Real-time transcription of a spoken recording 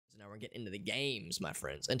we're getting into the games, my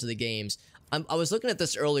friends. Into the games. I was looking at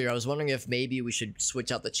this earlier. I was wondering if maybe we should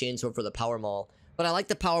switch out the chainsaw for the power maul. But I like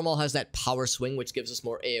the power maul has that power swing, which gives us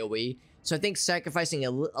more AoE. So I think sacrificing a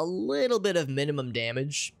little bit of minimum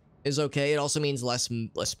damage is okay. It also means less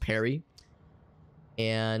parry.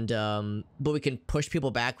 And, but we can push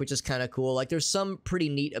people back, which is kind of cool. Like, there's some pretty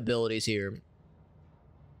neat abilities here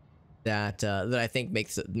that that I think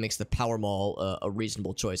makes the power maul a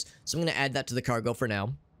reasonable choice. So I'm gonna add that to the cargo for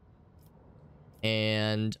now.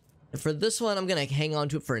 And for this one, I'm gonna hang on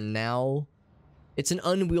to it for now. It's an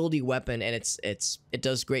unwieldy weapon, and it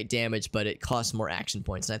does great damage, but it costs more action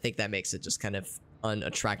points, and I think that makes it just kind of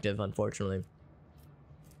unattractive, unfortunately.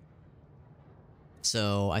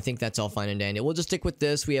 So I think that's all fine and dandy. We'll just stick with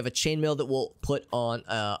this. We have a chainmail that we'll put on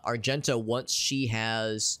Argenta once she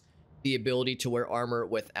has the ability to wear armor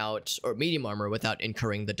without, or medium armor without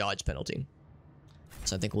incurring the dodge penalty.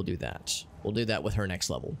 So I think we'll do that. We'll do that with her next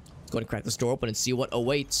level. Let's go ahead and crack this door open and see what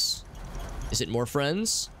awaits. Is it more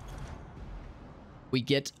friends? We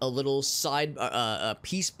get a little side,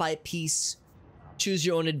 piece by piece, choose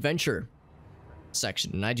your own adventure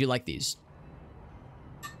section. And I do like these.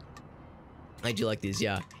 I do like these,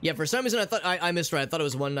 yeah. Yeah, for some reason I thought, I missed right. I thought it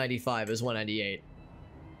was 195. It was 198.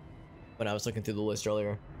 When I was looking through the list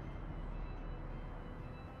earlier.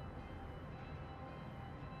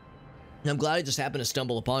 And I'm glad I just happened to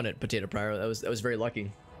stumble upon it, Potato Prior. That was very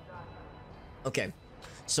lucky. Okay.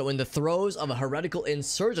 So in the throes of a heretical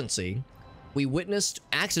insurgency, we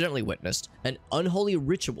accidentally witnessed, an unholy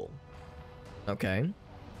ritual. Okay.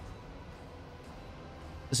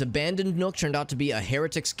 This abandoned nook turned out to be a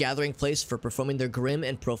heretic's gathering place for performing their grim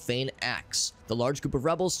and profane acts. The large group of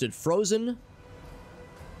rebels stood frozen.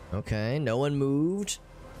 Okay, no one moved.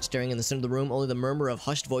 Staring in the center of the room, only the murmur of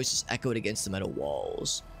hushed voices echoed against the metal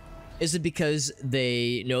walls. Is it because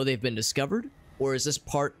they know they've been discovered? Or is this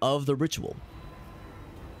part of the ritual?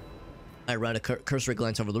 I ran a cursory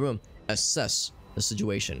glance over the room. Assess the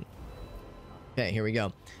situation. Okay, here we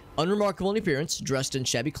go. Unremarkable in appearance, dressed in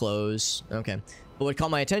shabby clothes. Okay. But what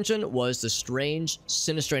caught my attention was the strange,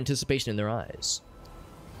 sinister anticipation in their eyes.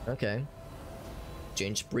 Okay.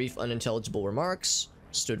 Exchanged brief, unintelligible remarks.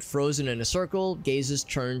 Stood frozen in a circle, gazes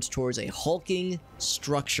turned towards a hulking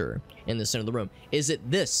structure in the center of the room. Is it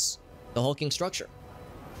this? The hulking structure?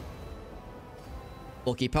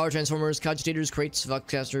 Bulky power transformers, cogitators, crates,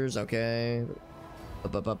 casters, okay.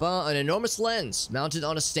 An enormous lens mounted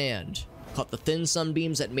on a stand caught the thin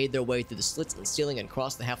sunbeams that made their way through the slits in the ceiling and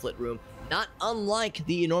across the half-lit room, not unlike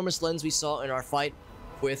the enormous lens we saw in our fight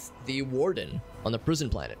with the Warden on the prison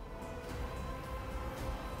planet.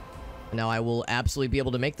 Now I will absolutely be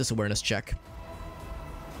able to make this awareness check.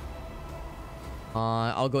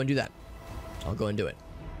 I'll go and do that. I'll go and do it.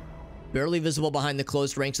 Barely visible behind the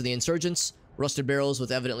closed ranks of the insurgents, rusted barrels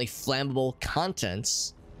with evidently flammable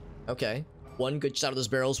contents. Okay. One good shot of those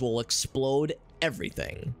barrels will explode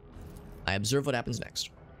everything. I observe what happens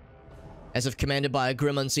next. As if commanded by a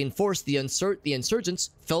grim unseen force, the insurgents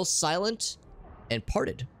fell silent and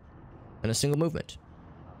parted in a single movement.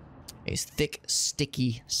 A thick,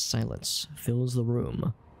 sticky silence fills the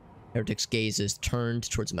room. Heretic's gaze is turned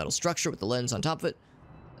towards a metal structure with the lens on top of it.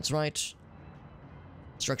 That's right.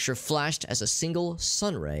 Structure flashed as a single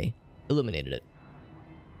sun ray illuminated it.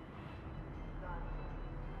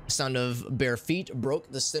 The sound of bare feet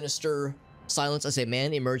broke the sinister silence as a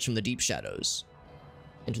man emerged from the deep shadows.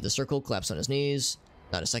 Into the circle, collapsed on his knees.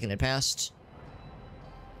 Not a second had passed.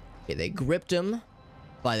 Okay, they gripped him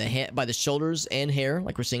by the shoulders and hair,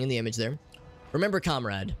 like we're seeing in the image there. Remember,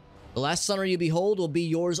 comrade, the last sunray you behold will be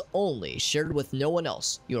yours only, shared with no one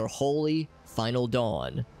else. Your holy final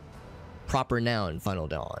dawn. Proper noun, final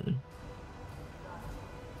dawn.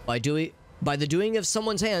 By the doing of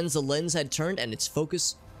someone's hands, the lens had turned and its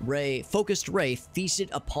focused ray feasted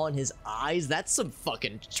upon his eyes. That's some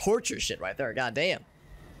fucking torture shit right there. Goddamn.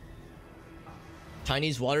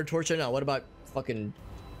 Chinese water torture? Now, what about fucking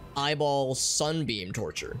eyeball sunbeam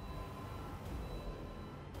torture?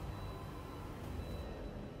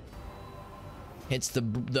 It's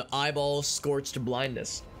the eyeball scorched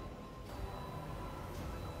blindness.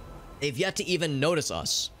 They've yet to even notice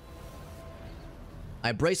us.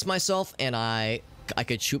 I braced myself and I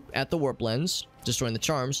could shoot at the warp lens, destroying the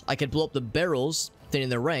charms. I could blow up the barrels, thinning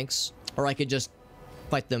their ranks, or I could just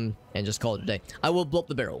fight them and just call it a day. I will blow up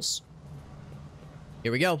the barrels.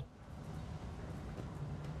 Here we go.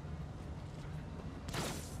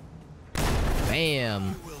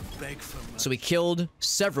 Bam. So we killed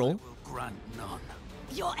several.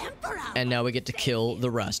 Your emperor. And now we get to kill the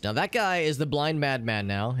rest. Now that guy is the blind madman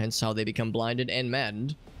now, hence how they become blinded and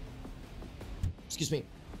maddened. Excuse me.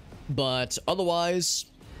 But otherwise,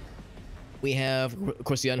 We have, of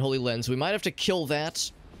course, the Unholy Lens. We might have to kill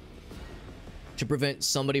that to prevent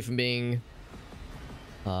somebody from being...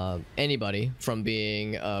 anybody from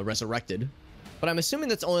being resurrected. But I'm assuming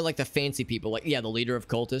that's only like the fancy people, like, yeah, the leader of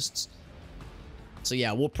cultists. So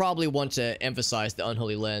yeah, we'll probably want to emphasize the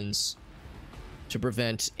Unholy Lens to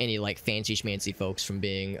prevent any like fancy schmancy folks from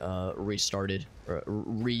being restarted or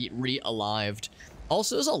re-alived.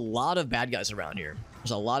 Also, there's a lot of bad guys around here.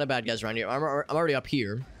 There's a lot of bad guys around here. I'm already up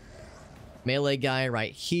here. Melee guy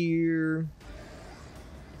right here.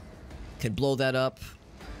 Could blow that up,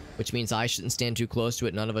 which means I shouldn't stand too close to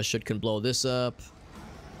it. None of us can blow this up.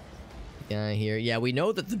 Guy here. Yeah, we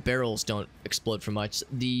know that the barrels don't explode for much.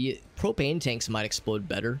 The propane tanks might explode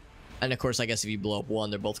better. And of course, I guess if you blow up one,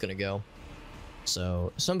 they're both going to go.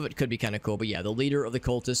 So some of it could be kind of cool. But yeah, the leader of the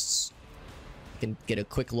cultists. You can get a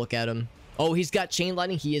quick look at him. Oh, he's got chain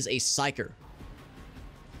lightning. He is a psyker.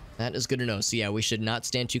 That is good to know. So yeah, we should not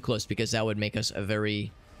stand too close because that would make us a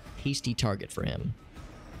very hasty target for him.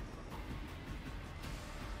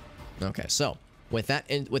 Okay, so with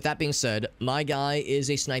that being said, my guy is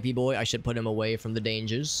a snipey boy. I should put him away from the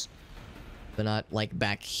dangers, but not like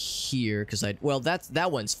back here because well,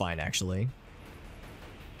 that one's fine actually.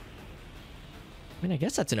 I mean, I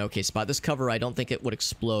guess that's an okay spot. This cover, I don't think it would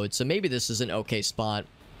explode, so maybe this is an okay spot.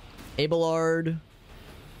 Abelard,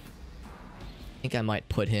 I think I might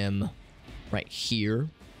put him right here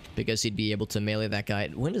because he'd be able to melee that guy.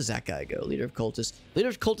 When does that guy go? Leader of Cultists. Leader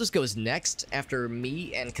of Cultists goes next after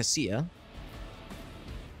me and Cassia.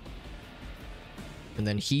 And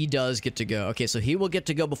then he does get to go. Okay, so he will get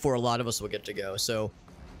to go before a lot of us will get to go. So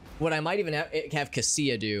what I might even have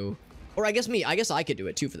Cassia do, or I guess me, I guess I could do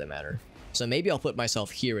it too for that matter. So maybe I'll put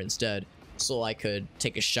myself here instead so I could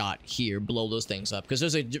take a shot here, blow those things up. Because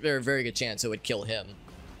there's a very, very good chance it would kill him.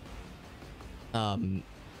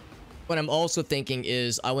 What I'm also thinking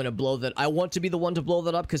is I want to be the one to blow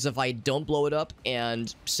that up, because if I don't blow it up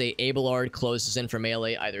and say Abelard closes in for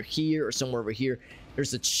melee either here or somewhere over here,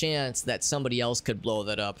 there's a chance that somebody else could blow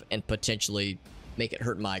that up and potentially make it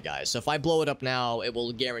hurt my guys. So if I blow it up now, it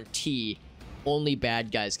will guarantee only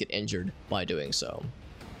bad guys get injured by doing so.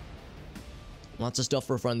 Lots of stuff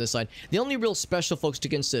for fun on this side. The only real special folks to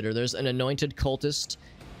consider, there's an anointed cultist.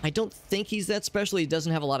 I don't think he's that special. He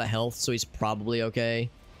doesn't have a lot of health, so he's probably okay.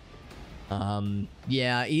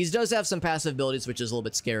 Yeah, he does have some passive abilities, which is a little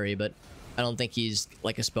bit scary, but I don't think he's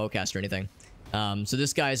like a spellcaster or anything. So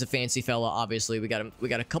this guy is a fancy fella, obviously. We got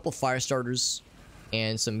a couple fire starters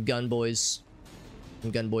and some gun boys. Some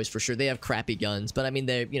gun boys for sure. They have crappy guns, but I mean,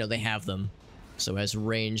 they have them. So as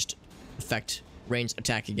ranged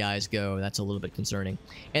attacking guys go, that's a little bit concerning.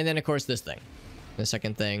 And then, of course, this thing. The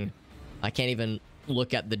second thing, I can't even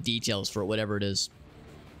look at the details for whatever it is.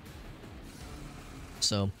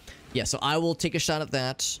 So, yeah, so I will take a shot at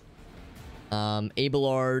that.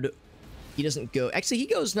 Abelard, he doesn't go... Actually, he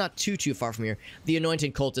goes not too far from here. The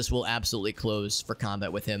Anointed Cultist will absolutely close for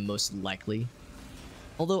combat with him, most likely.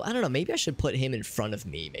 Although, I don't know, maybe I should put him in front of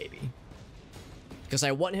me, maybe. Because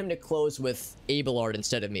I want him to close with Abelard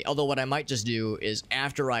instead of me. Although what I might just do is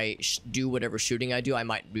after I do whatever shooting I do, I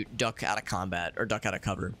might duck out of combat or duck out of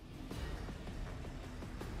cover.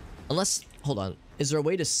 Unless, hold on, is there a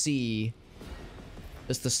way to see,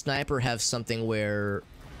 does the sniper have something where,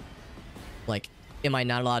 like, am I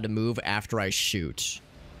not allowed to move after I shoot?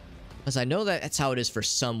 Because I know that that's how it is for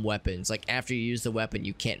some weapons. Like, after you use the weapon,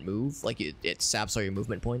 you can't move. Like, it saps all your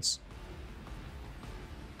movement points.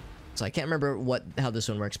 So I can't remember how this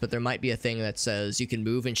one works, but there might be a thing that says you can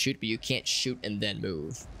move and shoot, but you can't shoot and then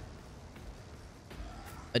move.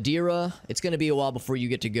 Adira, it's going to be a while before you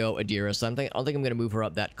get to go, Adira, so I don't think I'm going to move her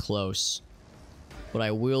up that close. What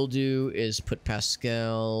I will do is put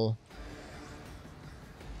Pascal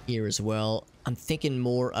here as well. I'm thinking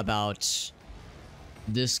more about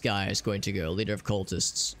this guy is going to go, leader of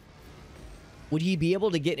cultists. Would he be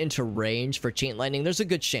able to get into range for Chain Lightning? There's a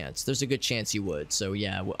good chance. There's a good chance he would. So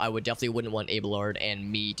yeah, I would definitely wouldn't want Abelard and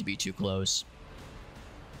me to be too close.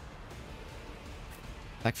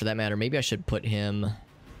 In fact, for that matter, maybe I should put him...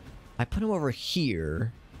 I put him over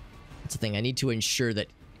here. That's the thing. I need to ensure that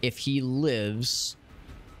if he lives...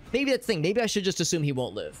 Maybe that's the thing. Maybe I should just assume he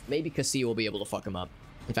won't live. Maybe Cassia will be able to fuck him up.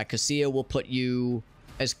 In fact, Cassia will put you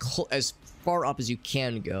as far up as you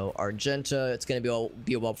can go. Argenta, it's going to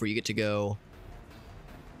be a while before you get to go.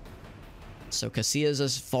 So Cassia's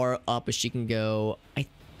as far up as she can go. I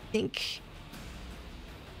think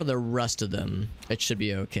for the rest of them, it should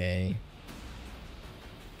be okay.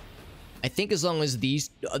 I think as long as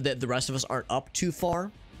the rest of us aren't up too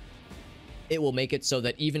far, it will make it so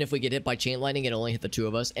that even if we get hit by Chain Lightning, it'll only hit the two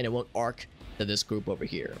of us, and it won't arc to this group over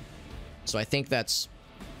here. So I think that's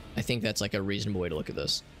I think that's like a reasonable way to look at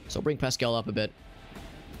this. So I'll bring Pascal up a bit.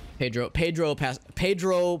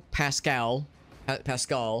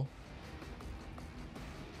 Pascal.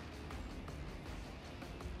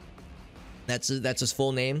 That's his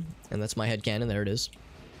full name, and that's my headcanon. There it is.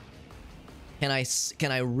 Can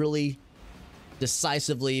I really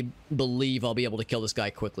decisively believe I'll be able to kill this guy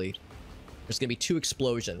quickly? There's gonna be 2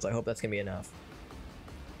 explosions. I hope that's gonna be enough.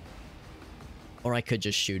 Or I could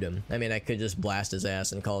just shoot him. I mean, I could just blast his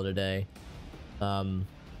ass and call it a day.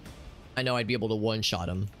 I know I'd be able to one-shot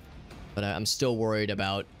him, but I'm still worried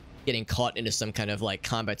about getting caught into some kind of like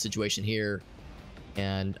combat situation here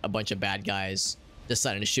and a bunch of bad guys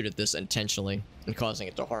deciding to shoot at this intentionally and causing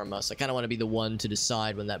it to harm us. I kind of want to be the one to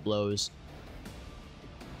decide when that blows.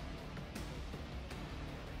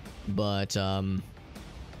 But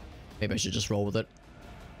maybe I should just roll with it.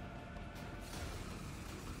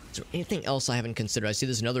 Is there anything else I haven't considered? I see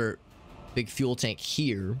there's another big fuel tank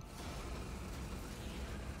here.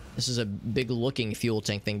 This is a big looking fuel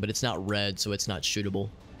tank thing, but it's not red, so it's not shootable.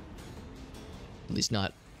 At least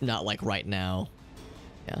not like right now.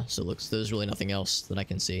 Yeah, so it looks, there's really nothing else that I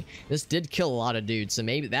can see. This did kill a lot of dudes, so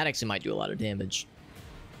maybe that actually might do a lot of damage.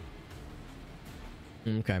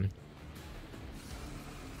 Okay.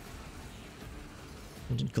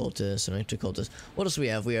 Cultist, and cultist. What else do we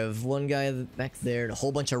have? We have one guy back there and a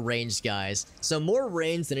whole bunch of ranged guys. So more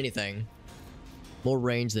range than anything. More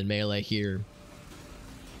range than melee here.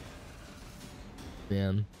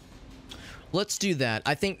 Yeah. Let's do that.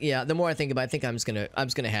 I think, yeah, the more I think about it, I think I'm just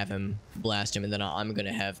gonna have him blast him, and then I'm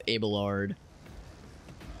gonna have Abelard.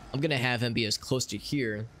 I'm gonna have him be as close to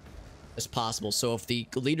here as possible. So if the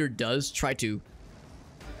leader does try to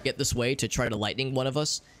get this way to try to lightning one of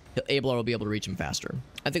us, Abelard will be able to reach him faster.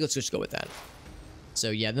 I think let's just go with that. So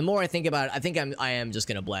yeah, the more I think about it, I think I am just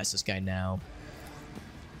gonna blast this guy now.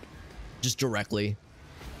 Just directly.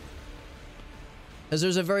 Because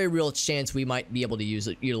there's a very real chance we might be able to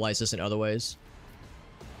utilize this in other ways.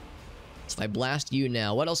 So if I blast you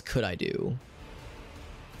now, what else could I do?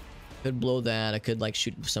 Could blow that. I could like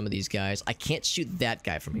shoot some of these guys. I can't shoot that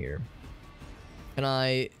guy from here. Can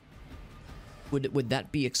I? Would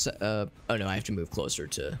that be oh no, I have to move closer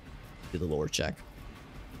to do the lower check.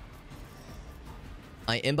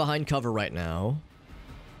 I am behind cover right now.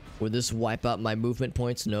 Would this wipe out my movement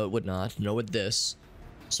points? No, it would not. No, with this.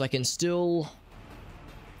 So I can still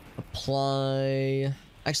apply.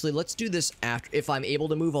 Actually, let's do this after. If I'm able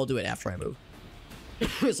to move, I'll do it after I move.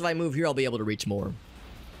 Because if I move here, I'll be able to reach more.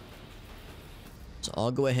 So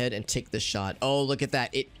I'll go ahead and take this shot. Oh, look at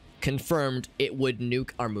that. It confirmed it would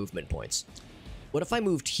nuke our movement points. What if I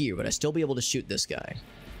moved here? Would I still be able to shoot this guy?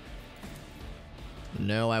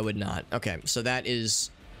 No, I would not. Okay, so that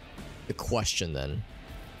is the question then.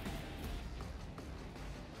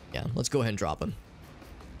 Yeah, let's go ahead and drop him.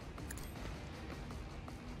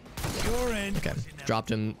 Okay,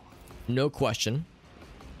 dropped him. No question.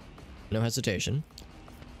 No hesitation.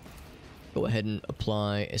 Go ahead and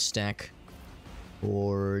apply a stack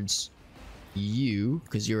towards you,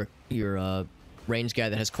 because you're a ranged guy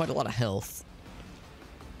that has quite a lot of health.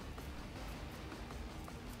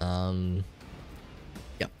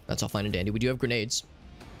 Yeah, that's all fine and dandy. We do have grenades.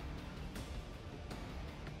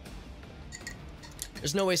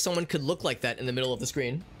 There's no way someone could look like that in the middle of the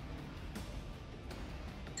screen.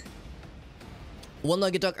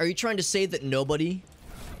 One-legged duck, are you trying to say that nobody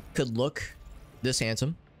could look this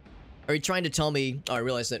handsome? Are you trying to tell me... Oh, I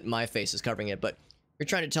realize that my face is covering it, but you're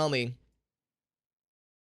trying to tell me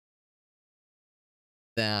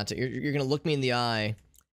that you're going to look me in the eye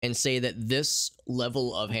and say that this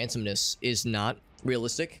level of handsomeness is not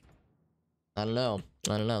realistic? I don't know.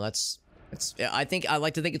 I don't know. That's I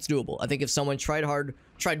like to think it's doable. I think if someone tried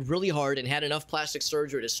really hard and had enough plastic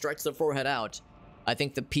surgery to stretch their forehead out, I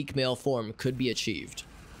think the peak male form could be achieved.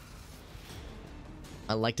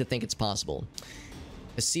 I like to think it's possible.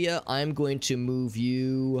 Cassia, I'm going to move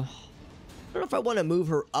you... I don't know if I want to move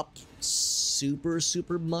her up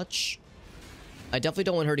super much. I definitely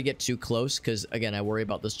don't want her to get too close, because, again, I worry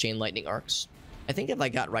about those chain lightning arcs. I think if I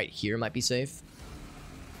got right here, it might be safe.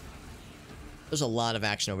 There's a lot of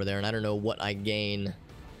action over there, and I don't know what I gain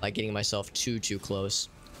by getting myself too close.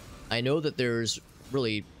 I know that there's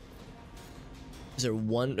really...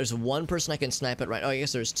 There's one person I can snipe at right... Oh, I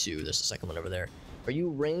guess there's two. There's a second one over there. Are you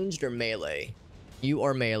ranged or melee? You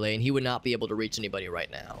are melee, and he would not be able to reach anybody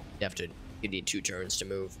right now. You need 2 turns to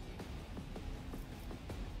move.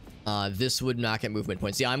 This would not get movement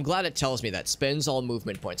points. Yeah, I'm glad it tells me that. Spends all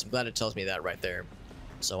movement points. I'm glad it tells me that right there.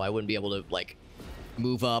 So I wouldn't be able to, like,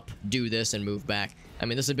 move up, do this, and move back. I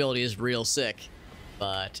mean, this ability is real sick.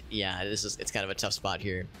 But, yeah, it's kind of a tough spot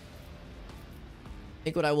here. I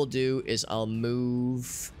think what I will do is I'll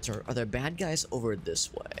move... Are there bad guys over this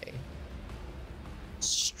way?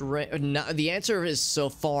 No, the answer is so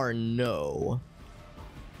far no.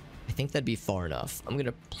 I think that'd be far enough. I'm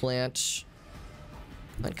gonna plant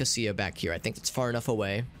Cassia back here. I think it's far enough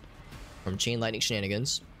away from chain lightning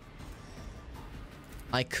shenanigans.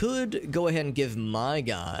 I could go ahead and give my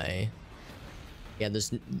guy... Yeah,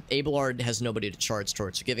 this Abelard has nobody to charge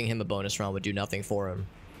towards, so giving him a bonus round would do nothing for him.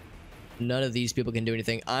 None of these people can do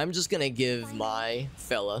anything. I'm just gonna give my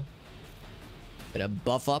fella... gonna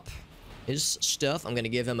buff up his stuff. I'm gonna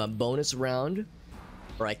give him a bonus round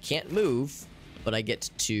where I can't move, but I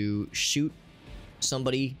get to shoot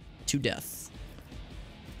somebody to death.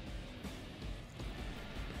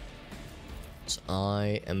 So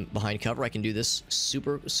I am behind cover. I can do this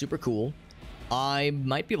super cool. I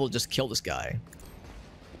might be able to just kill this guy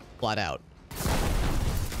flat out.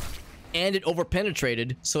 And it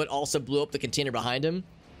overpenetrated, so it also blew up the container behind him.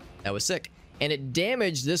 That was sick. And it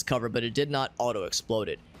damaged this cover, but it did not auto-explode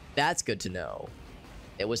it. That's good to know.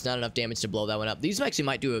 It was not enough damage to blow that one up. These actually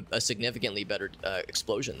might do a significantly better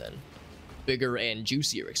explosion then. Bigger and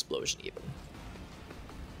juicier explosion, even.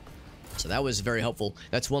 So that was very helpful.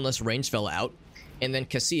 That's one less range fella out. And then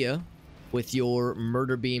Cassia, with your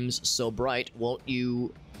murder beams so bright, won't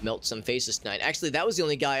you melt some faces tonight? Actually, that was the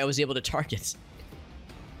only guy I was able to target.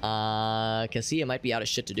 Cassia might be out of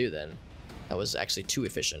shit to do then. That was actually too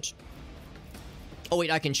efficient. Oh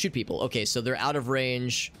wait, I can shoot people. Okay, so they're out of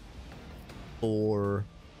range for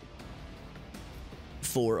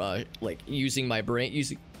like using my brain,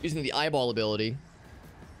 using the eyeball ability,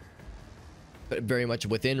 but very much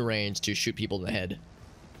within range to shoot people in the head.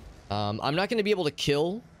 I'm not going to be able to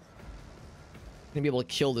kill. I'm going to be able to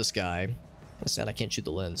kill this guy. That's sad. I can't shoot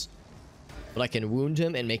the lens, but I can wound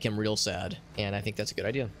him and make him real sad, and I think that's a good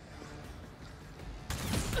idea.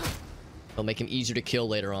 It'll make him easier to kill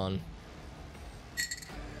later on.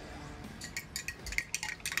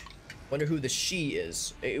 Wonder who the she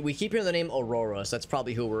is. We keep hearing the name Aurora, so that's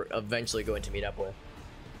probably who we're eventually going to meet up with.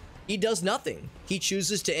 He does nothing. He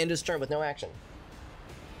chooses to end his turn with no action.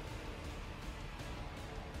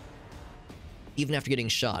 Even after getting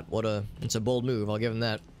shot. It's a bold move, I'll give him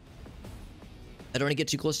that. I don't want to get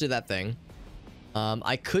too close to that thing.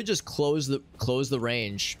 I could just close the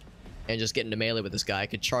range and just get into melee with this guy. I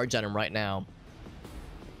could charge at him right now.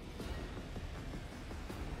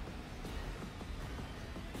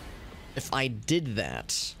 If I did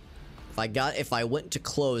that, if I went to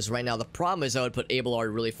close right now, the problem is I would put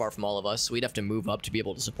Abelard really far from all of us, so we'd have to move up to be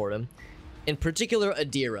able to support him. In particular,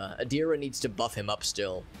 Adira. Adira needs to buff him up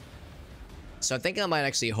still. So I think I might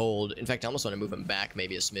actually hold. In fact, I almost want to move him back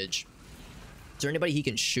maybe a smidge. Is there anybody he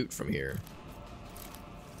can shoot from here?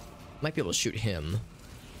 Might be able to shoot him.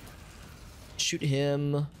 Shoot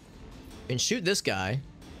him. And shoot this guy.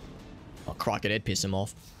 Oh, Crockett did piss him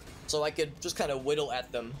off. So I could just kind of whittle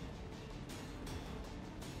at them.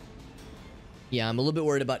 Yeah, I'm a little bit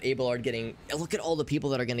worried about Abelard getting... Look at all the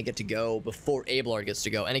people that are going to get to go before Abelard gets to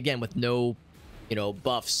go. And again, with no, you know,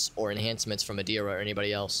 buffs or enhancements from Adira or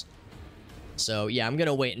anybody else. So, yeah, I'm going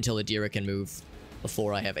to wait until Adira can move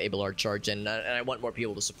before I have Abelard charge in. And I want more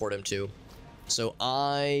people to support him, too. So,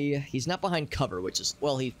 he's not behind cover, which is...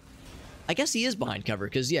 Well, I guess he is behind cover,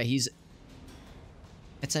 because, yeah, he's...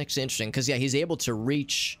 That's actually interesting, because, yeah, he's able to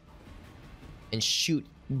reach and shoot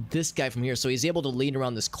this guy from here, so he's able to lean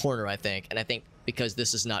around this corner, I think. And I think because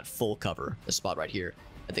this is not full cover, this spot right here,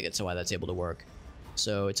 I think that's why that's able to work.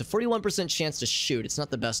 So it's a 41% chance to shoot. It's not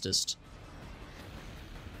the bestest.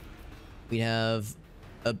 We have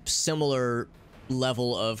a similar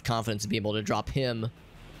level of confidence to be able to drop him.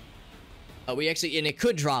 And it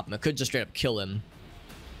could drop him. It could just straight up kill him.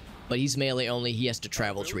 But he's melee only. He has to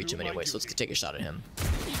travel to reach him anyway, so let's take a shot at him.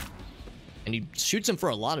 And he shoots him for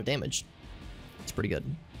a lot of damage. It's pretty good.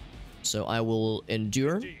 So I will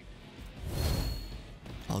endure.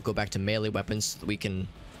 I'll go back to melee weapons so that we can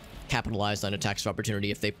capitalize on attacks of opportunity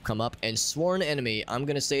if they come up. And sworn enemy, I'm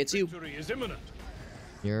gonna say it's you.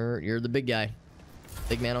 You're the big guy.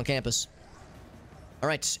 Big man on campus.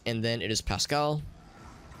 Alright, and then it is Pascal.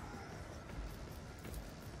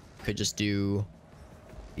 Could just do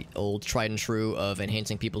the old tried and true of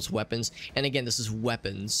enhancing people's weapons. And again, this is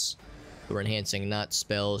weapons that we're enhancing, not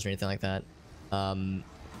spells or anything like that. I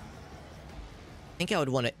think I would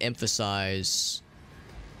want to emphasize...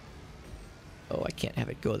 Oh, I can't have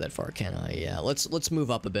it go that far, can I? Yeah, let's move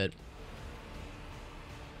up a bit.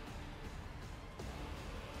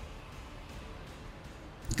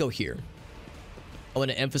 Let's go here. I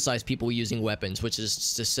want to emphasize people using weapons, which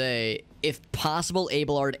is to say, if possible,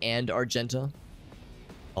 Abelard and Argenta.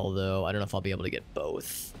 Although, I don't know if I'll be able to get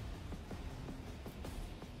both.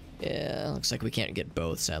 Yeah, looks like we can't get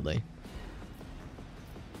both, sadly.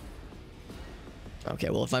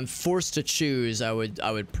 Okay, well, if I'm forced to choose, I would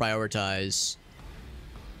prioritize...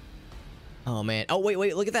 Oh, man. Oh, wait,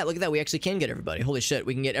 look at that, look at that. We actually can get everybody. Holy shit,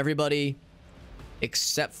 we can get everybody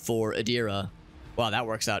except for Adira. Wow, that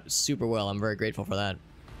works out super well. I'm very grateful for that.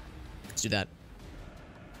 Let's do that.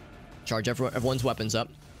 Charge everyone's weapons up.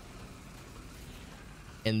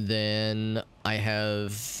 And then I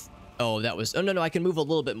have... Oh, that was... Oh, no, I can move a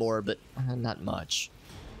little bit more, but not much.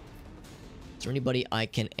 Is there anybody I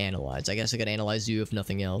can analyze? I guess I could analyze you if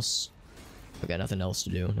nothing else. I've got nothing else to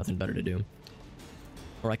do. Nothing better to do.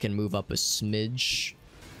 Or I can move up a smidge.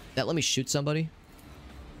 That let me shoot somebody?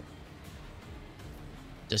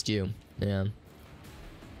 Just you. Yeah.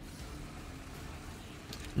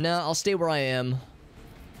 No, I'll stay where I am.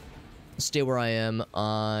 Stay where I am.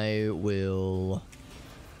 I will...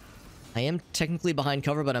 I am technically behind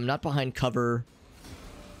cover, but I'm not behind cover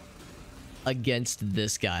against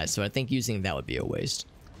this guy, so I think using that would be a waste.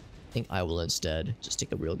 I think I will instead just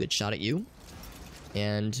take a real good shot at you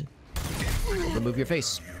and remove your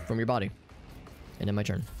face from your body. And end my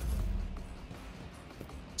turn.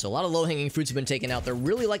 So a lot of low-hanging fruits have been taken out. They're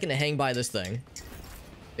really liking to hang by this thing.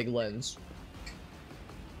 Big lens.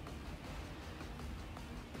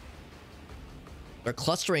 They're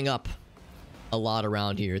clustering up a lot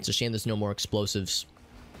around here. It's a shame there's no more explosives.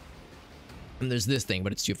 And there's this thing,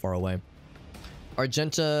 but it's too far away.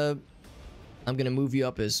 Argenta, I'm gonna move you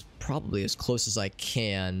up as probably as close as I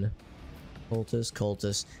can.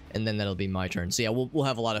 Cultist, and then that'll be my turn. So yeah, we'll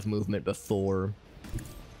have a lot of movement before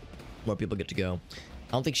more people get to go.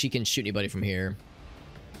 I don't think she can shoot anybody from here.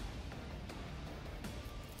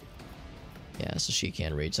 Yeah, so she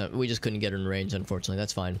can reach. So we just couldn't get her in range, unfortunately.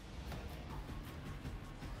 That's fine.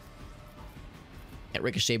 Can't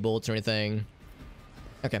ricochet bullets or anything.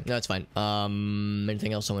 Okay, no, that's fine.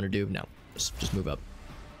 Anything else I want to do? No. Just move up.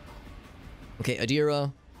 Okay,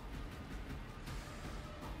 Adira.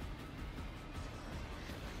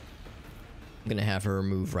 I'm gonna have her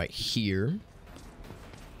move right here.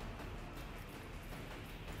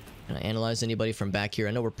 Can I analyze anybody from back here?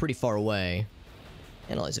 I know we're pretty far away.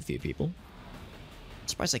 Analyze a few people. I'm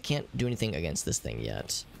surprised I can't do anything against this thing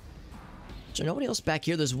yet. Is there nobody else back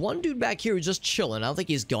here? There's one dude back here who's just chilling. I don't think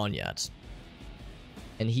he's gone yet.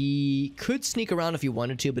 And he could sneak around if he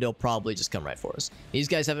wanted to, but he'll probably just come right for us. These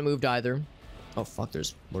guys haven't moved either. Oh, fuck,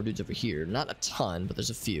 there's more dudes over here. Not a ton, but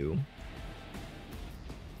there's a few.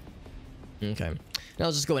 Okay. Now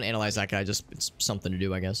let's just go and analyze that guy. Just, it's something to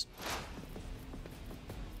do, I guess.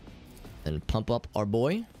 And pump up our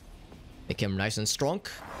boy. Make him nice and strong.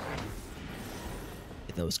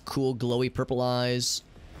 Get those cool, glowy purple eyes.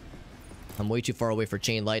 I'm way too far away for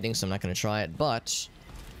chain lightning, so I'm not going to try it, but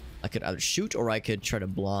I could either shoot or I could try to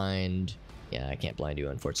blind. Yeah, I can't blind you,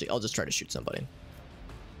 unfortunately. I'll just try to shoot somebody. And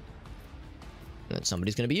then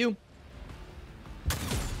somebody's going to be you.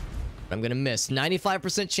 I'm going to miss.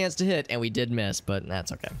 95% chance to hit, and we did miss, but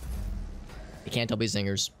that's okay. You can't tell me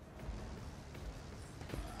zingers.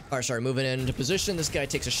 Alright, sorry, moving into position. This guy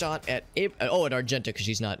takes a shot at... Oh, at Argenta, because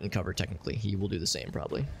she's not in cover, technically. He will do the same,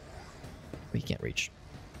 probably. But he can't reach.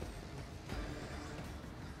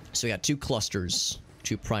 So we got two clusters.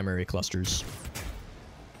 Two primary clusters.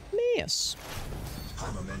 Yes.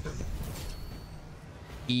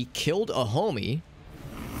 He killed a homie,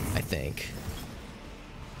 I think.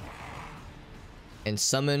 And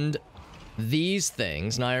summoned these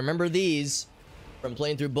things. Now I remember these from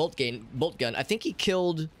playing through Bolt Gun. I think he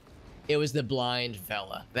killed... It was the blind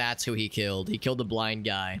fella. That's who he killed. He killed the blind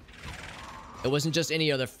guy. It wasn't just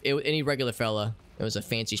any regular fella. It was a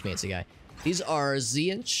fancy schmancy guy. These are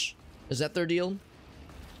Zinch. Is that their deal?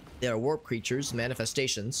 They are warp creatures,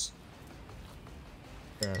 manifestations.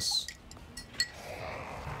 Yes.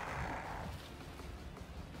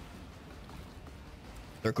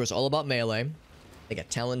 They're, of course, all about melee. They got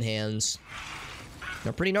talon hands.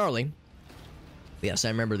 They're pretty gnarly. But yes, I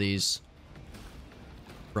remember these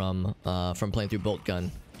from playing through Bolt Gun.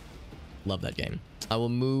 Love that game. I will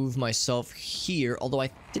move myself here, although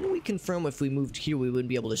didn't we confirm if we moved here we wouldn't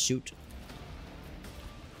be able to shoot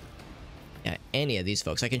any of these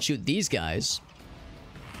folks. I can shoot these guys,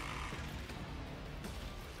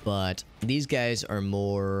 but these guys are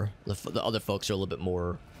more... The other folks are a little bit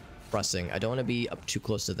more pressing. I don't want to be up too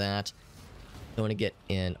close to that. I don't want to get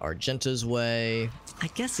in Argenta's way. I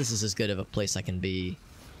guess this is as good of a place I can be.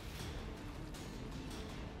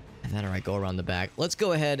 And then, alright, go around the back. Let's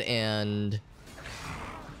go ahead and...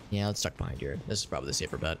 Yeah, let's duck behind here. This is probably the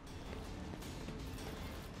safer bet.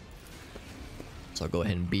 So I'll go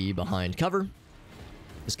ahead and be behind cover.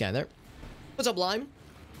 This guy there. What's up, Lime?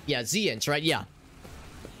 Yeah, Z-Inch, right? Yeah.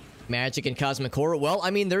 Magic and cosmic horror. Well,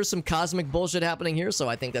 I mean, there's some cosmic bullshit happening here, so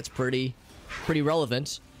I think that's pretty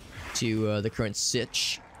relevant to the current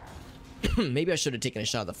sitch. Maybe I should have taken a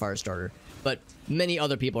shot at the fire starter, but many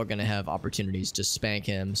other people are going to have opportunities to spank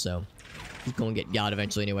him, so he's going to get got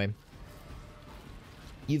eventually anyway.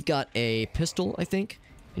 You've got a pistol, I think,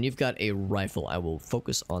 and you've got a rifle. I will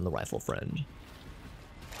focus on the rifle, friend.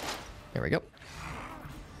 There we go. What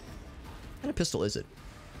kind of pistol is it?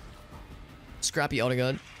 Scrappy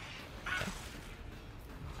autogun.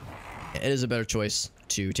 It is a better choice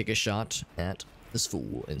to take a shot at this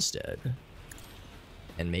fool instead.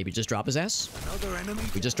 And maybe just drop his ass. Another enemy.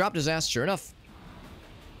 We just dropped his ass, sure enough.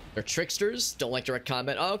 They're tricksters, don't like direct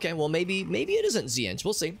combat. Oh, okay, well maybe it isn't Zench.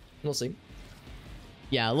 We'll see. We'll see.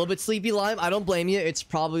 Yeah, a little bit sleepy, Lime. I don't blame you. It's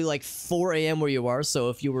probably like 4 a.m. where you are, so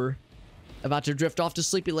if you were about to drift off to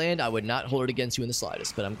Sleepy Land, I would not hold it against you in the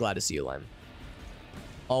slightest, but I'm glad to see you, Lime.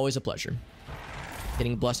 Always a pleasure.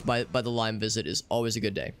 Getting blessed by the Lime visit is always a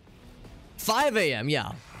good day. 5 a.m.,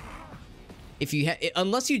 yeah. If you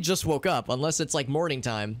unless you just woke up, unless it's like morning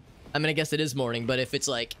time. I mean, I guess it is morning, but if it's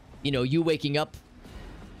like, you know, you waking up,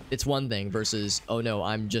 it's one thing versus, oh no,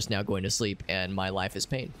 I'm just now going to sleep and my life is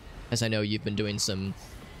pain. As I know you've been doing some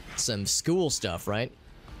school stuff, right?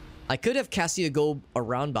 I could have Cassia go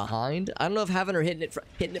around behind. I don't know if having her hitting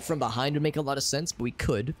it from behind would make a lot of sense, but we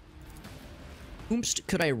could. Whomst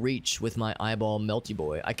could I reach with my eyeball melty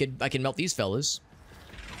boy? I can melt these fellas.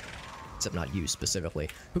 Except not you specifically.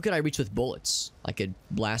 Who could I reach with bullets? I could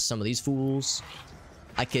blast some of these fools.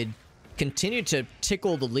 I could continue to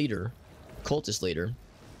tickle the leader. Cultist leader.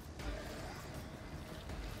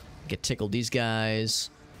 Get tickled these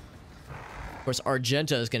guys. Of course,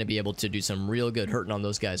 Argenta is going to be able to do some real good hurting on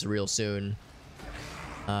those guys real soon.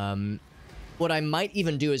 What I might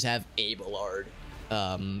even do is have Abelard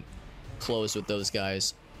close with those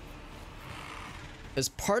guys. Because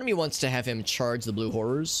part of me wants to have him charge the blue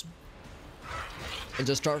horrors and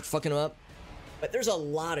just start fucking them up. But there's a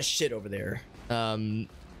lot of shit over there.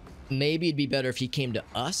 Maybe it'd be better if he came to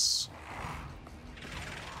us.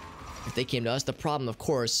 If they came to us. The problem, of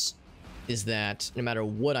course, is that no matter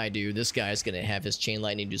what I do, this guy is going to have his chain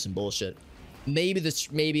lightning do some bullshit. Maybe the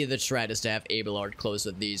strat is to have Abelard close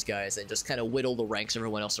with these guys and just kind of whittle the ranks of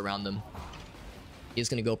everyone else around them. He's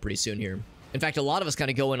going to go pretty soon here. In fact, a lot of us kind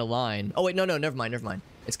of go in a line. Oh, wait, no, never mind.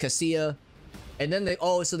 It's Cassia. And then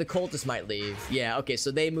oh, so the cultists might leave. Yeah, okay, so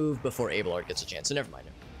they move before Abelard gets a chance, so never mind.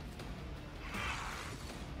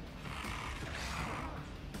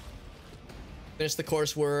 Finish the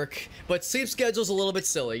coursework, but sleep schedule's a little bit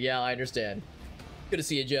silly. Yeah, I understand. Good to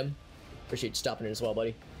see you, Jim. Appreciate you stopping in as well,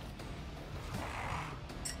 buddy.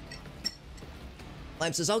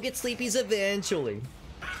 Lime says, I'll get sleepies eventually.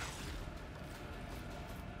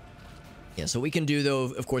 Yeah, so we can do, though,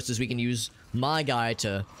 of course, is we can use my guy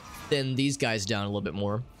to thin these guys down a little bit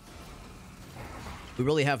more. We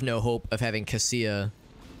really have no hope of having Cassia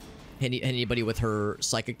hit anybody with her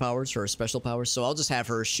psychic powers, her special powers, so I'll just have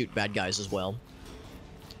her shoot bad guys as well.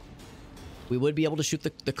 We would be able to shoot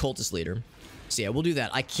the cultist leader. So yeah, we'll do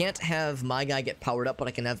that. I can't have my guy get powered up, but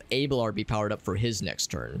I can have Abelard be powered up for his next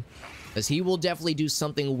turn. Because he will definitely do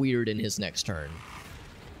something weird in his next turn.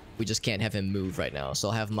 We just can't have him move right now. So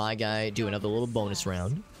I'll have my guy do another little bonus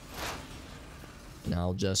round. And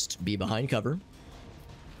I'll just be behind cover.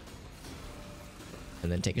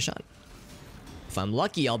 And then take a shot. If I'm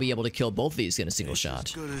lucky, I'll be able to kill both of these in a single shot.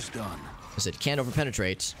 As good as done. Because it can't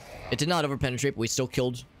overpenetrate. It did not overpenetrate, but we still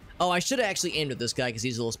killed... Oh, I should have actually aimed at this guy because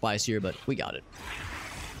he's a little spicier, but we got it.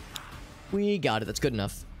 We got it. That's good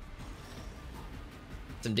enough.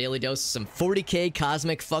 Some daily doses, some 40k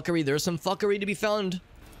cosmic fuckery. There's some fuckery to be found.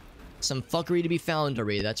 Some fuckery to be found,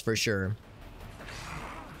 Ari, that's for sure.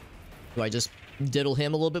 Do I just diddle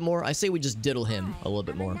him a little bit more? I say we just diddle him a little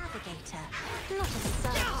bit more.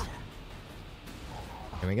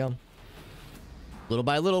 There we go. Little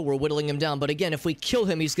by little, we're whittling him down. But again, if we kill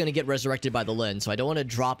him, he's going to get resurrected by the lens. So I don't want to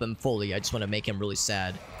drop him fully. I just want to make him really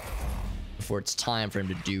sad before it's time for him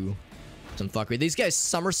to do some fuckery. These guys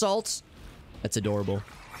somersaults. That's adorable.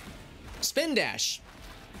 Spin dash.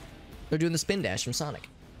 They're doing the spin dash from Sonic.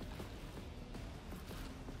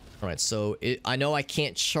 Alright, so I know I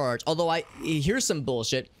can't charge. Although here's some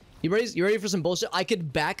bullshit. You ready for some bullshit? I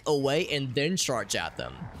could back away and then charge at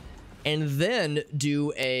them. And then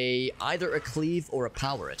do either a cleave or a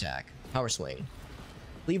power attack. Power swing.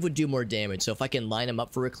 Cleave would do more damage, so if I can line him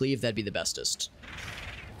up for a cleave, that'd be the bestest.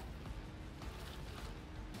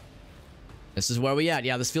 This is where we at.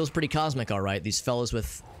 Yeah, this feels pretty cosmic, alright. These fellas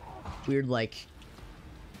with weird, like,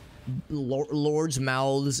 lords'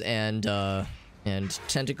 mouths and not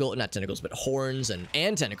tentacles, but horns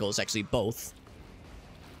and tentacles, actually, both.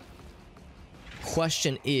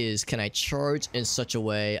 question is, can I charge in such a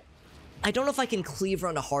way? I don't know if I can cleave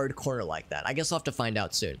around a hard corner like that. I guess I'll have to find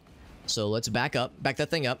out soon. So let's back up. Back that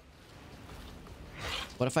thing up.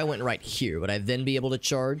 What if I went right here? Would I then be able to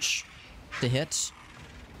charge to hit?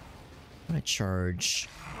 Would I charge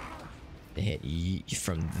to hit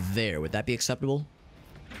from there? Would that be acceptable?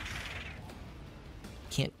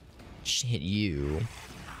 Can't hit you.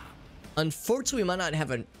 Unfortunately, we might not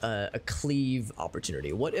have a cleave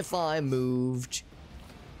opportunity. What if I moved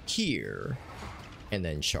here and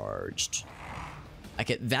then charged?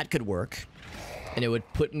 That could work. And it would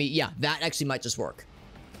put me... Yeah, that actually might just work.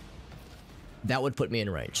 That would put me in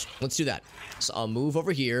range. Let's do that. So I'll move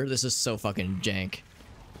over here. This is so fucking jank.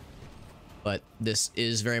 But this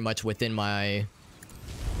is very much within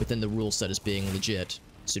the rule set as being legit.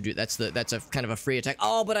 So that's a kind of a free attack.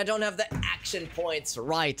 Oh, but I don't have the action points.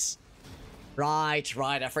 Right. I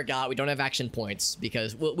forgot. We don't have action points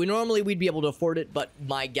because we'd be able to afford it, but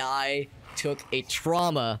my guy took a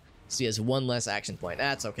trauma, so he has one less action point.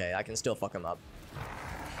 That's okay. I can still fuck him up.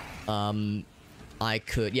 I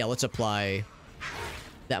could... Yeah, let's apply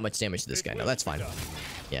that much damage to this guy. No, that's fine.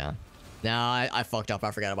 Yeah. Nah, I fucked up.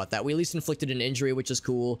 I forgot about that. We at least inflicted an injury, which is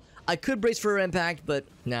cool. I could brace for impact, but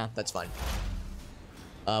nah, that's fine.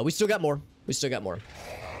 We still got more.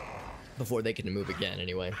 Before they can move again,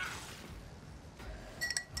 anyway.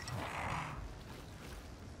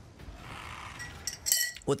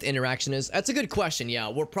 What the interaction is? That's a good question, yeah.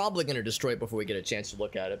 We're probably going to destroy it before we get a chance to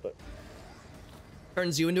look at it, but...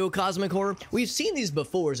 Turns you into a cosmic horror. We've seen these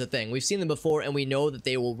before is a thing. We've seen them before, and we know that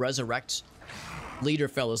they will resurrect leader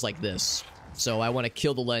fellas like this. So I want to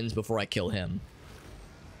kill the lens before I kill him.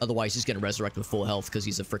 Otherwise, he's going to resurrect with full health because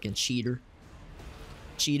he's a freaking cheater.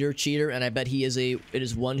 Cheater, and I bet it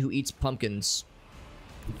is one who eats pumpkins.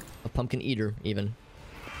 A pumpkin eater, even.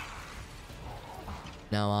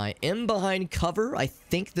 Now, I am behind cover. I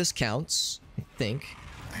think this counts. I think.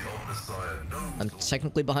 I'm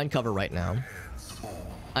technically behind cover right now.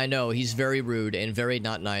 I know, he's very rude and very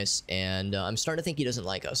not nice, and I'm starting to think he doesn't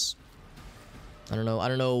like us. I don't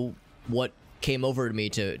know what came over to me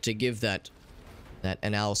to give that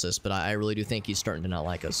analysis, but I really do think he's starting to not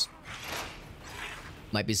like us.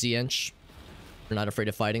 Might be Z-Inch. They're not afraid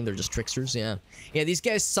of fighting, they're just tricksters, yeah. Yeah, these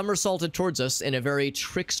guys somersaulted towards us in a very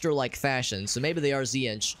trickster-like fashion, so maybe they are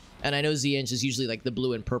Z-Inch. And I know Z-Inch is usually like the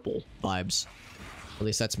blue and purple vibes. At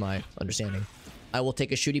least that's my understanding. I will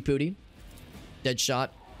take a shooty pooty. Dead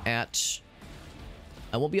shot at...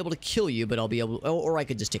 I won't be able to kill you, but I'll be able... or I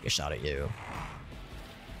could just take a shot at you.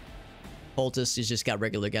 Poultice has just got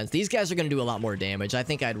regular guns. These guys are going to do a lot more damage. I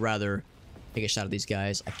think I'd rather take a shot at these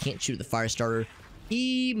guys. I can't shoot the fire starter.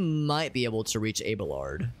 He might be able to reach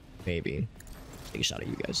Abelard. Maybe. Take a shot at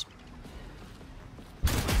you guys.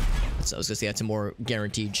 So I was going to say that's a more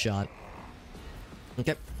guaranteed shot.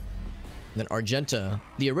 Okay. And then Argenta.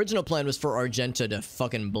 The original plan was for Argenta to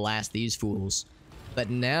fucking blast these fools. But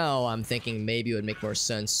now I'm thinking maybe it would make more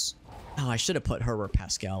sense. Oh, I should have put her where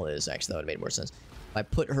Pascal is. Actually, that would have made more sense. If I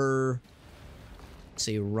put her,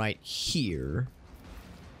 say, right here,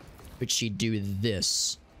 would she do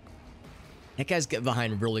this? That guy's get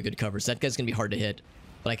behind really good covers. That guy's going to be hard to hit.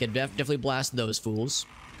 But I could definitely blast those fools.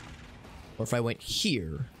 Or if I went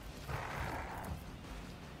here.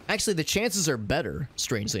 Actually, the chances are better,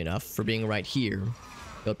 strangely enough, for being right here.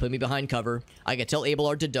 It would put me behind cover. I could tell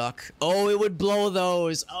Abelard to duck. Oh, it would blow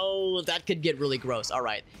those. Oh, that could get really gross. All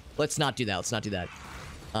right, let's not do that. Let's not do that.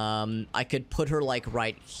 I could put her, like,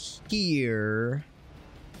 right here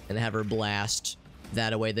and have her blast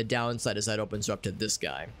that away. The downside is that opens her up to this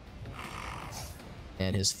guy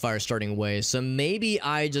and his fire-starting ways. So maybe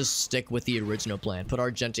I just stick with the original plan. Put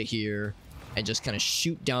Argenta here and just kind of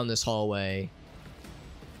shoot down this hallway.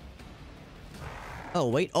 Oh,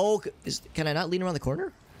 wait. Oh, can I not lean around the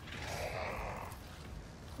corner?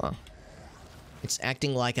 Huh. It's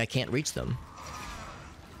acting like I can't reach them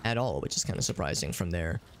at all, which is kind of surprising from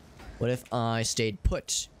there. What if I stayed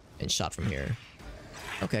put and shot from here?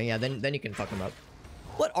 Okay, yeah, then you can fuck them up.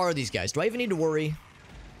 What are these guys? Do I even need to worry?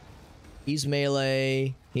 He's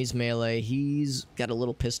melee. He's melee. He's got a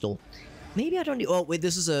little pistol. Maybe I don't need... Oh, wait,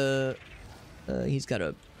 this is a... he's got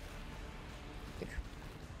a...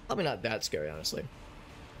 Probably not that scary, honestly.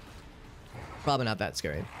 Probably not that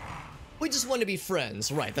scary. We just want to be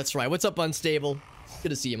friends. Right, that's right. What's up, Unstable? Good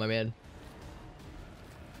to see you, my man.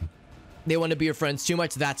 They want to be your friends too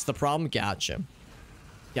much? That's the problem? Gotcha.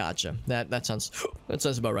 Gotcha. That sounds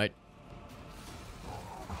about right.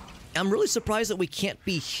 I'm really surprised that we can't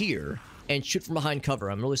be here and shoot from behind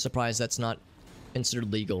cover. I'm really surprised that's not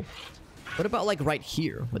considered legal. What about, like, right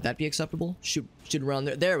here? Would that be acceptable? Shoot around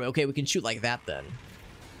there. There, okay, we can shoot like that, then.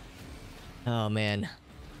 Oh, man.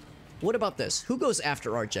 What about this? Who goes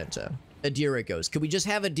after Argenta? Adira goes. Could we just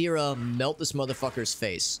have Adira melt this motherfucker's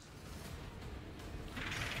face?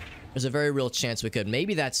 There's a very real chance we could.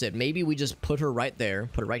 Maybe that's it. Maybe we just put her right there.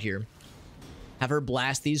 Put it right here. Have her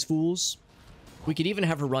blast these fools. We could even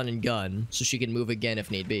have her run and gun so she can move again if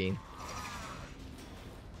need be.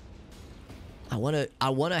 I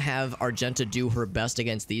wanna have Argenta do her best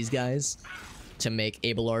against these guys to make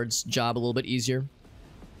Abelard's job a little bit easier.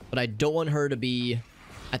 But I don't want her to be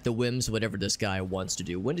at the whims of whatever this guy wants to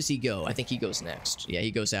do. When does he go? I think he goes next. Yeah,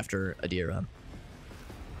 he goes after Adira.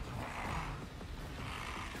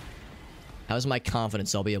 How's my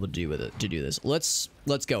confidence I'll be able to do this? Let's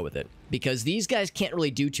go with it. Because these guys can't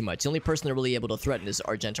really do too much. The only person they're really able to threaten is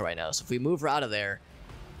Argenta right now. So if we move her out of there,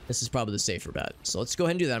 this is probably the safer bet. So let's go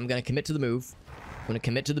ahead and do that. I'm going to commit to the move. I'm going to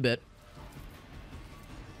commit to the bit.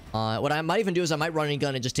 What I might even do is I might run a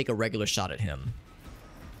gun and just take a regular shot at him.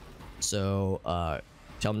 So,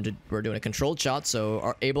 tell him we're doing a controlled shot.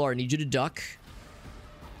 So, Abelard, I need you to duck.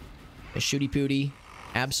 A shooty pooty.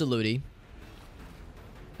 Absolutely.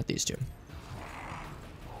 At these two.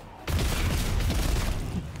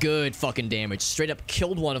 Good fucking damage. Straight up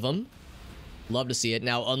killed one of them. Love to see it.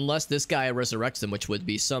 Now, unless this guy resurrects them, which would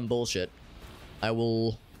be some bullshit, I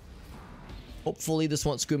will... Hopefully this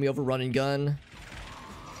won't screw me over. Run and gun.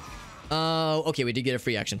 Okay, we did get a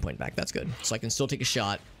free action point back. That's good. So I can still take a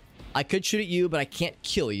shot. I could shoot at you, but I can't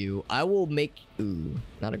kill you. I will make... Ooh,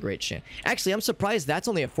 not a great chance. Actually, I'm surprised that's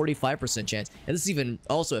only a 45% chance. And this is even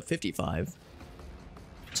also a 55.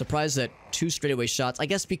 Surprised that 2 straightaway shots. I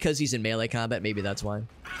guess because he's in melee combat, maybe that's why.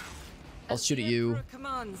 I'll shoot at you.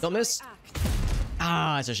 Don't miss.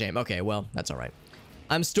 Ah, it's a shame. Okay, well, that's alright.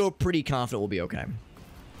 I'm still pretty confident we'll be okay.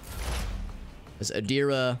 Because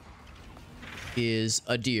Adira is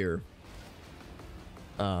a deer.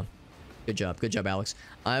 Good job. Good job, Alex.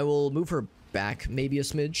 I will move her back maybe a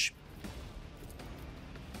smidge.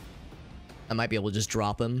 I might be able to just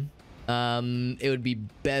drop him. It would be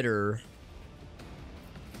better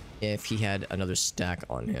if he had another stack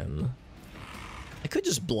on him. I could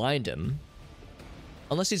just blind him.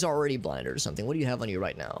 Unless he's already blinded or something. What do you have on you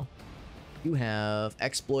right now? You have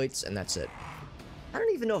exploits, and that's it. I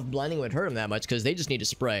don't even know if blinding would hurt him that much, because they just need to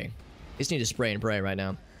spray. They just need to spray and pray right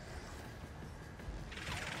now.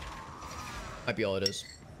 Might be all it is.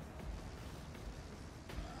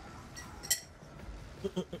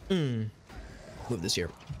 Move this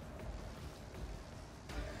here.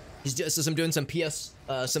 Says I'm doing some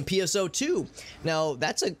PSO2. Now,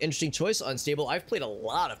 that's an interesting choice, Unstable. I've played a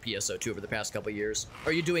lot of PSO2 over the past couple years.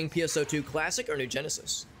 Are you doing PSO2 Classic or New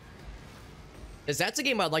Genesis? Because that's a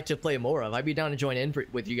game I'd like to play more of. I'd be down to join in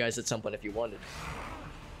with you guys at some point if you wanted.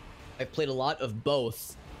 I've played a lot of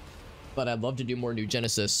both, but I'd love to do more New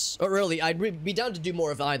Genesis. Or really, I'd be down to do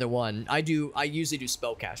more of either one. I usually do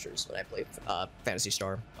Spellcasters when I play Phantasy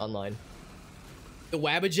Star online. The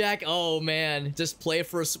Wabbajack? Oh, man. Just pray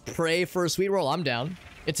for a sweet roll. I'm down.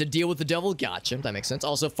 It's a deal with the devil. Gotcha. That makes sense.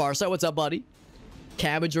 Also, Farsight. What's up, buddy?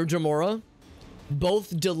 Cabbage or Jamora?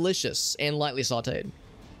 Both delicious and lightly sauteed.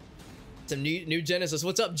 Some new Genesis.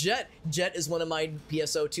 What's up, Jet? Jet is one of my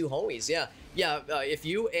PSO2 homies. Yeah. Yeah, if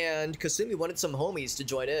you and Kasumi wanted some homies to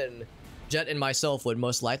join in, Jet and myself would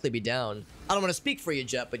most likely be down. I don't want to speak for you,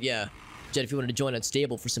 Jet, but yeah. Jet, if you wanted to join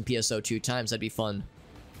Unstable for some PSO2 times, that'd be fun.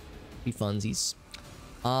 Be funsies.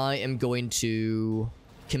 I am going to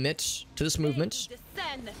commit to this movement.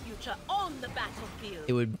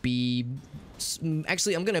 It would be...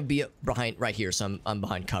 Actually, I'm going to be behind right here, so I'm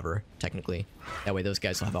behind cover, technically. That way those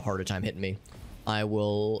guys will have a harder time hitting me. I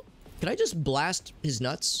will... Can I just blast his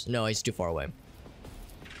nuts? No, he's too far away.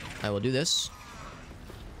 I will do this.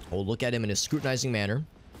 I will look at him in a scrutinizing manner.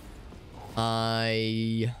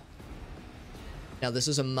 Now, this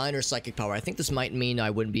is a minor psychic power. I think this might mean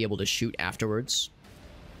I wouldn't be able to shoot afterwards.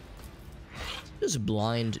 What does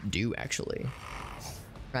blind do, actually?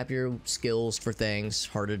 Grab your skills for things,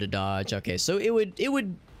 harder to dodge. Okay, so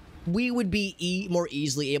we would be more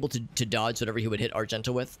easily able to dodge whatever he would hit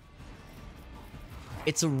Argenta with.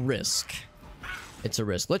 It's a risk. It's a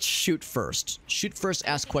risk. Let's shoot first. Shoot first,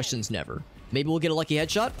 ask questions never. Maybe we'll get a lucky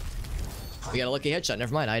headshot? We got a lucky headshot.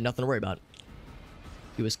 Never mind, I had nothing to worry about.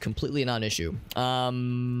 It was completely a non-issue.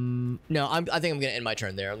 No, I think I'm gonna end my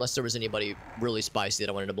turn there, unless there was anybody really spicy that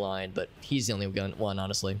I wanted to blind, but he's the only one,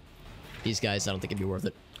 honestly. These guys, I don't think it'd be worth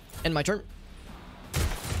it. End my turn.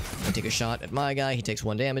 I take a shot at my guy. He takes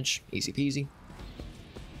 1 damage. Easy peasy.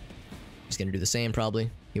 He's gonna do the same, probably.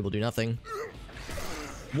 He will do nothing.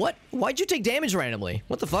 What? Why'd you take damage randomly?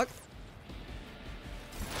 What the fuck?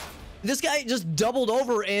 This guy just doubled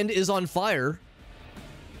over and is on fire.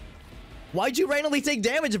 Why'd you randomly take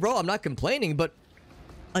damage, bro? I'm not complaining, but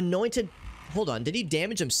anointed... Hold on, did he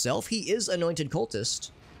damage himself? He is anointed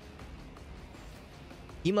cultist.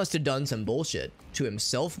 He must have done some bullshit to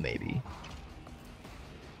himself, maybe.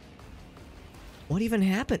 What even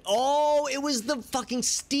happened? Oh, it was the fucking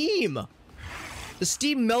steam. The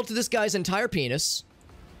steam melted this guy's entire penis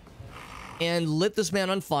and lit this man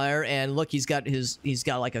on fire. And look, he's got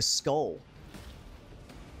like a skull.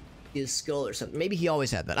 His skull or something. Maybe he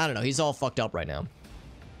always had that. I don't know. He's all fucked up right now.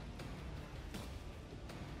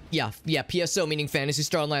 Yeah, PSO meaning Fantasy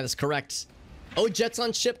Star Online. That's correct. Oh, Jet's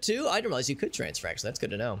on ship too? I didn't realize you could transfer, actually. That's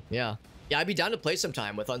good to know. Yeah. Yeah, I'd be down to play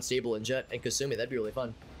sometime with Unstable and Jet and Kasumi. That'd be really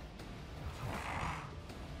fun.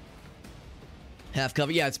 Half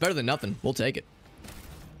cover. Yeah, it's better than nothing. We'll take it.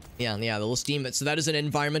 Yeah, the little steam. So that is an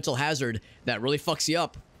environmental hazard that really fucks you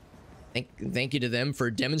up. Thank you to them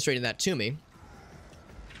for demonstrating that to me.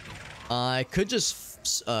 I could just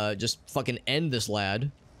fucking end this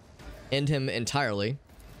lad. End him entirely.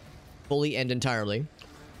 Fully and entirely.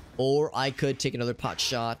 Or I could take another pot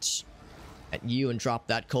shot at you and drop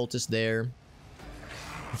that cultist there.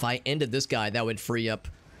 If I ended this guy, that would free up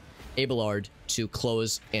Abelard to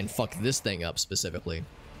close and fuck this thing up specifically.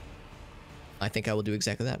 I think I will do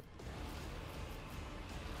exactly that.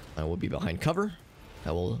 I will be behind cover.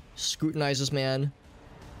 I will scrutinize this man.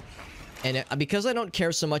 And because I don't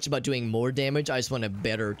care so much about doing more damage, I just want a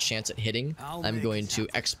better chance at hitting. I'm going to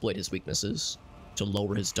exploit his weaknesses to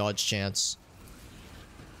lower his dodge chance.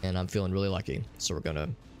 And I'm feeling really lucky. So we're gonna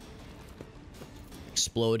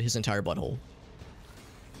explode his entire butthole.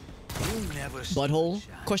 Butthole,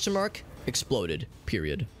 question mark, exploded,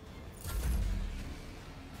 period.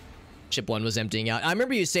 Ship 1 was emptying out. I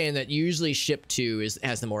remember you saying that usually ship 2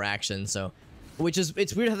 has the more action, so...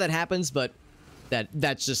 It's weird how that happens, but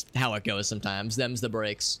that's just how it goes sometimes. Them's the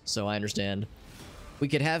breaks, so I understand. We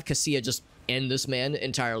could have Cassia just end this man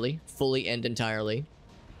entirely. Fully end entirely.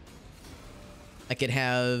 I could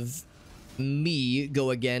have me go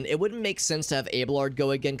again. It wouldn't make sense to have Abelard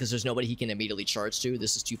go again because there's nobody he can immediately charge to.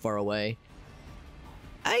 This is too far away.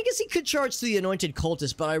 I guess he could charge to the Anointed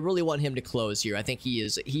Cultist, but I really want him to close here. I think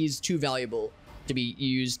he's too valuable to be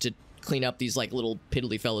used to clean up these like little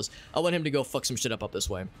piddly fellas. I want him to go fuck some shit up this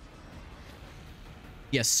way.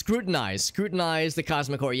 Yes, scrutinize the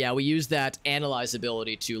Cosmic Core. Yeah, we use that analyze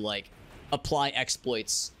ability to like apply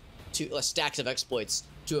exploits to stacks of exploits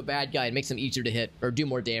to a bad guy. It makes them easier to hit or do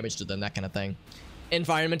more damage to them, that kind of thing.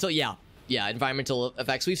 Environmental, yeah, environmental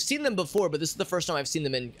effects. We've seen them before, but this is the first time I've seen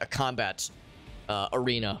them in a combat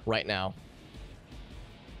arena right now.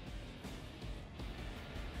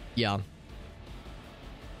 Yeah.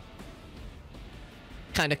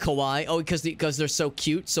 Kind of kawaii. Oh, because they're so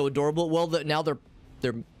cute, so adorable. Well, now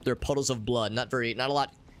they're puddles of blood. Not a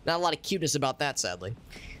lot of cuteness about that, sadly.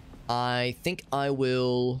 I think I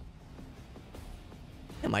will.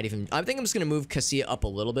 I think I'm just gonna move Cassia up a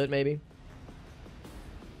little bit, maybe.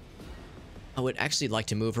 I would actually like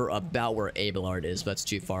to move her about where Abelard is, but that's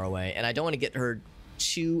too far away. And I don't want to get her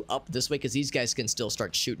too up this way, because these guys can still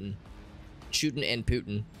start shooting. Shooting and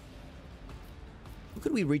pooting. Who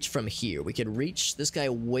could we reach from here? We could reach this guy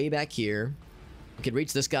way back here. We could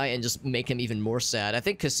reach this guy and just make him even more sad. I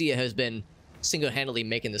think Cassia has been single-handedly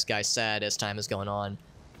making this guy sad as time has gone on.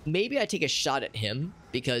 Maybe I take a shot at him,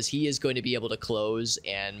 because he is going to be able to close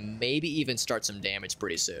and maybe even start some damage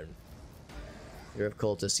pretty soon. Fear of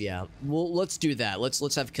Cultists, yeah. Well, let's do that.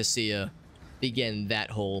 Let's have Cassia begin that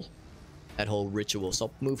whole ritual. So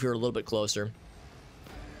I'll move here a little bit closer.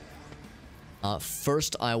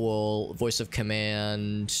 First, I will voice of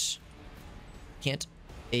command. Can't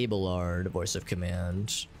Abelard voice of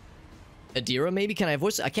command. Adira, maybe? Can I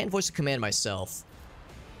voice? I can't voice of command myself.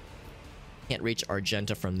 Can't reach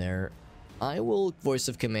Argenta from there. I will voice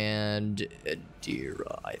of command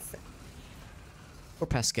Adira, I think. Or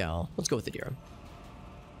Pascal. Let's go with Adira.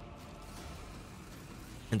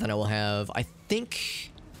 And then I will have, I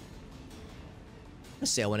think,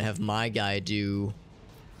 let's say I want to have my guy do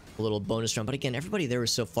a little bonus round. But again, everybody there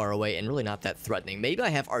is so far away and really not that threatening. Maybe I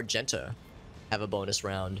have Argenta have a bonus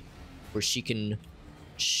round where she can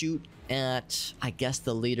shoot at, I guess,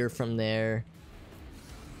 the leader from there.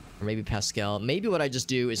 Or maybe Pascal. Maybe what I just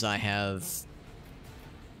do is I have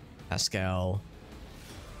Pascal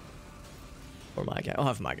or my guy. I'll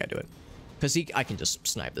have my guy do it. Because I can just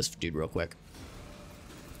snipe this dude real quick.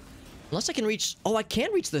 Unless I can reach... Oh, I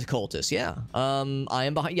can reach the cultist, yeah. I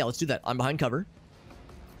am behind... Yeah, let's do that. I'm behind cover.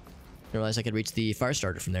 I realized I could reach the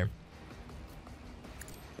Firestarter from there.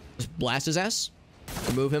 Just blast his ass.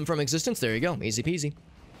 Remove him from existence. There you go. Easy peasy.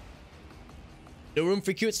 No room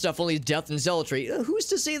for cute stuff, only death and zealotry. Who's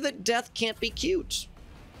to say that death can't be cute?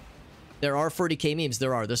 There are 40k memes.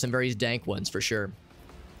 There's some very dank ones for sure.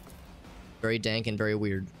 Very dank and very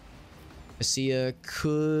weird. Cassia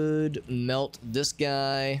could melt this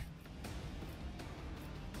guy.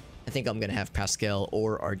 I think I'm gonna have Pascal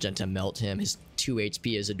or Argenta melt him. His 2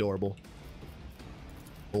 HP is adorable.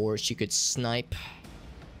 Or she could snipe.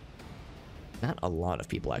 Not a lot of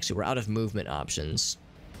people, actually. We're out of movement options.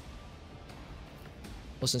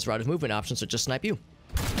 Well, since we're out of movement options, so just snipe you.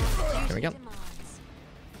 There we go.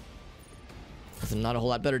 Not a whole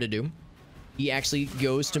lot better to do. He actually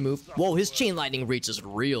goes to move. Whoa, his chain lightning reaches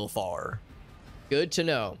real far. Good to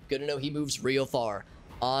know. Good to know he moves real far.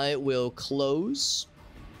 I will close.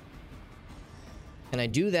 Can I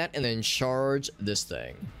do that and then charge this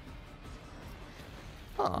thing?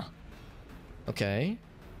 Huh. Okay.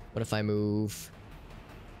 What if I move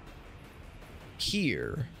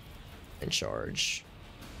here and charge?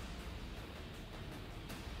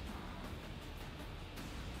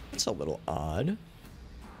 That's a little odd.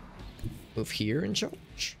 Move here and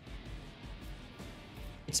charge.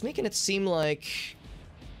 It's making it seem like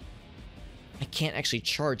I can't actually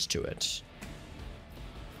charge to it.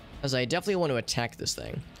 As I definitely want to attack this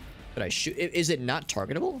thing. But I shoot. Is it not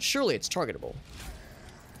targetable? Surely it's targetable.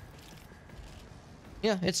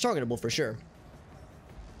 Yeah, it's targetable for sure.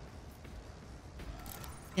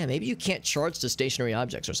 Yeah, maybe you can't charge to stationary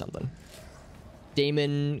objects or something.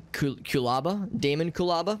 Damon Kulaba? Damon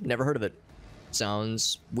Kulaba? Never heard of it.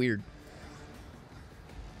 Sounds weird.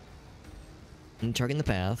 And targeting the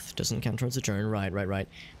path. Doesn't count towards the turn. Right.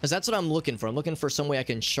 Because that's what I'm looking for. I'm looking for some way I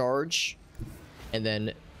can charge and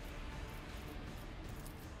then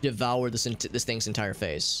devour this thing's entire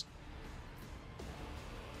face.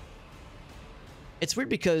 It's weird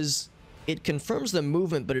because it confirms the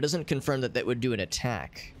movement, but it doesn't confirm that that would do an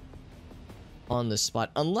attack on the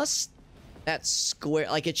spot. Unless that square,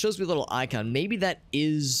 like it shows me a little icon. Maybe that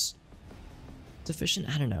is sufficient?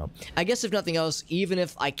 I don't know. I guess if nothing else, even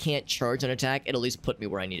if I can't charge an attack, it'll at least put me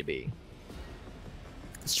where I need to be.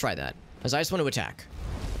 Let's try that. Because I just want to attack.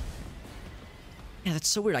 Yeah, that's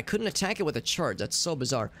so weird. I couldn't attack it with a charge. That's so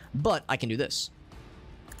bizarre. But I can do this.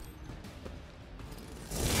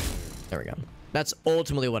 There we go. That's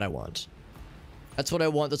ultimately what I want. That's what I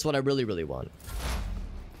want. That's what I really, really want.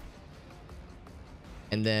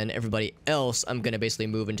 And then everybody else, I'm going to basically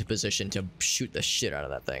move into position to shoot the shit out of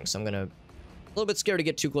that thing. So I'm going to... A little bit scared to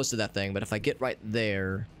get too close to that thing, but if I get right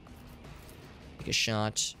there... Take a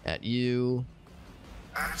shot at you.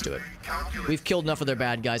 Let's do it. We've killed enough of their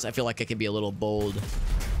bad guys. I feel like I can be a little bold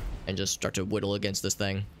and just start to whittle against this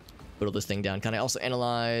thing. Whittle this thing down. Can I also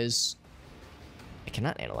analyze... I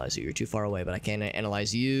cannot analyze you. You're too far away, but I can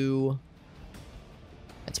analyze you.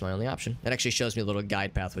 That's my only option. It actually shows me a little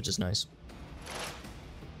guide path, which is nice.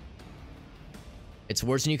 It's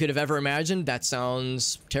worse than you could have ever imagined. That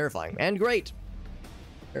sounds terrifying and great.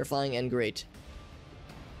 Terrifying and great.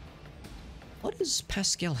 What does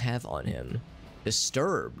Pascal have on him?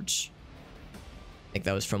 Disturbed. I think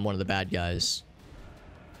that was from one of the bad guys.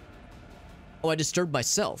 Oh, I disturbed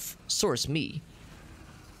myself. Source me.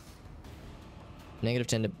 Negative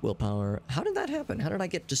 10 to willpower. How did that happen? How did I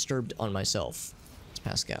get disturbed on myself? It's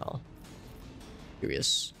Pascal.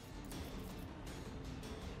 Curious.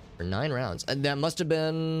 For 9 rounds. And that must have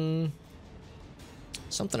been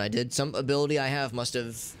something I did. Some ability I have must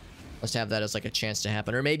have that as like a chance to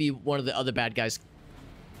happen. Or maybe one of the other bad guys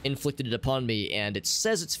inflicted it upon me and it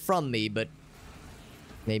says it's from me, but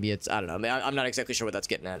maybe it's, I don't know. I'm not exactly sure what that's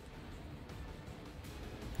getting at.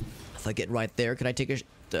 If I get right there, could I take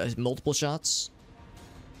multiple shots?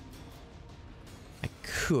 I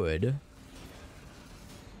could.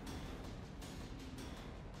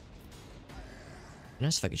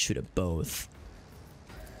 Nice if I could shoot at both.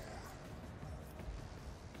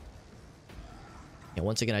 Yeah,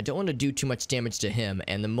 once again, I don't want to do too much damage to him,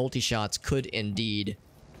 and the multi-shots could indeed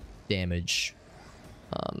damage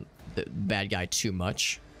the bad guy too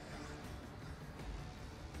much.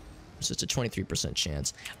 So it's a 23%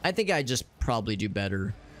 chance. I think I just probably do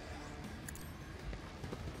better.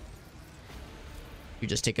 You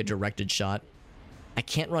just take a directed shot. I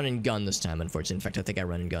can't run and gun this time, unfortunately. In fact, I think I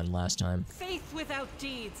ran and gun last time. Faith without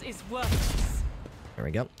deeds is worthless. There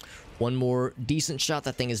we go. One more decent shot.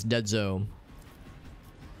 That thing is deadzo.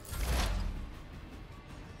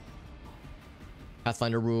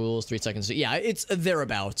 Pathfinder rules, 3 seconds. Yeah, it's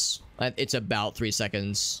thereabouts. It's about 3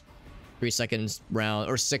 seconds. 3 seconds round,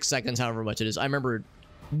 or 6 seconds, however much it is. I remember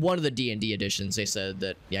one of the D&D editions, they said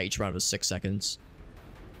that, yeah, each round was 6 seconds.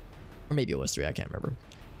 Or maybe it was 3, I can't remember.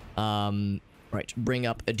 Right, bring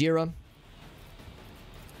up Adira.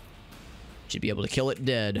 Should be able to kill it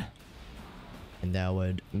dead. And that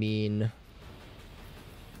would mean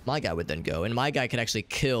My guy would then go, and my guy could actually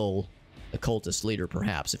kill the cultist leader,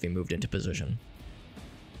 perhaps, if he moved into position.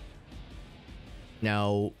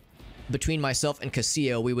 Now, between myself and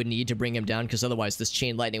Castillo, we would need to bring him down, because otherwise this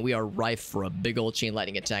chain lightning, we are rife for a big old chain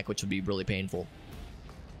lightning attack, which would be really painful.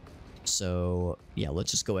 So, yeah, let's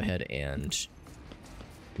just go ahead and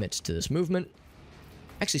commit to this movement.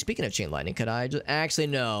 Actually, speaking of chain lightning, could I just... Actually,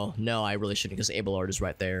 no. No, I really shouldn't, because Abelard is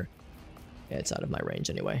right there. Yeah, it's out of my range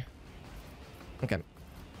anyway. Okay.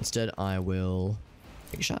 Instead, I will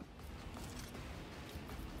take a shot.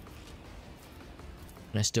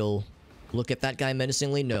 Can I still look at that guy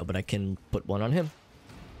menacingly? No, but I can put one on him.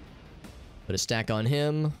 Put a stack on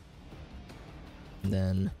him. And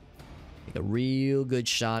then take a real good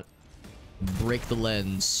shot. Break the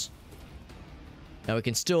lens. Now we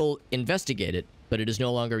can still investigate it, but it is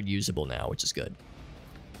no longer usable now, which is good.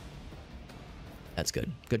 That's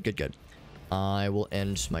good. Good, good, good. I will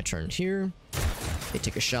end my turn here. They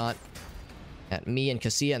take a shot at me and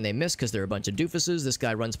Casilla, and they miss because they're a bunch of doofuses. This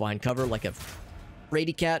guy runs behind cover like a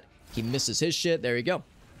Brady cat. He misses his shit. There you go.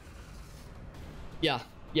 Yeah.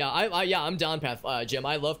 Yeah, I'm down, Jim.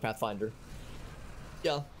 I love Pathfinder.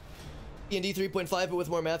 Yeah. D&D 3.5, but with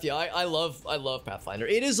more math. Yeah, I love Pathfinder.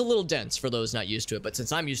 It is a little dense for those not used to it, but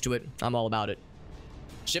since I'm used to it, I'm all about it.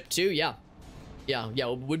 Ship 2, yeah. Yeah,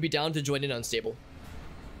 would be down to join in Unstable.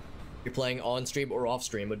 If you're playing on stream or off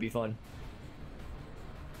stream, would be fun.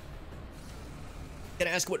 Can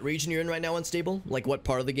I ask what region you're in right now, Unstable? Like what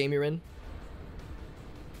part of the game you're in?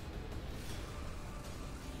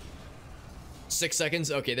 6 seconds?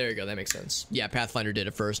 Okay, there you go. That makes sense. Yeah, Pathfinder did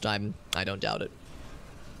it first. I don't doubt it.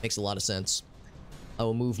 Makes a lot of sense. I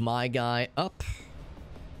will move my guy up.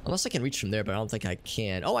 Unless I can reach from there, but I don't think I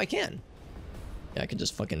can. Oh, I can. Yeah, I can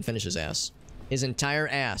just fucking finish his ass. His entire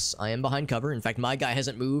ass. I am behind cover. In fact, my guy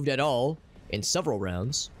hasn't moved at all in several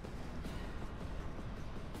rounds.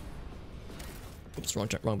 Oops,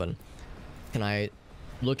 wrong button. Can I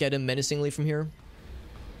look at him menacingly from here?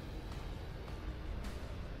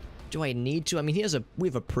 Do I need to? I mean, we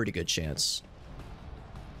have a pretty good chance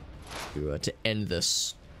to end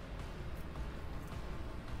this.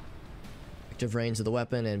 Active range of the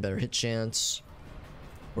weapon and better hit chance.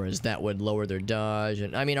 Whereas that would lower their dodge.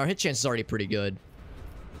 And I mean, our hit chance is already pretty good.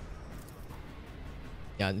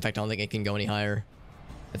 Yeah, in fact, I don't think it can go any higher.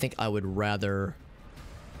 I think I would rather...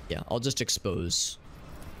 Yeah, I'll just expose.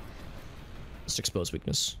 Just expose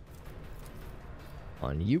weakness.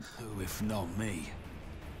 On you. Who if not me?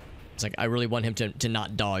 It's like, I really want him to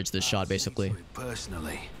not dodge this shot, basically.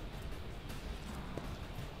 Personally.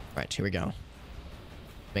 Right, here we go.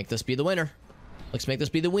 Make this be the winner. Let's make this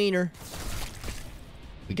be the wiener.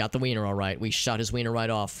 We got the wiener, all right. We shot his wiener right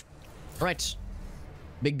off. All right.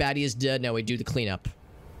 Big baddie is dead. Now we do the cleanup.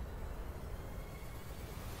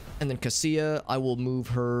 And then Casilla, I will move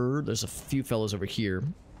her. There's a few fellows over here.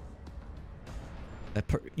 I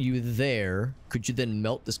put you there. Could you then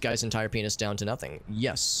melt this guy's entire penis down to nothing?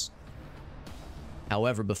 Yes.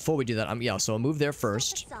 However, before we do that, yeah, so I'll move there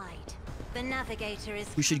first. The navigator is...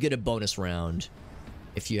 We should get a bonus round.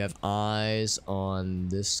 If you have eyes on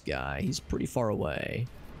this guy. He's pretty far away.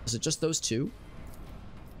 Is it just those two?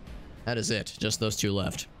 That is it. Just those two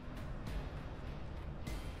left.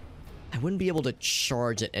 I wouldn't be able to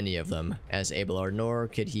charge at any of them as Abelard, nor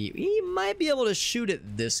could he... He might be able to shoot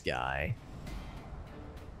at this guy.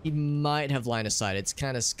 He might have line of sight. It's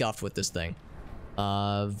kind of scuffed with this thing.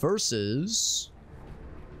 Versus...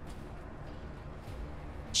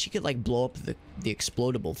 She could, like, blow up the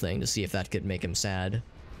explodable thing to see if that could make him sad.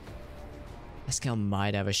 This guy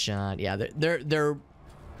might have a shot. Yeah, they're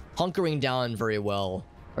hunkering down very well.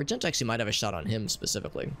 Argenta actually might have a shot on him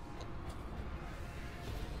specifically.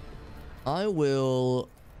 I will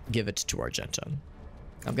give it to Argenta.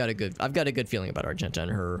 I've got a good feeling about Argenta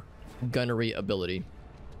and her gunnery ability.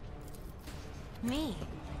 Me,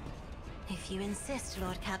 if you insist,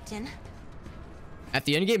 Lord Captain. At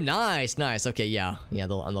the end game, nice. Okay, yeah,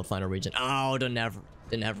 on the final region. Oh, didn't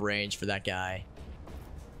have range for that guy.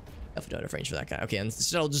 Definitely don't have range for that guy. Okay,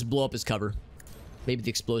 instead I'll just blow up his cover. Maybe the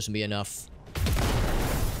explosion will be enough.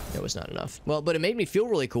 It was not enough. Well, but it made me feel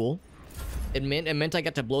really cool. It meant I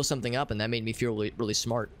got to blow something up, and that made me feel really, really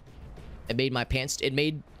smart. It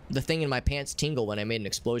made the thing in my pants tingle when I made an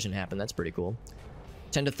explosion happen. That's pretty cool.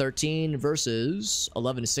 10 to 13 versus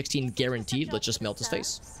 11 to 16 guaranteed. Let's just melt his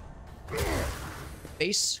face.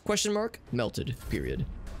 Face? Question mark? Melted. Period.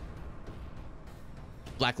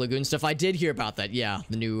 Black Lagoon stuff. I did hear about that. Yeah,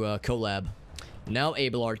 the new collab. Now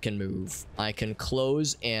Abelard can move. I can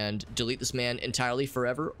close and delete this man entirely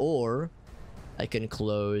forever, or I can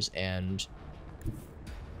close and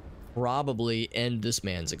probably end this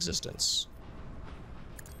man's existence.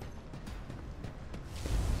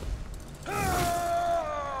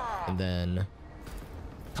 And then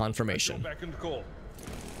confirmation.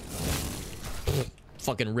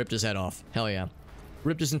 Fucking ripped his head off. Hell yeah.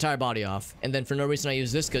 Ripped his entire body off. And then for no reason I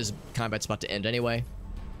use this because combat's about to end anyway.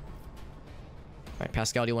 Alright,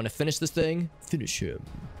 Pascal, do you want to finish this thing? Finish him.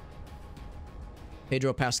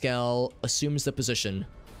 Pedro Pascal assumes the position.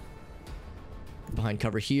 Behind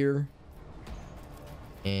cover here.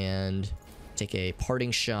 And take a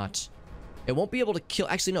parting shot. It won't be able to kill...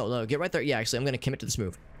 Actually, no. Get right there. Yeah, actually, I'm going to commit to this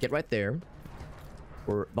move. Get right there.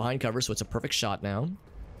 We're behind cover, so it's a perfect shot now.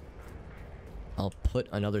 I'll put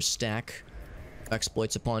another stack of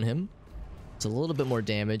exploits upon him. It's a little bit more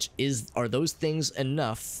damage. Are those things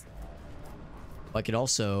enough? I could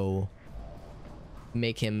also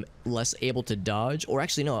make him less able to dodge. Or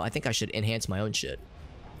actually, no. I think I should enhance my own shit.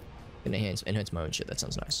 Enhance my own shit. That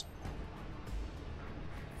sounds nice.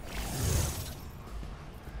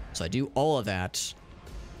 So I do all of that.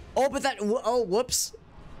 Oh, but that... Oh, whoops.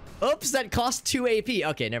 Oops, that cost 2 AP.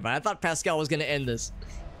 Okay, never mind. I thought Pascal was going to end this.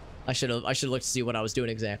 I should have looked to see what I was doing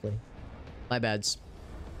exactly. My bads.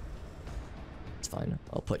 It's fine.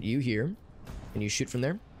 I'll put you here. Can you shoot from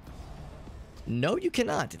there? No, you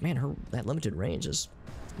cannot. Man, that limited range is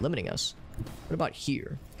limiting us. What about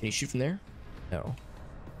here? Can you shoot from there? No.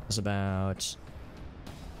 What's about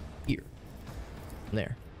here? From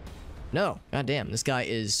there. No. God damn, this guy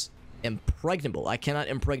is impregnable. I cannot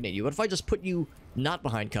impregnate you. What if I just put you not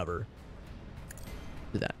behind cover?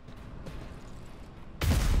 Do that.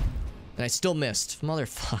 And I still missed.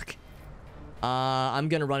 Motherfuck. I'm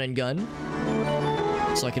gonna run and gun.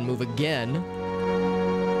 So I can move again.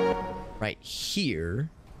 Right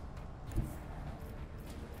here.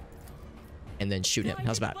 And then shoot him.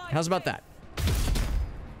 How's about that?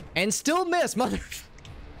 And still miss, motherfucker.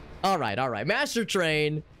 Alright. Master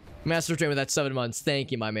Train with that 7 months.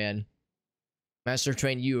 Thank you, my man. Master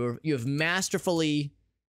Train, you have masterfully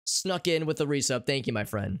snuck in with the resub. Thank you, my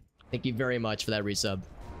friend. Thank you very much for that resub.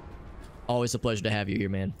 Always a pleasure to have you here,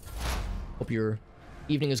 man. Hope your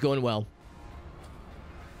evening is going well.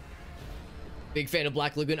 Big fan of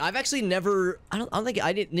Black Lagoon. I've actually never... I don't think...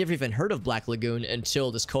 never even heard of Black Lagoon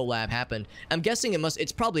until this collab happened. I'm guessing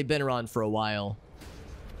it's probably been around for a while.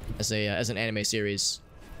 As an anime series.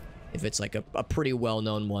 If it's like a pretty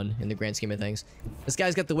well-known one in the grand scheme of things. This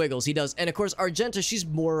guy's got the wiggles. He does. And of course, Argenta, she's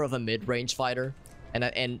more of a mid-range fighter.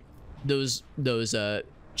 And those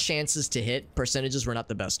chances to hit percentages were not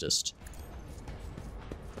the bestest.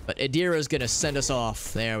 But Adira's gonna send us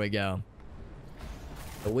off. There we go.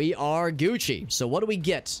 We are Gucci. So what do we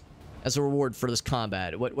get as a reward for this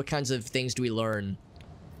combat? What kinds of things do we learn?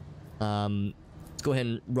 Let's go ahead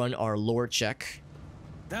and run our lore check.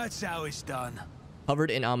 That's how it's done.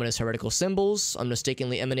 Covered in ominous heretical symbols,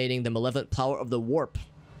 unmistakably emanating the malevolent power of the warp.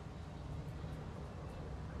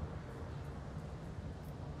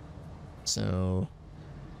 So...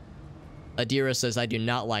 Adira says, I do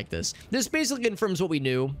not like this. This basically confirms what we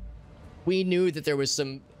knew. We knew that there was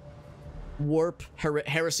some warp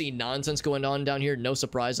heresy nonsense going on down here. No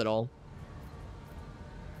surprise at all.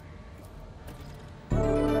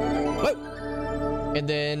 Whoa. And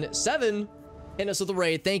then 7 hit us with a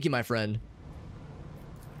raid. Thank you, my friend.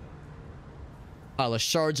 The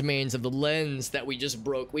shards mains of the lens that we just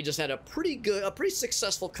broke. We just had a pretty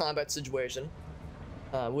successful combat situation.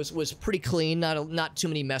 Was pretty clean. Not too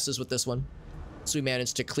many messes with this one. So we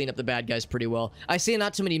managed to clean up the bad guys pretty well. I say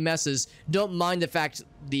not too many messes. Don't mind the fact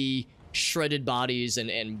the shredded bodies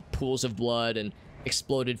and pools of blood and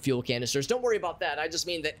exploded fuel canisters. Don't worry about that. I just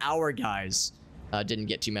mean that our guys didn't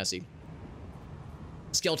get too messy.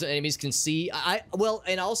 Skeleton enemies can see. Well,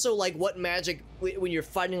 and also like what magic when you're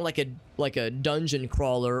fighting like a dungeon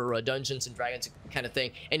crawler or a Dungeons and Dragons kind of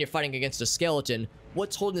thing, and you're fighting against a skeleton.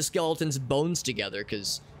 What's holding the skeleton's bones together?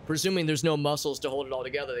 Because presuming there's no muscles to hold it all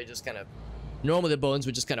together, they just kind of normally the bones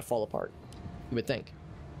would just kind of fall apart. You would think.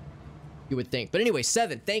 You would think. But anyway,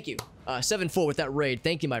 7. Thank you. 7-4 with that raid.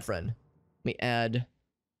 Thank you, my friend. Let me add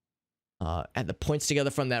the points together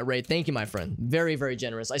from that raid. Thank you, my friend. Very, very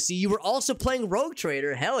generous. I see you were also playing Rogue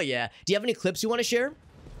Trader. Hell yeah. Do you have any clips you want to share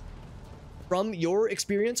from your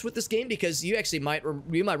experience with this game? Because you actually might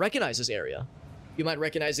recognize this area. You might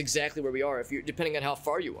recognize exactly where we are depending on how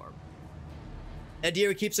far you are.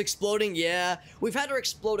 Adira keeps exploding. Yeah, we've had her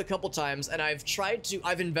explode a couple times, and I've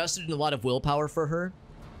invested in a lot of willpower for her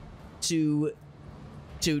to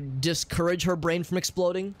discourage her brain from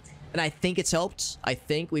exploding. And I think it's helped. I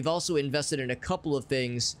think we've also invested in a couple of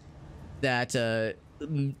things that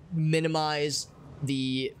minimize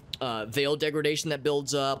the veil degradation that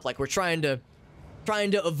builds up. Like we're trying to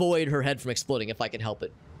avoid her head from exploding if I can help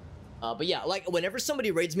it. But yeah, like, whenever somebody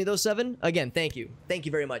raids me, though, Seven, again, thank you. Thank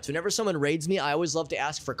you very much. Whenever someone raids me, I always love to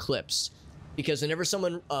ask for clips. Because whenever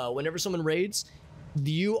someone raids,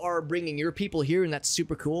 you are bringing your people here, and that's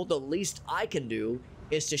super cool. The least I can do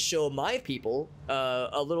is to show my people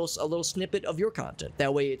a little snippet of your content.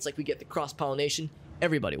 That way, it's like we get the cross-pollination.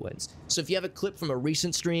 Everybody wins. So if you have a clip from a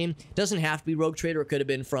recent stream, doesn't have to be Rogue Trader. It could have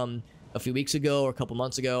been from a few weeks ago or a couple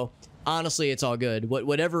months ago. Honestly, it's all good.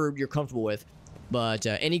 Whatever you're comfortable with. But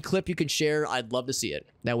any clip you can share, I'd love to see it.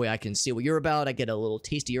 That way I can see what you're about. I get a little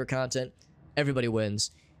taste of your content. Everybody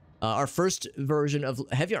wins. Our first version of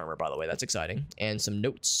heavy armor, by the way. That's exciting. And some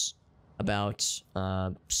notes about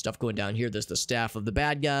stuff going down here. There's the staff of the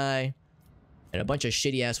bad guy. And a bunch of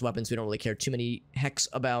shitty-ass weapons we don't really care too many hecks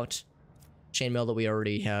about. Chainmail that we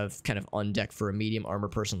already have kind of on deck for a medium armor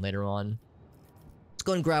person later on. Let's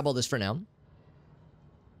go and grab all this for now.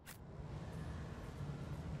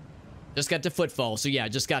 Just got to Footfall, so yeah,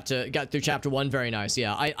 just got through Chapter 1, very nice,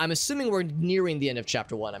 yeah. I'm assuming we're nearing the end of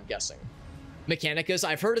Chapter 1, I'm guessing. Mechanicus,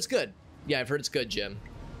 I've heard it's good. Yeah, I've heard it's good, Jim.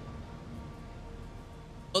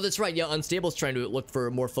 Oh, that's right, yeah, Unstable's trying to look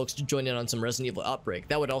for more folks to join in on some Resident Evil Outbreak.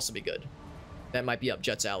 That would also be good. That might be up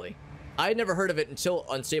Jet's alley. I had never heard of it until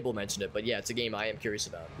Unstable mentioned it, but yeah, it's a game I am curious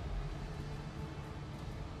about.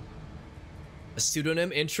 A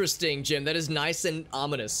pseudonym? Interesting, Jim. That is nice and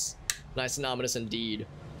ominous. Nice and ominous indeed.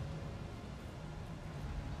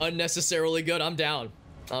 Unnecessarily good. I'm down.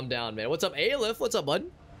 I'm down, man. What's up, Aleph? What's up, bud?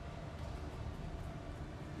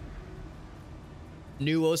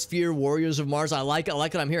 Noosphere Warriors of Mars. I like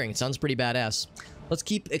what I'm hearing. It sounds pretty badass. Let's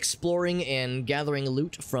keep exploring and gathering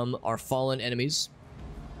loot from our fallen enemies,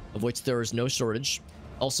 of which there is no shortage.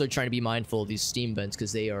 Also trying to be mindful of these steam vents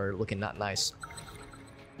because they are looking not nice.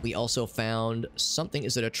 We also found something.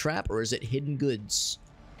 Is it a trap or is it hidden goods?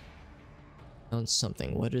 Found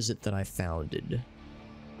something. What is it that I founded?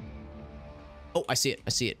 Oh, I see it. I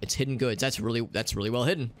see it. It's hidden goods. That's really well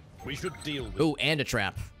hidden. We should deal with. Oh, and a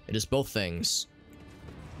trap. It is both things.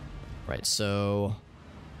 Right, so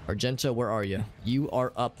Argenta, where are you? You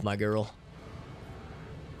are up, my girl.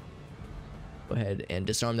 Go ahead and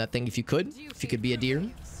disarm that thing if you could. If you could be a deer.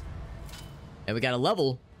 And we got a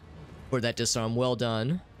level for that disarm. Well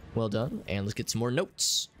done. Well done. And let's get some more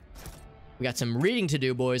notes. We got some reading to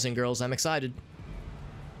do, boys and girls. I'm excited.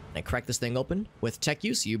 And crack this thing open with tech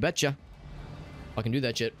use. You betcha. I can do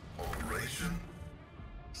that shit. Operation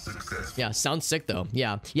successful. Yeah, sounds sick though.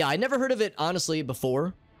 Yeah, I never heard of it honestly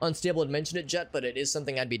before. Unstable had mentioned it, Jet, but it is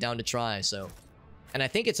something I'd be down to try. So, and I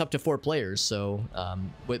think it's up to 4 players. So,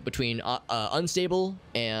 between Unstable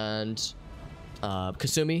and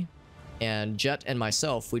Kasumi and Jet and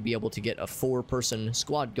myself, we'd be able to get a 4-person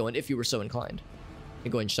squad going if you were so inclined. I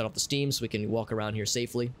can go ahead and shut off the steam so we can walk around here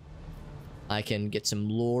safely. I can get some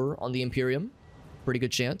lore on the Imperium. Pretty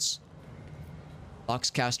good chance.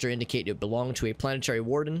 Boxcaster indicate it belonged to a planetary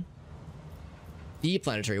warden. The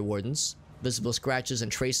planetary wardens. Visible scratches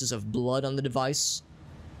and traces of blood on the device.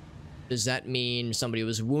 Does that mean somebody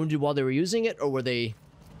was wounded while they were using it? Or were they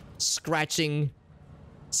scratching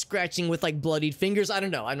with like bloodied fingers? I don't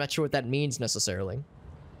know. I'm not sure what that means necessarily.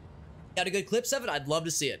 Got a good clip, Seven? I'd love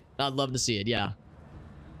to see it. I'd love to see it, yeah.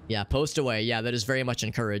 Yeah, post away. Yeah, that is very much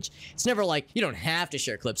encouraged. It's never like, you don't have to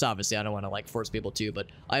share clips, obviously. I don't want to like force people to, but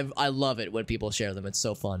I love it when people share them. It's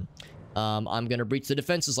so fun. I'm gonna breach the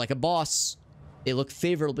defenses like a boss. They look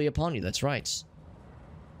favorably upon you, that's right.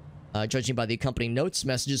 Judging by the accompanying notes,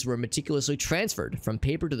 messages were meticulously transferred from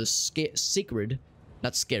paper to the sacred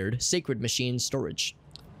machine storage.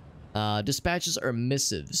 Dispatches are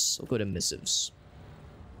missives. We'll go to missives.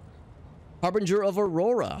 Harbinger of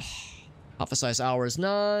Aurora. Office hour is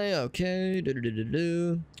nigh. Okay.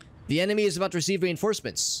 The enemy is about to receive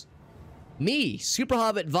reinforcements. Me, Super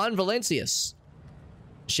Hobbit Von Valencius.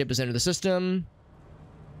 Ship has entered the system.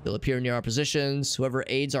 They'll appear near our positions. Whoever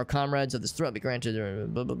aids our comrades of this threat will be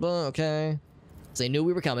granted. Blah, blah, blah. Okay. So they knew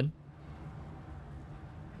we were coming.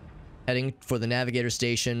 Heading for the navigator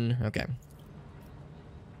station. Okay.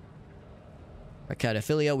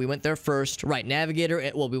 Rykad we went there first. Right, navigator.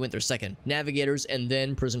 Well, we went there second. Navigators and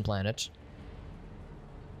then prison planet.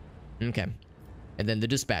 Okay. And then the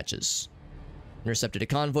dispatches. Intercepted a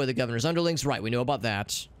convoy of the governor's underlings. Right, we know about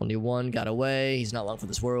that. Only one got away. He's not long for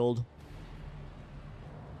this world.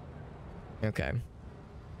 Okay.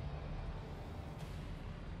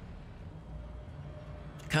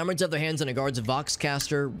 Comrades have their hands on a guard's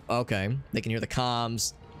Voxcaster. Okay. They can hear the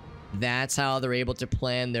comms. That's how they're able to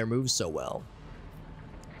plan their moves so well.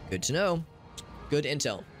 Good to know. Good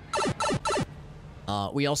intel.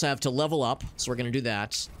 We also have to level up, so we're going to do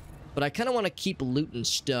that. But I kind of want to keep looting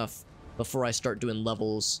stuff before I start doing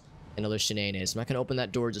levels. and other shenanigans. I'm not going to open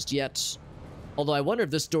that door just yet. Although I wonder if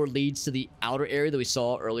this door leads to the outer area that we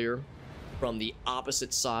saw earlier from the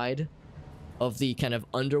opposite side of the kind of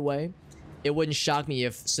underway. It wouldn't shock me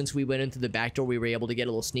if, since we went into the back door, we were able to get a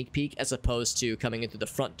little sneak peek, as opposed to coming into the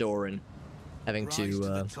front door and having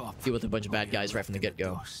to deal with a bunch of bad guys right from the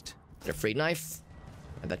get-go. Get a free knife.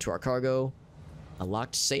 Add that to our cargo. A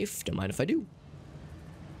locked safe. Don't mind if I do.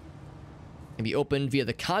 Can be opened via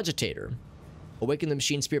the cogitator. Awaken the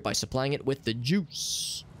machine spirit by supplying it with the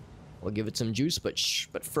juice. We'll give it some juice, but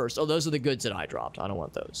first... Oh, those are the goods that I dropped. I don't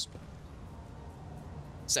want those.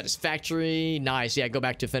 Satisfactory. Nice. Yeah, go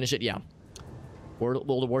back to finish it. Yeah.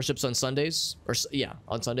 World of Warships on Sundays. Or, yeah,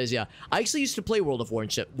 on Sundays, yeah. I actually used to play World of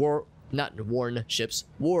Warships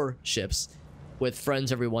with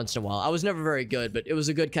friends every once in a while. I was never very good, but it was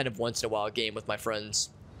a good kind of once in a while game with my friends,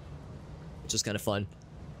 which is kind of fun.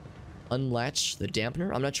 Unlatch the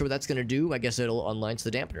dampener. I'm not sure what that's going to do. I guess it'll unlatch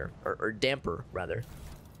the dampener. Or damper, rather.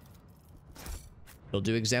 It'll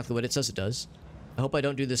do exactly what it says it does. I hope I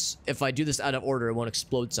don't do this. If I do this out of order, it won't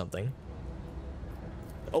explode something.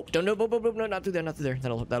 Oh, don't, no, not through there, not through there.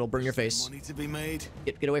 That'll burn your face. Money to be made.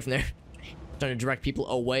 Get away from there. Trying to direct people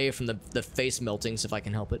away from the face meltings if I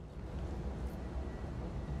can help it.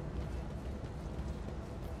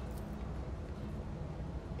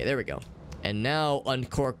 Okay, there we go. And now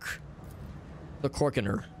uncork the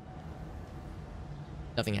corkener.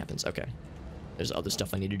 Nothing happens. Okay. There's other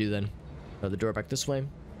stuff I need to do then. Oh, the door back this way.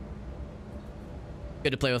 Good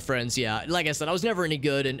to play with friends, yeah. Like I said, I was never any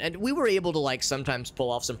good, and we were able to, like, sometimes pull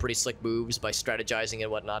off some pretty slick moves by strategizing and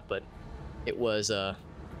whatnot, but it was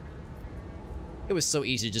so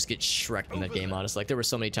easy to just get shreked in that game, honestly. Like, there were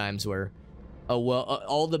so many times where,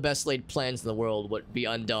 all the best laid plans in the world would be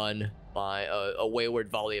undone by a wayward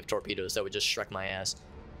volley of torpedoes that would just shrek my ass.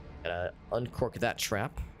 Gotta uncork that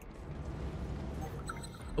trap.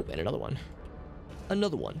 Oh, and another one.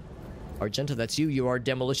 Another one. Argenta, that's you. You are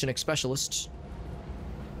demolition specialist.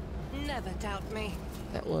 Never doubt me.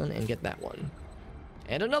 That one, and get that one.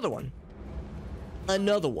 And another one.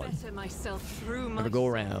 Another one. Better myself through my Never go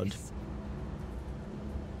around. service.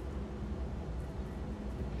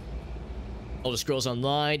 Elder Scrolls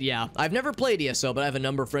Online, yeah. I've never played ESO, but I have a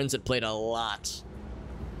number of friends that played a lot.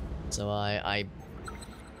 So I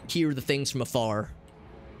hear the things from afar.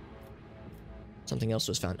 Something else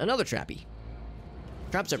was found. Another trappy.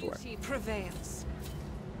 Traps everywhere. Duty prevails.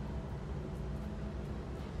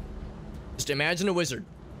 Just imagine a wizard.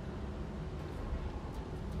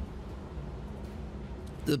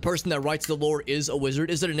 The person that writes the lore is a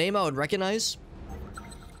wizard. Is it a name I would recognize?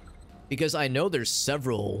 Because I know there's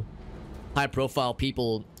several high-profile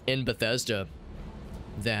people in Bethesda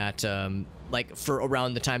that, like, for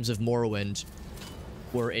around the times of Morrowind,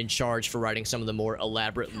 were in charge for writing some of the more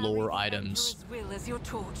elaborate lore items.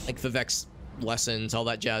 Like Vivek's lessons, all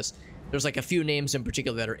that jazz. There's, like, a few names in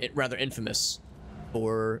particular that are rather infamous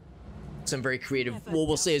for some very creative, well,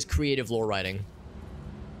 we'll say is creative lore writing.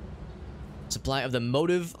 Supply of the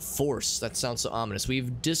motive force. That sounds so ominous.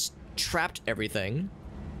 We've just trapped everything.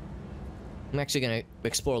 I'm actually going to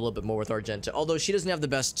explore a little bit more with Argenta, although she doesn't have the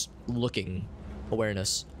best looking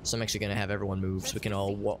awareness. So I'm actually going to have everyone move so we can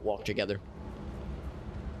all walk together.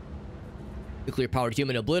 Nuclear powered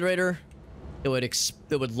human obliterator. It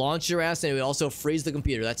would launch your ass, and it would also freeze the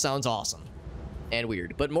computer. That sounds awesome. And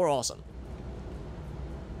weird, but more awesome.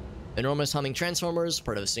 Enormous humming transformers,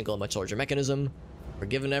 part of a single and much larger mechanism. We're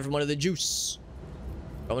giving everyone the juice.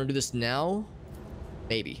 I want to do this now?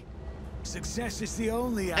 Maybe. Success is the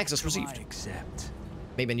only Access outcome received. I accept.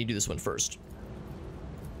 Maybe I need to do this one first.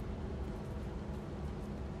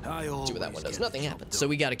 I See what that one always does. get Nothing the job happens. done. So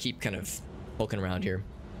we got to keep kind of poking around here.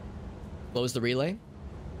 Close the relay.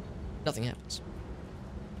 Nothing happens.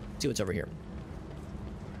 See what's over here.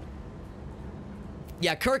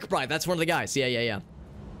 Yeah, Kirkbride. That's one of the guys. Yeah.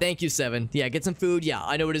 Thank you, Seven. Yeah, get some food. Yeah,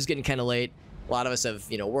 I know it is getting kind of late. A lot of us have,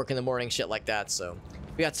 you know, work in the morning, shit like that. So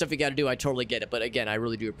we got stuff we got to do. I totally get it. But again, I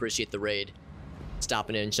really do appreciate the raid.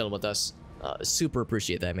 Stopping in and chilling with us. Super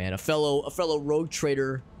appreciate that, man. A fellow rogue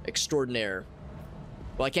trader extraordinaire.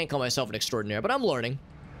 Well, I can't call myself an extraordinaire, but I'm learning.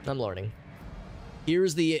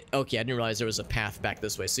 Here's the... Okay, I didn't realize there was a path back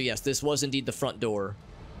this way. So yes, this was indeed the front door.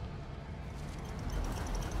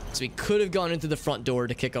 So we could have gone into the front door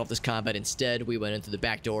to kick off this combat. Instead, we went into the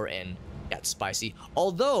back door and got spicy.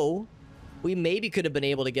 Although, we maybe could have been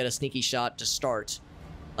able to get a sneaky shot to start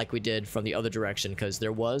like we did from the other direction, because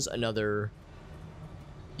there was another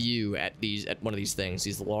view at one of these things.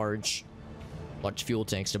 These large fuel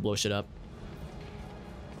tanks to blow shit up.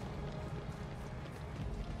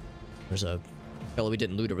 There's a fellow we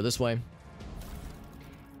didn't loot over this way.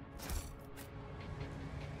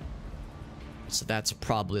 So that's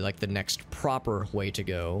probably like the next proper way to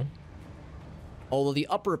go. Although the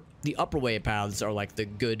upper way paths are like the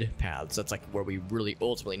good paths. That's like where we really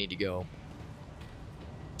ultimately need to go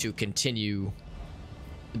to continue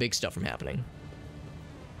the big stuff from happening.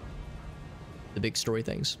 The big story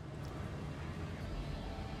things.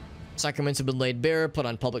 Sacraments have been laid bare, put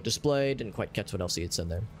on public display. Didn't quite catch what else he had said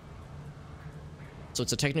there. So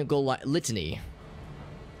it's a technical litany.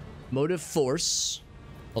 Motive force.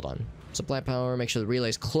 Hold on. Supply power. Make sure the relay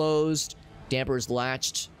is closed. Damper is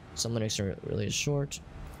latched. Some extra relay is short.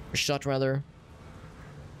 Or shut, rather.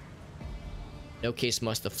 No case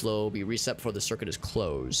must the flow be reset before the circuit is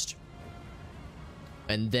closed.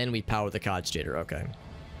 And then we power the COD stator. Okay.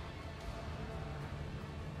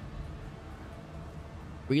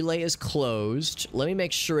 Relay is closed. Let me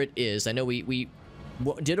make sure it is. I know we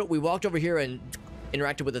walked over here and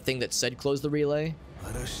interacted with the thing that said close the relay.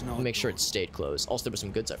 Let us Let me make sure it stayed closed. Also, there were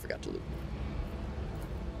some goods I forgot to loot.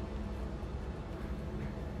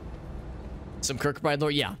 Some Kirkbride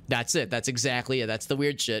lore. Yeah, that's it. That's exactly it. That's the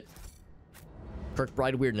weird shit.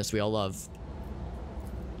 Kirkbride weirdness we all love.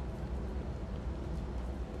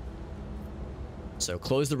 So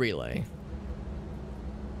close the relay.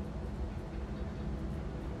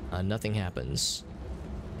 Nothing happens.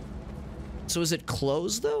 So is it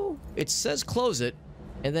closed though? It says close it,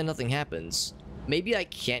 and then nothing happens. Maybe I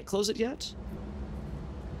can't close it yet?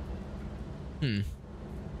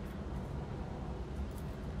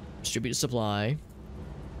 Distributed supply.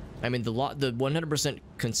 I mean, the 100%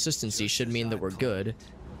 consistency should mean that we're good. It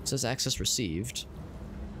says access received.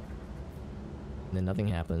 And then nothing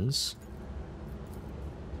happens.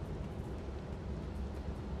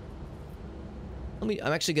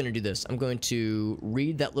 I'm actually going to do this. I'm going to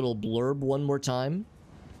read that little blurb one more time.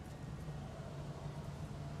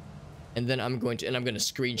 And then I'm going to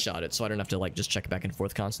screenshot it so I don't have to like just check it back and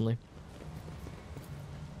forth constantly.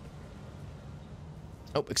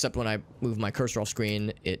 Oh, except when I move my cursor off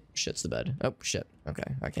screen, it shits the bed. Oh shit. Okay,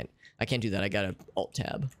 I can't do that. I gotta alt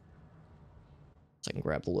tab. So I can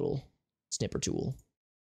grab the little snipper tool.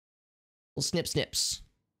 Little snips.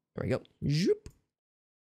 There we go. Zoop.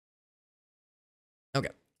 Okay.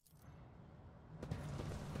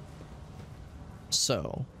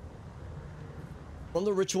 So, from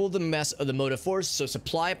the ritual of the mess of the motive force, so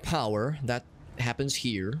supply power, that happens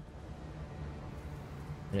here.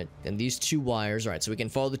 And these two wires, all right, so we can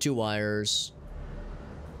follow the two wires.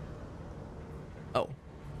 Oh,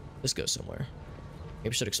 this goes somewhere.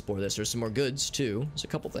 Maybe I should explore this. There's some more goods, too. There's a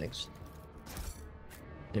couple things.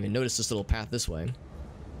 Didn't even notice this little path this way.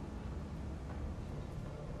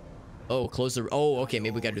 Oh, close the... Oh, okay,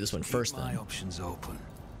 maybe we gotta do this one first, then. My options open.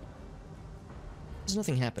 There's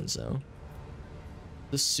nothing happens, though.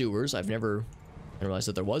 The sewers, I realized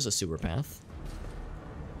that there was a sewer path.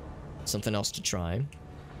 Something else to try.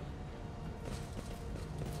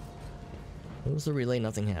 Close the relay,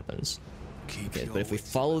 nothing happens. Okay, but if we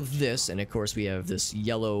follow this, and of course we have this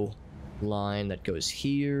yellow line that goes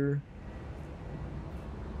here.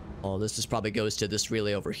 Oh, this just probably goes to this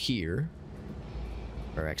relay over here.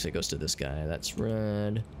 Or actually it goes to this guy. That's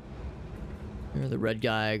red. The red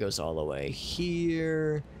guy goes all the way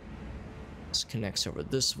here. This connects over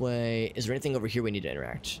this way. Is there anything over here we need to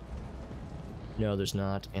interact? No, there's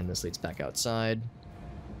not. And this leads back outside.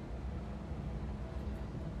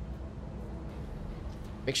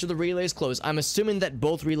 Make sure the relay is closed. I'm assuming that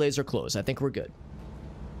both relays are closed. I think we're good.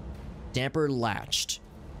 Damper latched.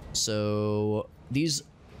 So these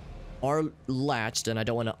are latched, and I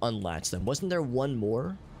don't want to unlatch them. Wasn't there one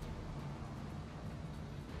more?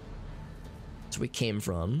 That's where we came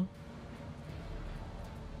from.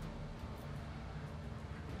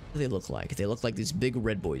 What do they look like? They look like these big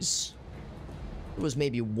red boys. There was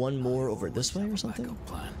maybe one more over this way or something.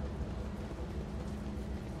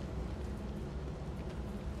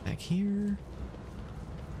 Back here.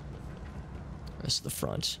 Rest of the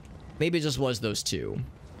front. Maybe it just was those two.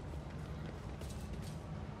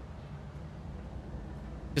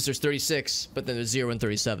 Because there's 36, but then there's 0 and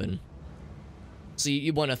 37. So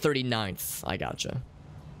you want a 39th. I gotcha.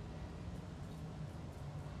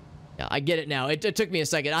 Yeah, I get it now. It took me a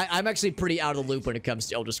second. I'm actually pretty out of the loop when it comes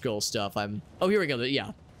to Elder Scrolls stuff. Oh, here we go.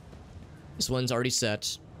 Yeah. This one's already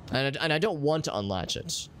set. And I don't want to unlatch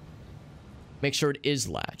it. Make sure it is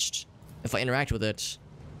latched. If I interact with it...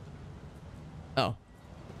 Oh.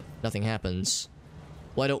 Nothing happens.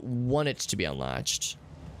 Well, I don't want it to be unlatched.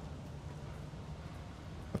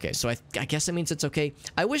 Okay, so I guess that means it's okay.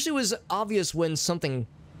 I wish it was obvious when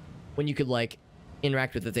you could, like,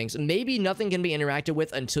 interact with the things. Maybe nothing can be interacted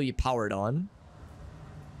with until you power it on.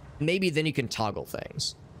 Maybe then you can toggle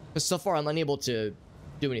things. Because so far I'm unable to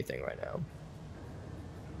do anything right now.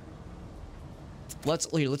 let's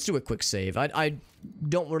do a quick save. I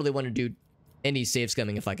don't really want to do any save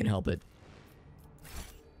scumming if I can help it.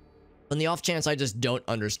 On the off chance I just don't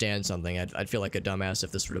understand something, I'd feel like a dumbass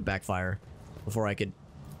if this were to backfire before I could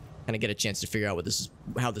kind of get a chance to figure out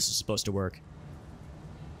how this is supposed to work.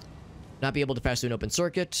 Not be able to pass through an open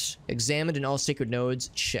circuit. Examined and all sacred nodes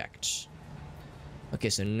checked. Okay,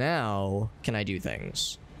 so now can I do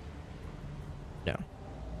things? No.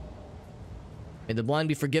 May the blind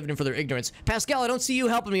be forgiven for their ignorance. Pascal, I don't see you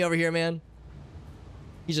helping me over here, man.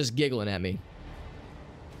 He's just giggling at me.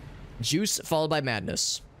 Juice followed by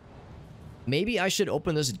madness. Maybe I should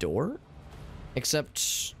open this door?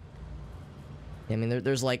 Except... I mean,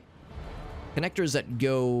 there's like... connectors that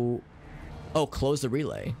go... Oh, close the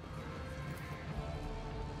relay.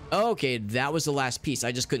 Okay, that was the last piece.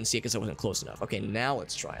 I just couldn't see it because I wasn't close enough. Okay, now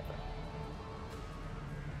let's try it.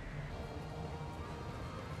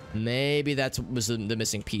 Maybe that was the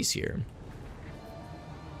missing piece here.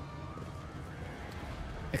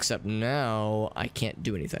 Except now, I can't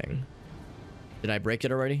do anything. Did I break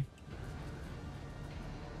it already?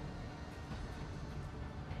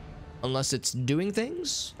 Unless it's doing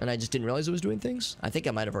things, and I just didn't realize it was doing things. I think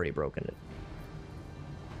I might have already broken it.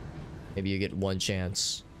 Maybe you get one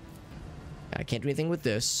chance. I can't do anything with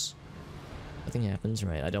this. Nothing happens,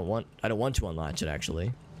 right? I don't want to unlatch it,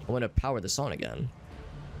 actually. I want to power this on again.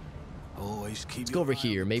 Always keep. Let's go over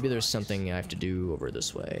here. Maybe there's something I have to do over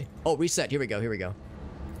this way. Oh, reset. Here we go. Here we go.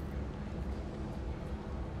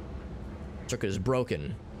 Circuit is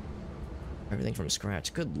broken. Everything from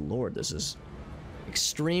scratch. Good lord, this is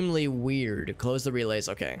extremely weird. Close the relays.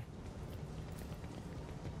 Okay.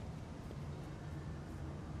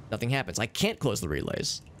 Nothing happens. I can't close the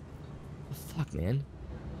relays. What the fuck, man?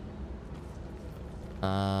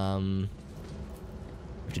 I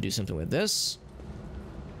have to do something with this.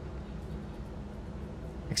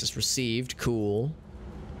 Access received. Cool.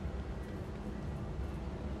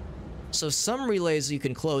 So some relays you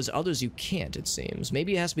can close, others you can't, it seems.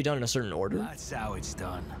 Maybe it has to be done in a certain order. That's how it's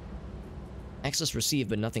done. Access received,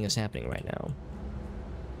 but nothing is happening right now.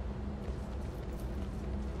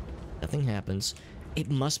 Nothing happens. It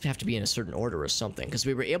must have to be in a certain order or something, because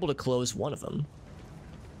we were able to close one of them.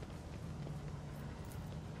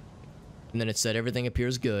 And then it said everything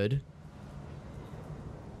appears good.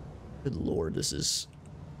 Good lord, this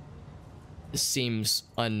seems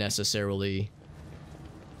unnecessarily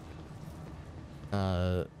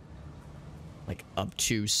like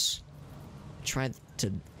obtuse. I tried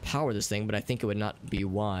to power this thing, but I think it would not be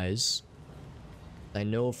wise. I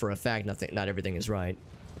know for a fact not everything is right.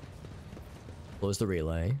 Close the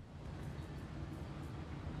relay.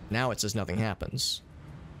 Now it says nothing happens.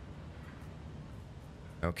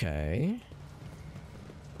 Okay.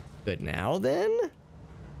 Good now then?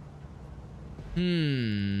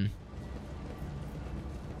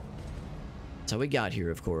 That's how we got here,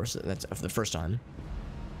 of course. That's for the first time.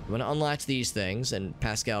 We want to unlatch these things, and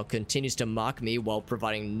Pascal continues to mock me while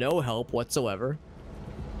providing no help whatsoever.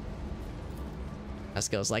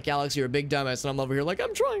 Pascal's like, Alex, you're a big dumbass, and I'm over here like,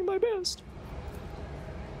 I'm trying my best.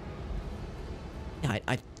 Yeah,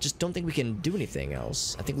 I just don't think we can do anything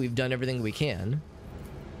else. I think we've done everything we can.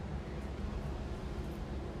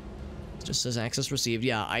 It just says access received.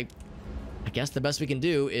 Yeah, I guess the best we can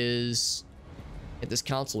do is hit this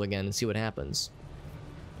console again and see what happens.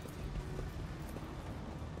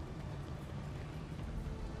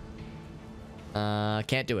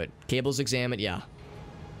 Can't do it. Cables examined, yeah.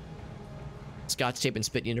 Scotch tape and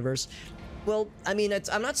spit universe. Well, I mean,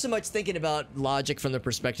 I'm not so much thinking about logic from the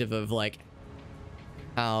perspective of like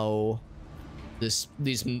how these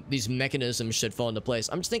mechanisms should fall into place.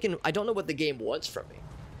 I'm just thinking I don't know what the game wants from me,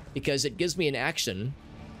 because it gives me an action,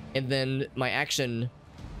 and then my action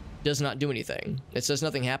does not do anything. It says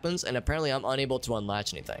nothing happens, and apparently I'm unable to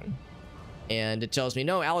unlatch anything. And it tells me,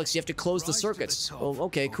 no, Alex, you have to close the circuits. Oh,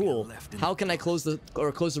 okay, cool. How can I close the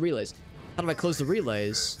relays? How do I close the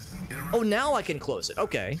relays? Oh, now I can close it.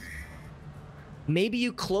 Okay. Maybe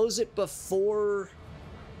you close it before...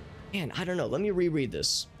 Man, I don't know. Let me reread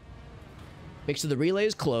this. Make sure the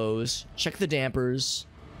relays close. Check the dampers.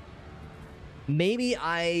 Maybe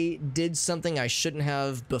I did something I shouldn't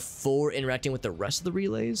have before interacting with the rest of the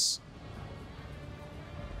relays.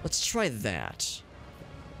 Let's try that.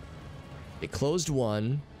 It closed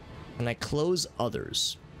one, and I close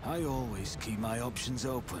others. I always keep my options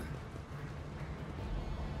open.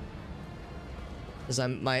 Because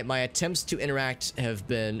my attempts to interact have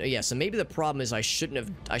been yeah. So maybe the problem is I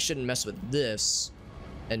shouldn't mess with this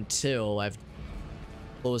until I've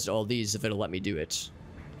closed all these, if it'll let me do it.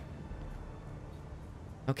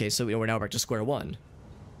 Okay, so we're now back to square one.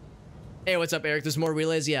 Hey, what's up, Eric? There's more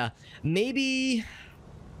relays. Yeah, maybe.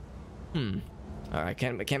 All right,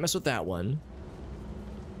 can't mess with that one.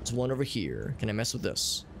 There's one over here. Can I mess with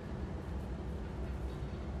this?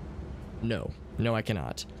 No, I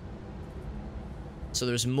cannot. So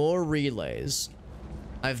there's more relays.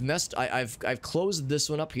 I've closed this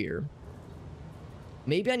one up here.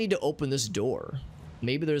 Maybe I need to open this door.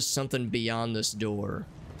 Maybe there's something beyond this door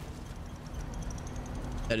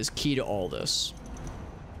that is key to all this.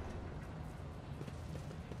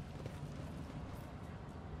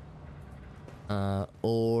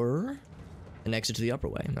 Or an exit to the upper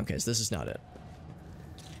way. Okay, so this is not it.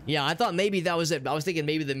 Yeah, I thought maybe that was it. I was thinking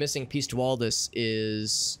maybe the missing piece to all this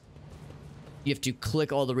is you have to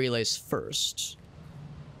click all the relays first.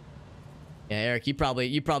 Yeah, Eric, you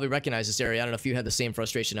probably recognize this area. I don't know if you had the same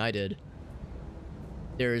frustration I did.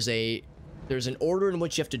 There's an order in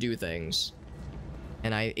which you have to do things,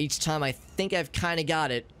 and each time I think I've kind of got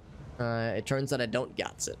it, it turns out I don't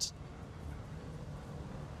got it.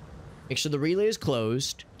 Make sure the relay is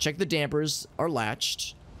closed. Check the dampers are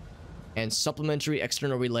latched, and supplementary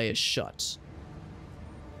external relay is shut.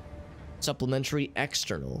 Supplementary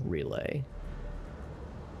external relay.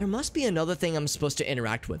 There must be another thing I'm supposed to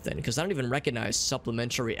interact with then, because I don't even recognize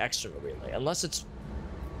supplementary external relay. Unless it's...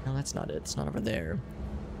 No, that's not it. It's not over there.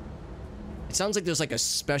 It sounds like there's like a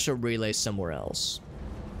special relay somewhere else.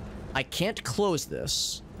 I can't close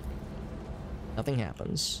this. Nothing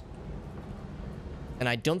happens. And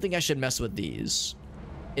I don't think I should mess with these.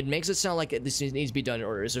 It makes it sound like this needs to be done in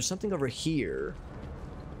order. Is there something over here?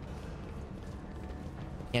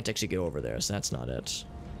 Can't actually get over there, so that's not it.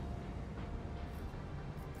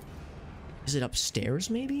 Is it upstairs,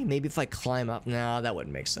 maybe? Maybe if I climb up? Nah, that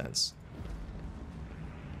wouldn't make sense.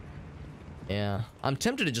 Yeah. I'm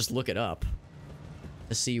tempted to just look it up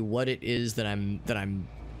to see what it is that I'm...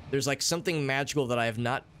 There's like something magical that I have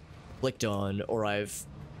not clicked on, or I've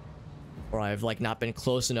like not been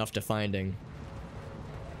close enough to finding.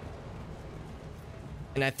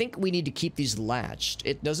 And I think we need to keep these latched.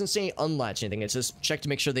 It doesn't say unlatch anything. It says check to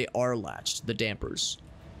make sure they are latched, the dampers.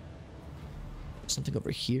 Something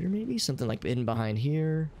over here, maybe? Something like hidden behind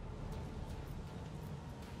here.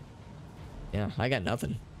 Yeah, I got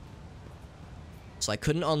nothing. So I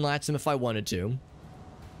couldn't unlatch them if I wanted to.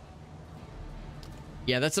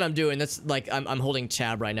 Yeah, that's what I'm doing. That's like, I'm holding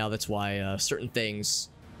tab right now. That's why certain things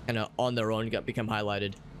kind of on their own become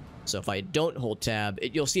highlighted. So if I don't hold tab,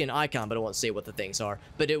 you'll see an icon, but it won't say what the things are.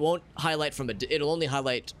 But it won't highlight from it'll only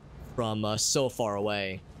highlight from so far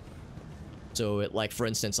away. So it, like, for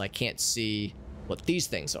instance, I can't see what these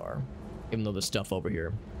things are, even though there's stuff over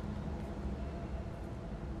here.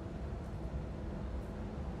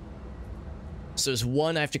 So there's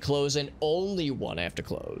one I have to close and only one I have to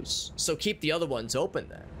close. So keep the other ones open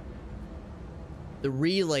then. The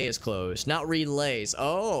relay is closed, not relays.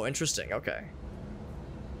 Oh, interesting. Okay.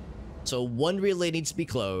 So one relay needs to be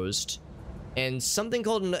closed, and something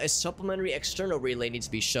called a supplementary external relay needs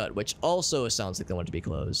to be shut, which also sounds like they want to be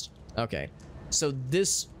closed. Okay. So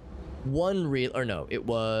this one relay, or no, it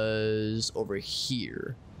was over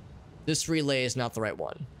here. This relay is not the right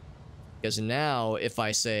one. Because now if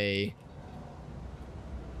I say...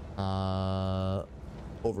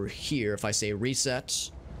 over here, if I say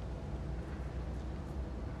reset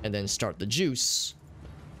and then start the juice,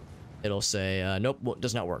 it'll say nope,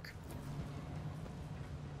 does not work.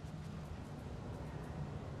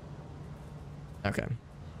 Okay.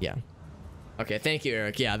 Yeah. Okay, thank you,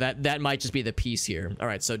 Eric. Yeah, that might just be the piece here. All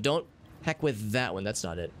right, so don't heck with that one. That's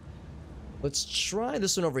not it. Let's try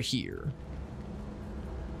this one over here.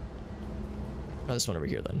 Try this one over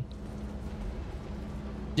here then.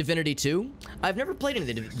 Divinity 2? I've never played any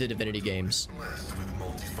of the Divinity games,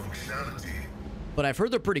 but I've heard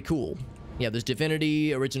they're pretty cool. Yeah, there's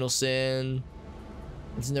Divinity, Original Sin.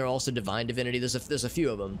 Isn't there also Divine Divinity? There's a few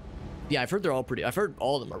of them. Yeah, I've heard they're all pretty. I've heard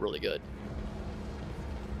all of them are really good.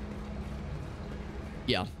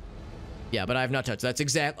 Yeah. Yeah, but I have not touched. That's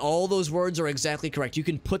exact. All those words are exactly correct. You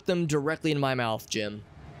can put them directly in my mouth, Jim.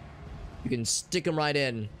 You can stick them right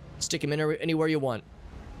in. Stick them in anywhere you want.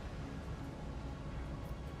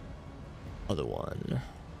 Other one.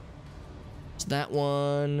 So that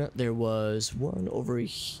one. There was one over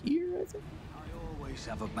here, I think. I always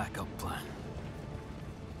have a backup plan.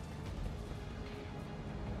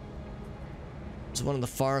 There's one on the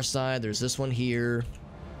far side. There's this one here.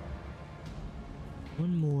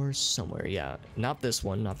 One more somewhere. Yeah, not this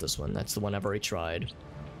one. Not this one. That's the one I've already tried.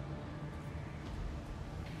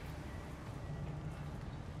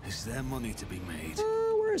 Is there money to be made?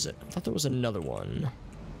 Where is it? I thought there was another one.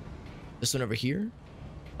 This one over here?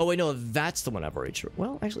 Oh, wait, no, that's the one I've already tried.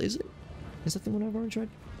 Well, actually, is it? Is that the one I've already tried?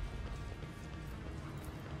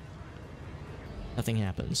 Nothing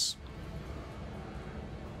happens.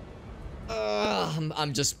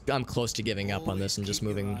 I'm close to giving up on this and just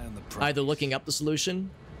moving, either looking up the solution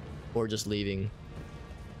or just leaving.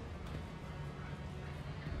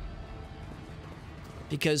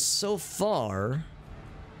 Because so far,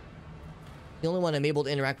 the only one I'm able to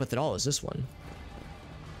interact with at all is this one.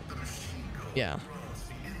 Yeah.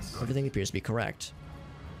 Everything appears to be correct.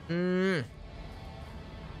 This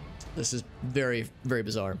is very, very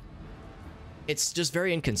bizarre. It's just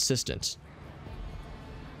very inconsistent.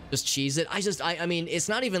 Just cheese it. I mean, it's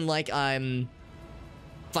not even like I'm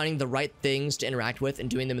finding the right things to interact with and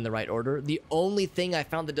doing them in the right order. The only thing I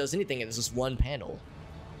found that does anything is this one panel.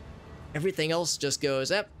 Everything else just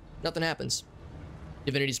goes, nothing happens.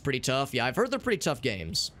 Divinity's pretty tough. Yeah, I've heard they're pretty tough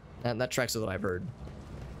games. That tracks with what I've heard.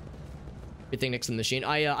 Everything next to the machine.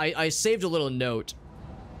 I saved a little note.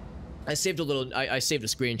 I saved a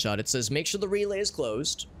screenshot. It says, make sure the relay is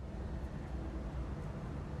closed.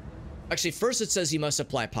 Actually, first it says you must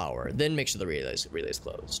apply power, then make sure the relay is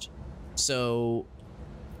closed. So,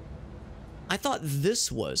 I thought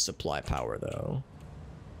this was supply power, though.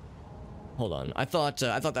 Hold on, I thought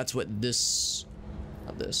that's what this.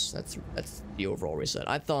 Not this. That's the overall reset.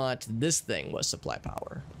 I thought this thing was supply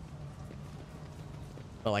power.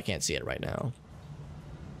 Well, I can't see it right now.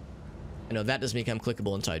 I know that doesn't become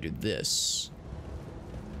clickable until I do this.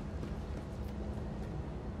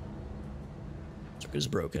 Circuit is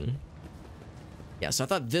broken. Yeah, so I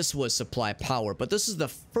thought this was supply power, but this is the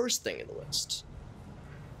first thing in the list.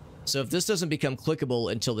 So if this doesn't become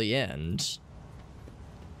clickable until the end,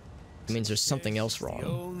 it means there's something else wrong. The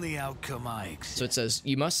only outcome I accept. So it says,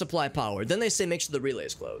 you must supply power. Then they say make sure the relay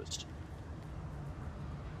is closed.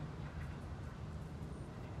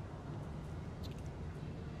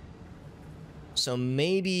 So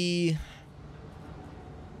maybe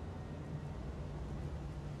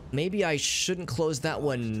I shouldn't close that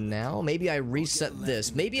one now. Maybe I reset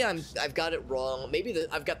this. Maybe I've got it wrong. Maybe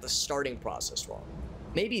I've got the starting process wrong.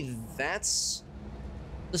 Maybe that's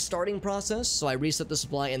the starting process. So I reset the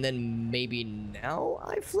supply and then maybe now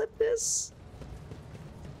I flip this.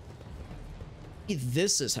 Maybe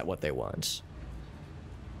this is what they want.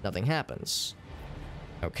 Nothing happens.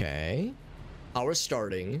 Okay. Power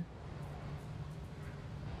starting.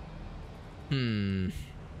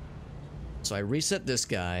 So I reset this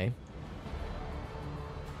guy.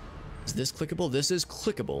 Is this clickable? This is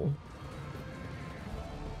clickable.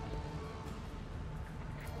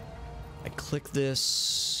 I click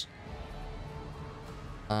this.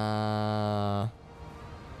 That's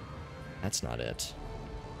not it.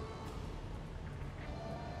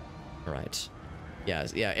 All right.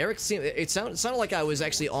 Yeah, Eric seemed, it sounded like I was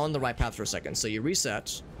actually on the right path for a second. So you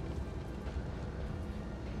reset.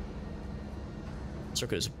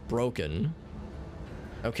 Circuit is broken.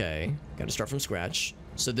 Okay, gotta start from scratch.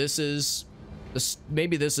 So this is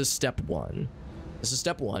maybe this is step one. This is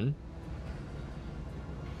step one.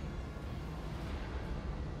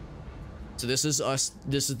 So this is us.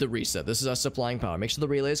 This is the reset. This is us supplying power. Make sure the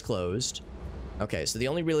relay is closed. Okay, so the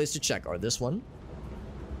only relays to check are this one.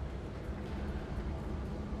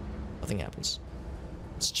 Nothing happens.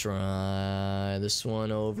 Let's try this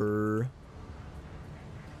one over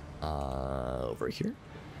here.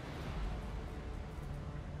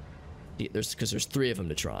 Because there's 3 of them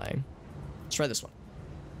to try. Let's try this one.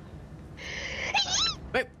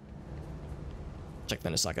 Wait. Check that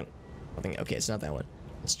in a second. Nothing. Okay, it's not that one.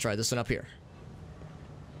 Let's try this one up here.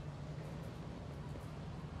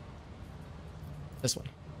 This one.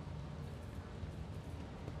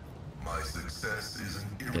 My success is an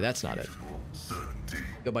Okay, that's not it. certainty.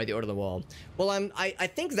 Go by the order of the wall. Well, I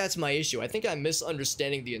think that's my issue. I think I'm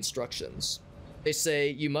misunderstanding the instructions. They say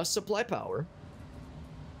you must supply power,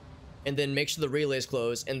 and then make sure the relay is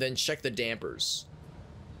closed, and then check the dampers.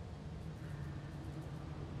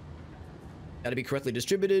 Gotta be correctly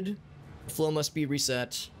distributed. The flow must be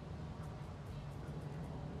reset.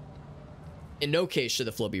 In no case should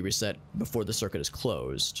the flow be reset before the circuit is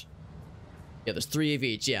closed. Yeah, there's 3 of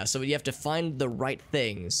each. Yeah, so you have to find the right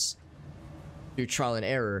things through trial and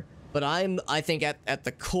error. But I think at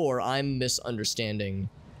the core, I'm misunderstanding.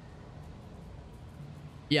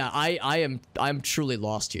 Yeah, I'm truly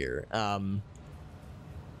lost here.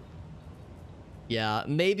 Yeah,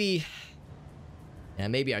 maybe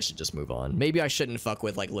I should just move on. Maybe I shouldn't fuck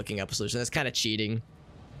with, like, looking up a solution. That's kind of cheating.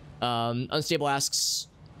 Unstable asks,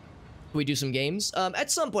 can we do some games?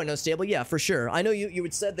 At some point, Unstable, yeah, for sure. I know you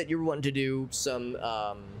had said that you were wanting to do some,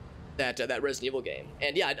 that Resident Evil game.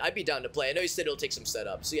 And yeah, I'd be down to play. I know you said it'll take some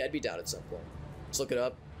setup, so yeah, I'd be down at some point. Let's look it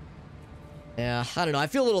up. Yeah, I don't know. I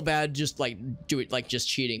feel a little bad just, like, just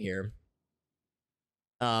cheating here.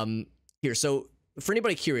 Here, so for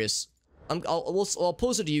anybody curious, I'll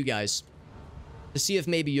pose it to you guys to see if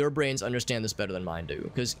maybe your brains understand this better than mine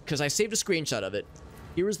do. Because I saved a screenshot of it.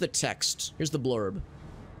 Here is the text. Here's the blurb. And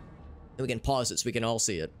we can pause it so we can all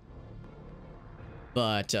see it.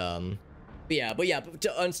 But to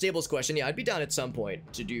Unstable's question, yeah, I'd be down at some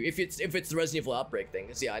point to do if it's the Resident Evil Outbreak thing.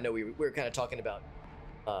 Because yeah, I know we were kind of talking about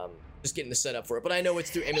just getting the setup for it, but I know it's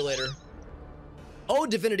through emulator. Oh,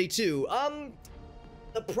 Divinity 2.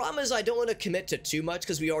 The problem is I don't want to commit to too much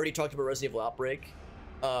because we already talked about Resident Evil Outbreak.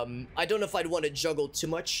 I don't know if I'd want to juggle too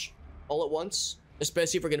much all at once,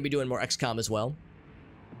 especially if we're going to be doing more XCOM as well.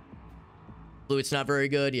 Blue, it's not very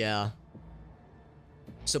good, yeah.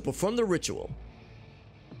 So perform the ritual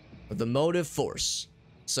of the motive force.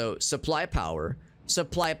 So supply power.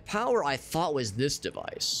 Supply power I thought was this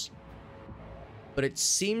device. But it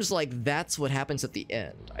seems like that's what happens at the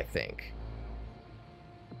end, I think.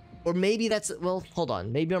 Or maybe that's, well, hold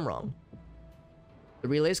on, maybe I'm wrong. The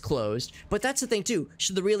relay is closed, but that's the thing too.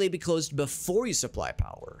 Should the relay be closed before you supply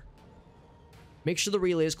power? Make sure the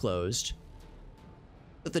relay is closed.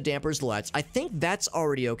 Put the dampers latched. I think that's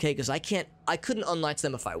already okay because I couldn't unlatch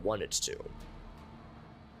them if I wanted to.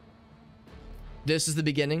 This is the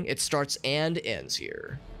beginning. It starts and ends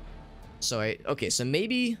here. So okay, so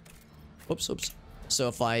maybe, oops. So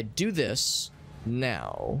if I do this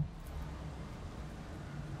now,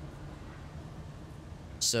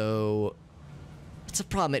 so it's a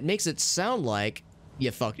problem. It makes it sound like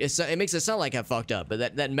you fucked. It makes it sound like I fucked up,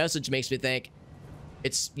 but that message makes me think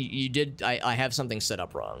it's you did. I have something set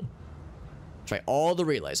up wrong. Try all the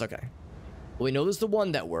relays. Okay. Well, we know there's the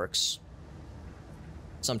one that works.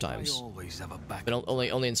 Sometimes, but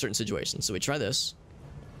only in certain situations. So we try this.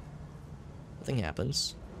 Nothing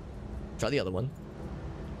happens. Try the other one.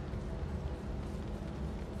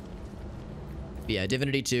 Yeah,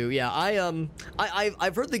 Divinity 2. Yeah,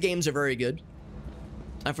 I've heard the games are very good.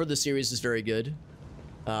 I've heard the series is very good.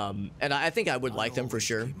 And I think I would like them for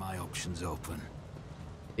sure. Keep my options open.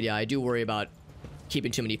 But yeah, I do worry about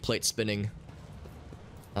keeping too many plates spinning.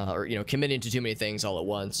 Or, you know, committing to too many things all at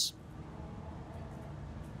once.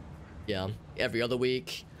 Yeah, every other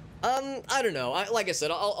week. I don't know. Like I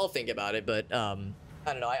said, I'll think about it, but I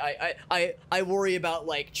don't know. I worry about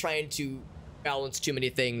like trying to balance too many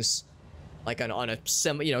things, like on a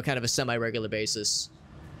kind of a semi-regular basis.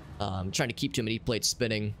 Trying to keep too many plates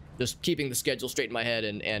spinning, just keeping the schedule straight in my head,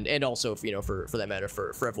 and also for that matter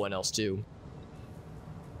for everyone else too.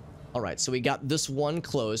 All right, so we got this one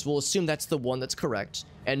closed. We'll assume that's the one that's correct,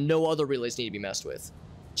 and no other relays need to be messed with.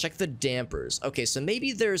 Check the dampers. Okay, so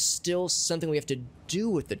maybe there's still something we have to do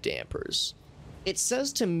with the dampers. It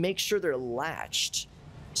says to make sure they're latched.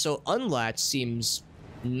 So unlatched seems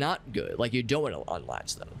not good. Like you don't want to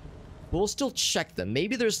unlatch them. We'll still check them.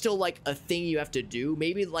 Maybe there's still like a thing you have to do.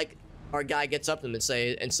 Maybe like our guy gets up to them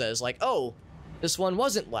and says like, oh, this one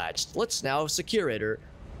wasn't latched. Let's now secure it. Or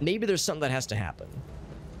maybe there's something that has to happen.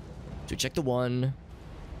 So check the one.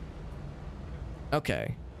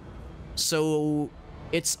 Okay. So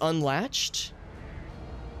it's unlatched,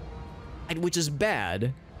 which is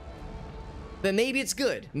bad. Then maybe it's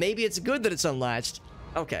good. Maybe it's good that it's unlatched.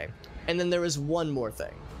 Okay. And then there is one more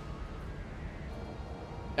thing.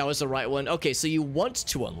 That was the right one. Okay, so you want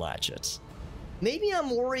to unlatch it. Maybe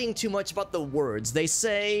I'm worrying too much about the words. They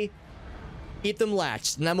say, keep them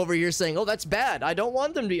latched. And I'm over here saying, oh, that's bad. I don't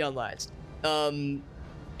want them to be unlatched. And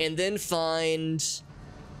then find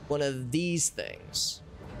one of these things.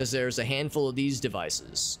 Because there's a handful of these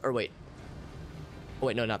devices. Or wait. Oh,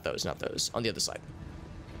 wait, no, not those, not those. On the other side.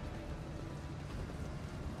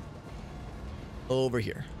 Over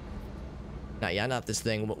here. Not this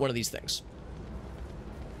thing. One of these things.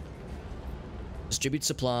 Distribute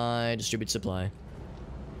supply, distribute supply.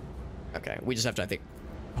 Okay, we just have to, I think,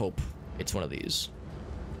 hope it's one of these.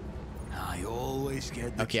 I always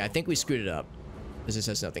get the okay, I think we screwed it up. Because it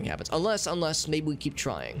says nothing happens. Unless maybe we keep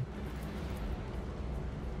trying.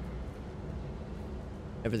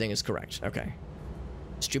 Everything is correct. Okay.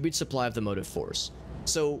 Distribute supply of the motive force.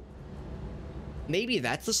 So, maybe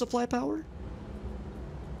that's the supply power?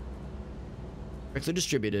 Correctly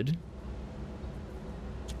distributed.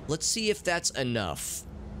 Let's see if that's enough.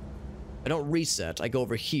 I don't reset. I go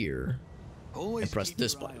over here and press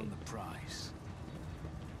this button.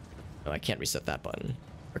 No, I can't reset that button.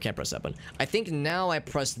 Or can't press that button. I think now I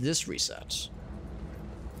press this reset.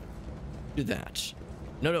 Do that.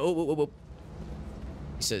 No, oh.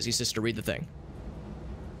 He says to read the thing.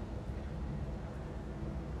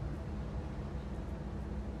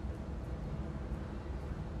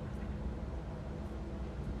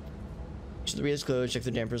 So the relay is closed, check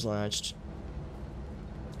the dampers latched.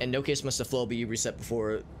 And no case must the flow be reset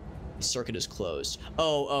before Circuit is closed.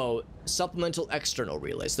 Oh, supplemental external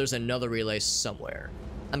relays. There's another relay somewhere.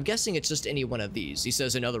 I'm guessing it's just any one of these. He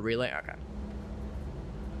says another relay. Okay.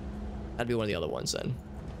 That'd be one of the other ones then.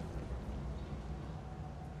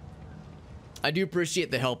 I do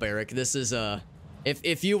appreciate the help, Eric. This is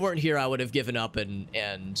if you weren't here, I would have given up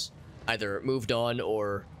and either moved on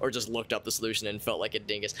or just looked up the solution and felt like a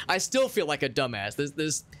dingus. I still feel like a dumbass.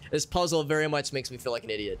 This puzzle very much makes me feel like an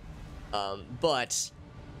idiot. But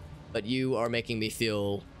you are making me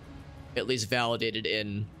feel at least validated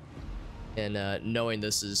in knowing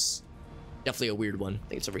this is definitely a weird one. I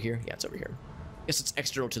think it's over here. Yeah, it's over here. I guess it's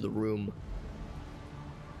external to the room.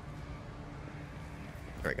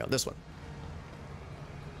 There we go. This one.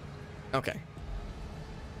 Okay.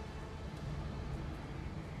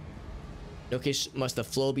 No case must the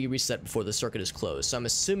flow be reset before the circuit is closed. So I'm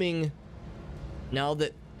assuming now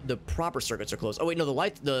that the proper circuits are closed. Oh wait, no,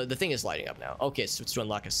 the thing is lighting up now. Okay, so it's to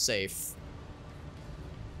unlock a safe.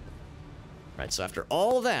 Right, so after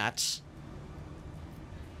all that,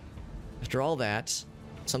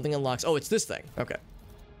 something unlocks. Oh, it's this thing. Okay.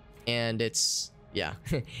 And it's, yeah.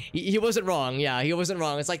 he wasn't wrong. Yeah, he wasn't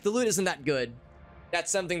wrong. It's like the loot isn't that good. That's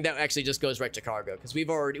something that actually just goes right to cargo, because we've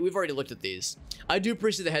already looked at these. I do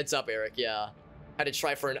appreciate the heads up, Eric. Yeah. Had to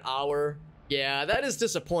try for an hour. Yeah, that is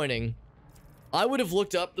disappointing. I would have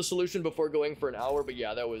looked up the solution before going for an hour, but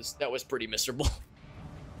yeah, that was pretty miserable.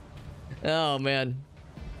 Oh man.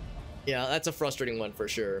 Yeah, that's a frustrating one for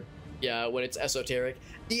sure. Yeah, when it's esoteric.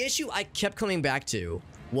 The issue I kept coming back to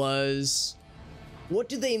was, what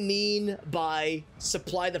do they mean by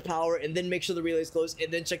supply the power and then make sure the relay's closed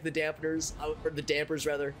and then check the dampeners, or the dampers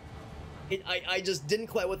rather? I just didn't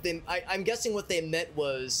quite what they, I'm guessing what they meant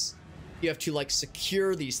was you have to like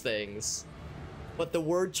secure these things, but the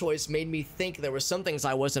word choice made me think there were some things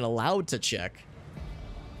I wasn't allowed to check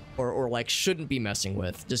or like shouldn't be messing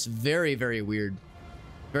with. Just very, very weird.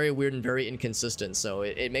 Very weird and very inconsistent. So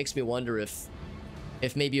it makes me wonder if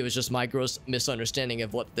maybe it was just my gross misunderstanding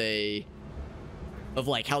of what they, of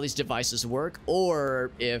like how these devices work,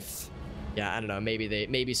 or if, yeah, I don't know,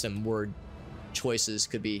 maybe some word choices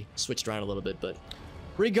could be switched around a little bit, but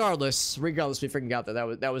regardless, we freaking out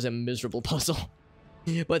that was a miserable puzzle.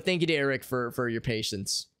 But thank you to Eric for your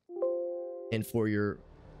patience and for your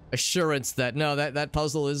assurance that no, that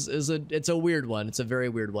puzzle it's a weird one. It's a very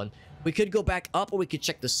weird one. We could go back up or we could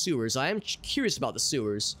check the sewers. I am curious about the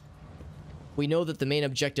sewers. We know that the main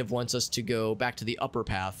objective wants us to go back to the upper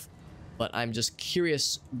path, but I'm just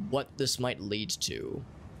curious what this might lead to.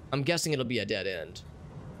 I'm guessing it'll be a dead end.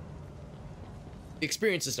 The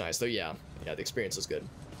experience is nice though, yeah. Yeah, the experience is good.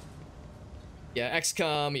 Yeah,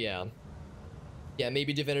 XCOM, yeah. Yeah,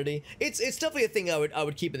 maybe Divinity. It's definitely a thing I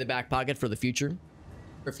would keep in the back pocket for the future.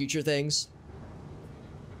 For future things.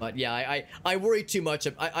 But yeah, I worry too much.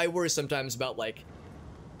 I worry sometimes about like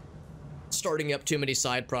starting up too many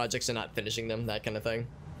side projects and not finishing them, that kind of thing.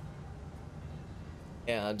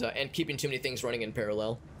 And keeping too many things running in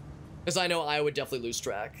parallel. Because I know I would definitely lose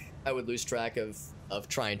track. I would lose track of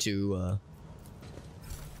trying to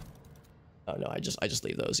oh no, I just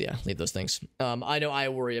leave those. Yeah, leave those things. I know I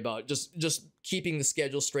worry about just keeping the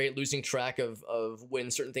schedule straight, losing track of when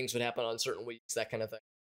certain things would happen on certain weeks, that kind of thing.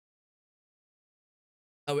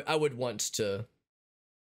 I would want to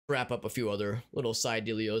wrap up a few other little side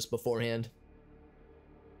dealios beforehand.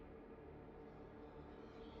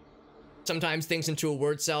 Sometimes things into a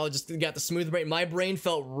word salad, just got the smooth brain. My brain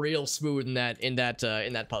felt real smooth in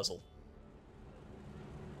that puzzle.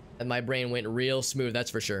 And my brain went real smooth,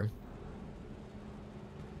 that's for sure.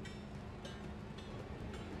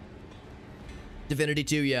 Divinity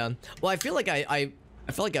 2, yeah. Well, I feel like I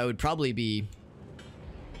feel like I would probably be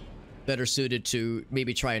better suited to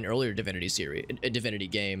maybe try an earlier Divinity series, a Divinity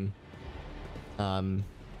game. I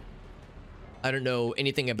don't know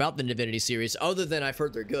anything about the Divinity series other than I've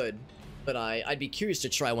heard they're good, but I'd be curious to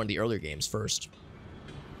try one of the earlier games first.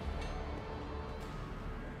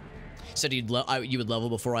 Said you would level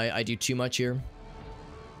before I do too much here.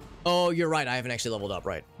 Oh, you're right. I haven't actually leveled up.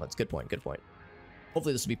 Right. That's a good point. Good point.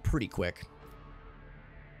 Hopefully this will be pretty quick.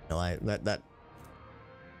 No,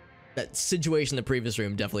 that situation in the previous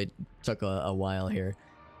room definitely took a while here.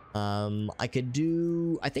 I could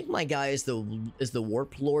do, I think my guy is the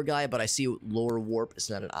warp lore guy, but I see lore warp is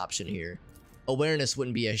not an option here. Awareness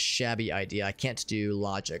wouldn't be a shabby idea. I can't do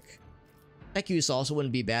logic. Tech use also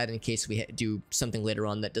wouldn't be bad in case we do something later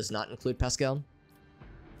on that does not include Pascal.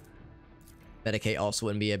 Medicate also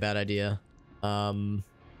wouldn't be a bad idea. Plus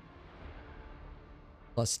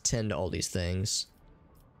 10 to all these things.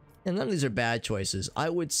 And none of these are bad choices. I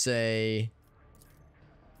would say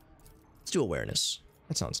let's do awareness.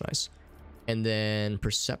 That sounds nice. And then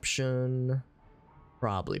perception.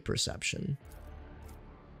 Probably perception.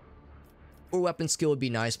 Or weapon skill would be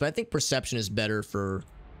nice, but I think perception is better for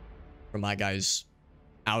my guys'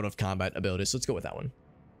 out of combat abilities. So let's go with that one.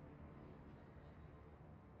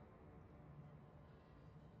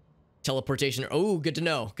 Teleportation. Oh, good to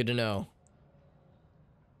know. Good to know.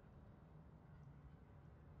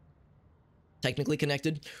 Technically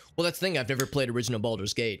connected. Well, that's the thing. I've never played original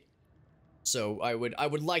Baldur's Gate, so I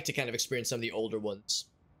would like to kind of experience some of the older ones,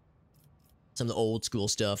 some of the old school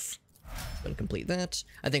stuff. I'm gonna complete that.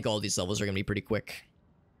 I think all these levels are gonna be pretty quick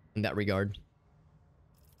in that regard.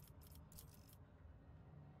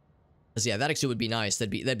 Cause yeah, that actually would be nice.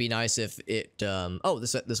 That'd be nice if it. Oh,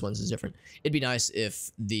 this one's is different. It'd be nice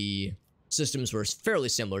if the systems were fairly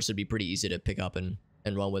similar, so it'd be pretty easy to pick up and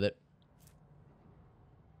run with it.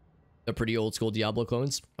 They're pretty old school Diablo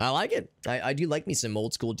clones. I like it. I do like me some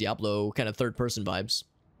old school Diablo kind of third person vibes.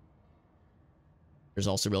 There's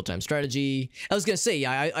also real-time strategy. I was gonna say,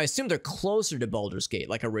 yeah, I assume they're closer to Baldur's Gate,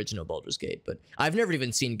 like original Baldur's Gate, but I've never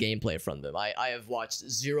even seen gameplay from them. I have watched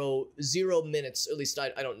zero minutes, at least I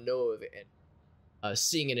don't know of it,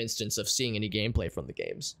 seeing an instance of seeing any gameplay from the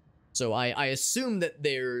games. So I assume that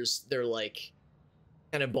they're like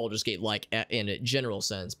kind of Baldur's Gate like in a general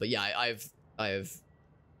sense, but yeah, I've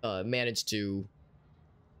managed to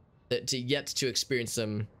yet to experience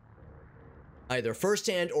them either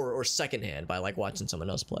firsthand or secondhand by like watching someone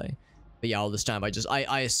else play. But yeah, all this time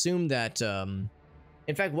I assume that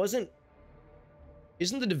in fact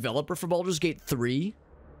isn't the developer for Baldur's Gate 3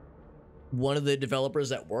 one of the developers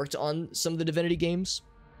that worked on some of the Divinity games?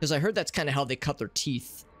 Because I heard that's kind of how they cut their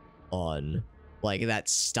teeth on like that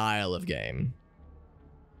style of game.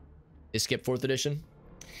 They skipped 4th edition.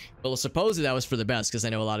 Well, supposedly that was for the best, because I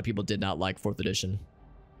know a lot of people did not like 4th edition.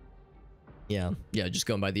 Yeah, just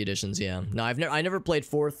going by the editions, yeah. No, I never played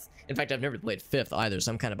 4th. In fact, I've never played 5th either,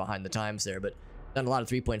 so I'm kind of behind the times there, but done a lot of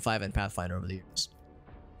 3.5 and Pathfinder over the years.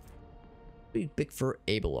 Big for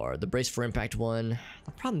Abelard, the Brace for Impact one.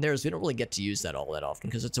 The problem there is we don't really get to use that all that often,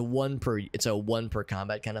 because it's a one per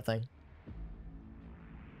combat kind of thing.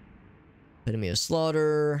 Enemy of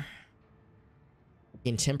Slaughter.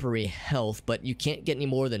 In temporary health, but you can't get any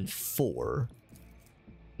more than 4.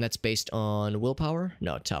 And that's based on willpower?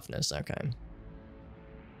 No, toughness. Okay.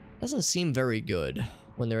 Doesn't seem very good.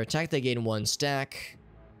 When they're attacked, they gain 1 stack.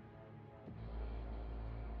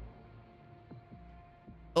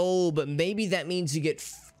 Oh, but maybe that means you get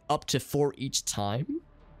up to 4 each time.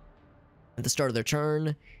 At the start of their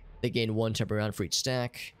turn, they gain 1 temporary round for each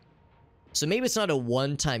stack. So maybe it's not a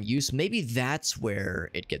one-time use. Maybe that's where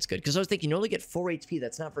it gets good. Because I was thinking, you only get 4 HP.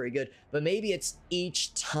 That's not very good. But maybe it's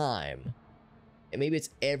each time. And maybe it's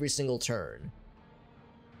every single turn.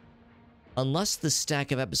 Unless the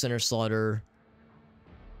stack of Epicenter Slaughter...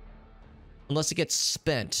 Unless it gets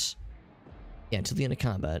spent. Yeah, until the end of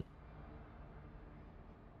combat.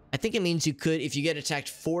 I think it means you could, if you get attacked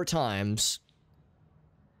 4 times...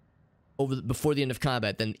 before the end of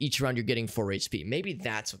combat, then each round you're getting 4 HP. Maybe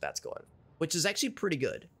that's what that's going. Which is actually pretty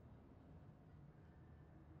good.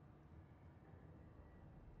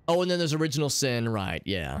 Oh, and then there's Original Sin, right,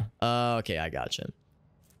 yeah. Okay, I gotcha.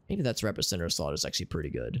 Maybe that's Epicenter Slaughter is actually pretty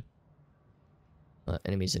good.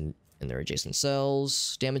 Enemies in their adjacent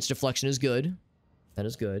cells. Damage deflection is good. That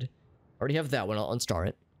is good. Already have that one, I'll unstar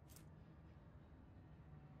it.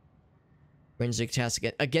 Ranged attacks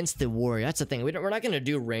against the warrior. That's the thing. We're not going to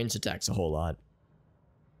do ranged attacks a whole lot.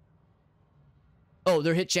 Oh,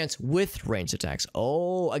 their hit chance with ranged attacks.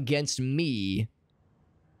 Oh, against me.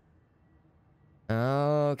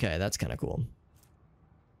 Okay, that's kind of cool.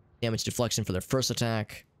 Damage deflection for their first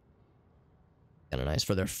attack. Kind of nice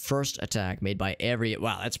for their first attack made by every...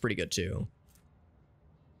 Wow, that's pretty good too.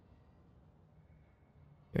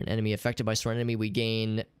 You're an enemy affected by sworn enemy. We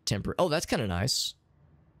gain temper... Oh, that's kind of nice.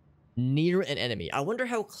 Near an enemy. I wonder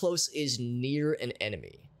how close is near an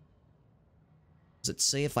enemy. Does it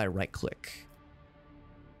say if I right click?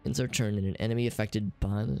 Ends our turn in an enemy affected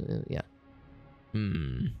by... yeah.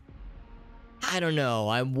 I don't know.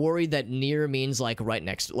 I'm worried that near means like right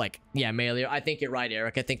next... Like, yeah, melee. I think you're right,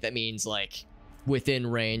 Eric. I think that means like within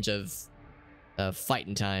range of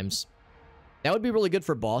fighting times. That would be really good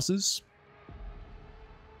for bosses.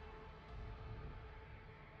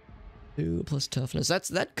 2 plus toughness.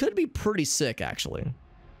 That could be pretty sick, actually.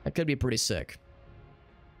 That could be pretty sick.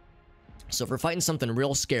 So if we're fighting something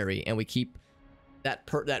real scary and we keep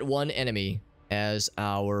that one enemy as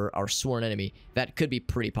our sworn enemy, that could be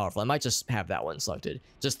pretty powerful. I might just have that one selected.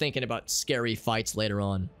 Just thinking about scary fights later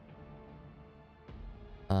on.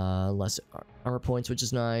 Less armor points, which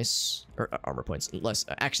is nice. Or armor points. Less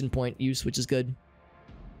action point use, which is good.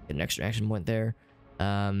 Get an extra action point there.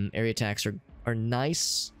 Area attacks are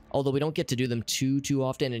nice, although we don't get to do them too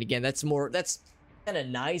often. And again, that's kind of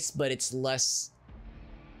nice, but it's less.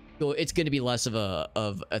 It's going to be less of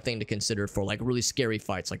a thing to consider for like really scary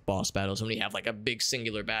fights like boss battles when you have like a big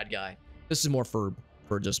singular bad guy. This is more for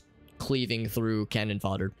just cleaving through cannon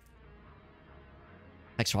fodder.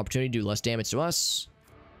 Extra opportunity to do less damage to us.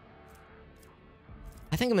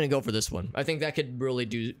 I think I'm going to go for this one. I think that could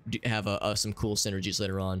really have some cool synergies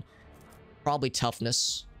later on. Probably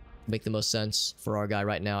toughness make the most sense for our guy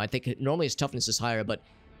right now. I think normally his toughness is higher, but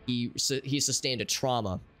he sustained a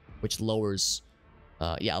trauma, which lowers,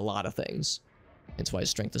 yeah, a lot of things. That's why his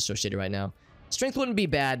strength is so shitty right now. Strength wouldn't be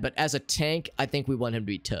bad, but as a tank, I think we want him to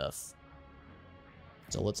be tough.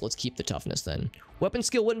 So let's keep the toughness then. Weapon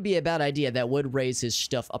skill wouldn't be a bad idea. That would raise his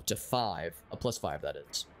stuff up to 5. A +5, that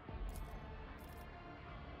is.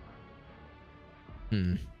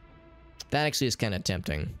 That actually is kind of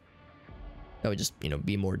tempting. That would just, you know,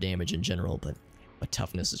 be more damage in general, but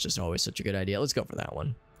toughness is just always such a good idea. Let's go for that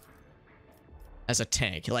one. As a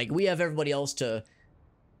tank. Like, we have everybody else to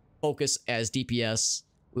focus as DPS.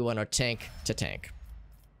 We want our tank to tank.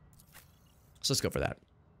 So let's go for that.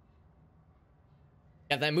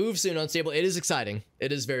 Yeah, that move soon unstable. It is exciting.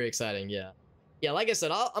 It is very exciting, yeah. Yeah, like I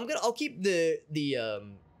said, I'll keep the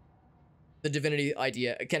divinity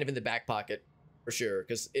idea kind of in the back pocket. For sure,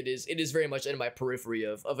 because it is very much in my periphery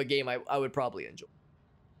of a game I would probably enjoy.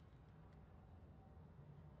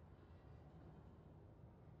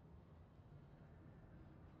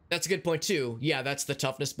 That's a good point too. Yeah, that's the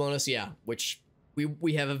toughness bonus, yeah, which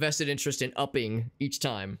we have a vested interest in upping each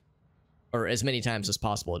time, or as many times as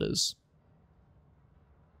possible it is.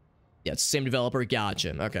 Yeah, it's the same developer,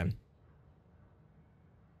 gotcha, okay.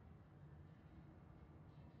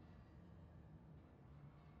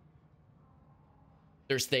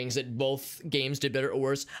 There's things that both games did better or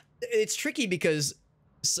worse. It's tricky because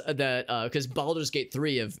Baldur's Gate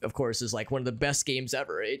 3, of course, is like one of the best games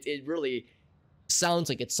ever. It really sounds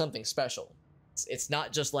like it's something special. It's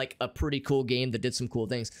not just like a pretty cool game that did some cool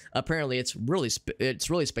things. Apparently, it's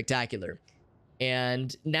really spectacular.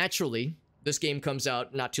 And naturally, this game comes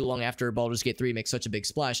out not too long after Baldur's Gate 3 makes such a big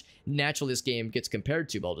splash. Naturally, this game gets compared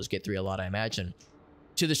to Baldur's Gate 3 a lot, I imagine.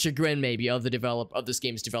 To the chagrin, maybe, of this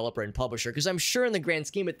game's developer and publisher, because I'm sure in the grand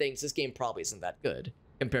scheme of things, this game probably isn't that good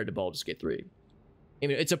compared to Baldur's Gate 3. I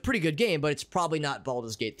mean, it's a pretty good game, but it's probably not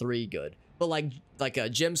Baldur's Gate 3 good. But like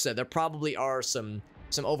Jim said, there probably are some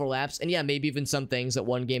overlaps, and yeah, maybe even some things that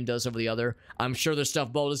one game does over the other. I'm sure there's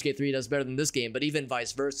stuff Baldur's Gate 3 does better than this game, but even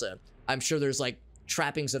vice versa. I'm sure there's like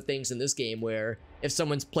trappings of things in this game where if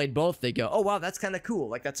someone's played both, they go, oh wow, that's kind of cool.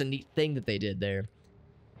 Like, that's a neat thing that they did there.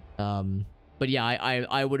 But yeah,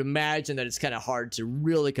 I would imagine that it's kind of hard to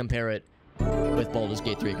really compare it with Baldur's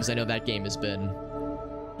Gate 3, because I know that game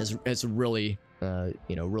has really,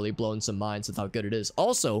 you know, really blown some minds with how good it is.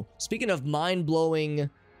 Also, speaking of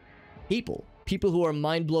mind-blowing people who are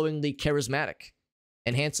mind-blowingly charismatic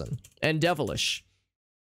and handsome and devilish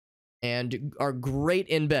and are great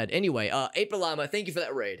in bed. Anyway, 8 Llama, thank you for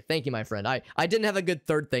that raid. Thank you, my friend. I didn't have a good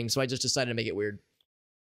third thing, so I just decided to make it weird.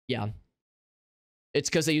 Yeah. It's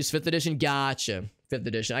because they use 5th edition? Gotcha. 5th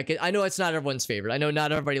edition. I know it's not everyone's favorite. I know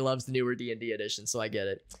not everybody loves the newer D&D edition, so I get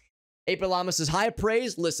it. Ape Llama says, high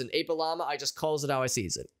praise. Listen, 8-Bit Llama, I just calls it how I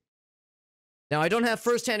sees it. Now, I don't have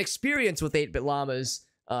first-hand experience with 8-Bit Llama's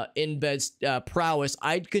in-bed prowess.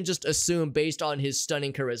 I can just assume, based on his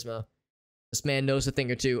stunning charisma, this man knows a thing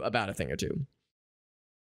or two about a thing or two.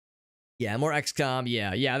 Yeah, more XCOM.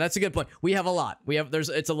 Yeah, that's a good point. We have a lot.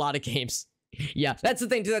 It's a lot of games. Yeah, that's the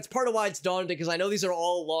thing, too. That's part of why it's daunting, because I know these are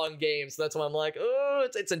all long games. So that's why I'm like, oh,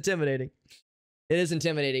 it's intimidating. It is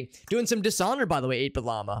intimidating. Doing some Dishonored, by the way, 8-Bit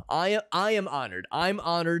Llama. I am honored. I'm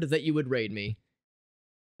honored that you would raid me.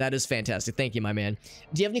 That is fantastic. Thank you, my man.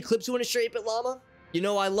 Do you have any clips you want to share, 8-Bit Llama? You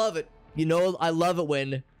know I love it. You know I love it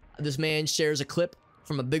when this man shares a clip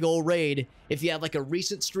from a big old raid. If you have like a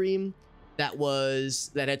recent stream that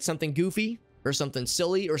had something goofy or something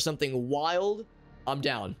silly or something wild, I'm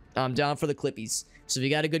down. I'm down for the clippies. So if you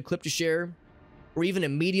got a good clip to share, or even a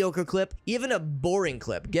mediocre clip, even a boring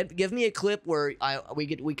clip, give me a clip where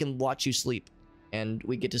we can watch you sleep, and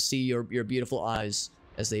we get to see your beautiful eyes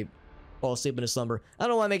as they fall asleep into slumber. I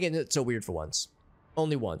don't know why I'm making it so weird for once.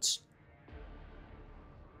 Only once.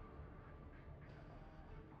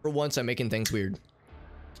 For once, I'm making things weird.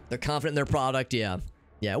 They're confident in their product, yeah,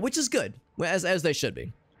 which is good, as they should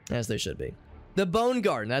be, The Bone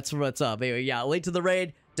Garden, that's what's up. Anyway, yeah, late to the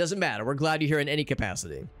raid, doesn't matter. We're glad you're here in any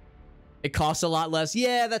capacity. It costs a lot less.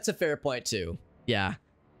 Yeah, that's a fair point too. Yeah,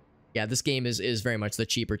 this game is very much the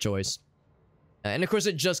cheaper choice. And of course,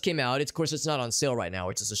 it just came out. Of course, it's not on sale right now,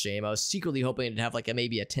 which is a shame. I was secretly hoping to have like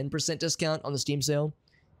maybe a 10% discount on the Steam sale.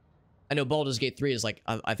 I know Baldur's Gate 3 is like,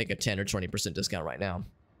 I think a 10 or 20% discount right now.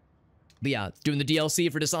 But yeah, doing the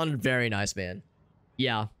DLC for Dishonored, very nice, man.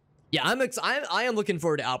 Yeah. Yeah, I am looking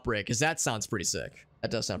forward to Outbreak, because that sounds pretty sick. That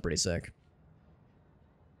does sound pretty sick.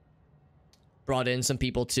 Brought in some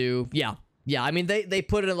people too. Yeah. Yeah, I mean, they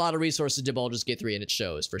put in a lot of resources into Baldur's Gate 3, and it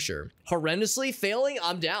shows, for sure. Horrendously failing?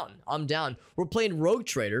 I'm down. I'm down. We're playing Rogue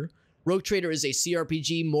Trader. Rogue Trader is a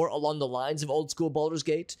CRPG more along the lines of old school Baldur's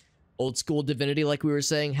Gate. Old school Divinity, like we were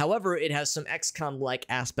saying. However, it has some XCOM-like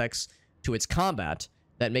aspects to its combat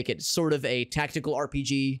that make it sort of a tactical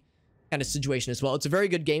RPG kind of situation as well. It's a very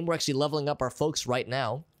good game. We're actually leveling up our folks right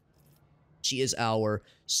now. She is our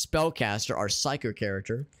spellcaster, our psyker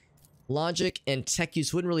character. Logic and tech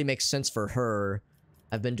use wouldn't really make sense for her.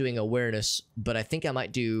 I've been doing awareness, but I think I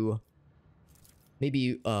might do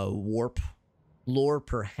maybe warp lore,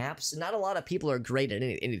 perhaps. Not a lot of people are great at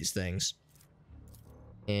any of these things.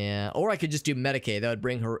 And or I could just do Medicaid. That would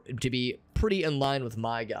bring her to be pretty in line with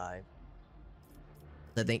my guy.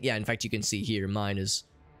 I think, yeah, in fact, you can see here, mine is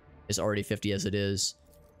already 50 as it is.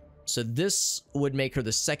 So this would make her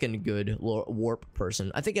the second good warp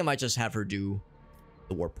person. I think I might just have her do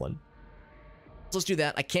the warp one. So let's do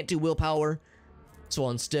that. I can't do willpower, so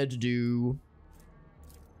I'll instead do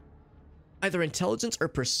either intelligence or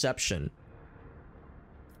perception.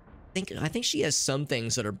 I think she has some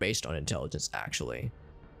things that are based on intelligence, actually.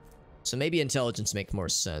 So maybe intelligence makes more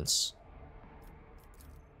sense.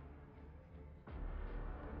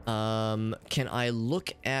 Can I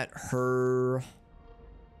look at her?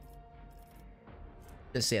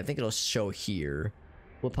 Let's see, I think it'll show here.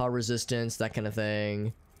 Willpower resistance, that kind of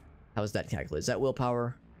thing. How is that calculated? Is that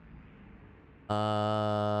willpower?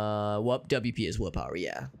 Well, WP is willpower,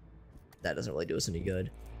 yeah. That doesn't really do us any good.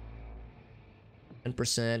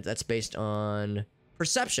 10%, that's based on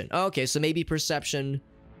perception. Oh, okay, so maybe perception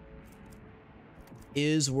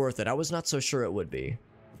is worth it. I was not so sure it would be.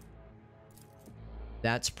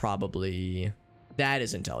 That's probably... That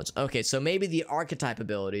is intelligence. Okay, so maybe the archetype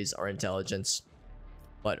abilities are intelligence,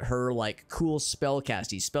 but her, like, cool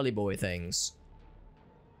spellcasty, spelly boy things,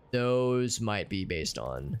 those might be based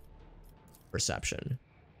on perception.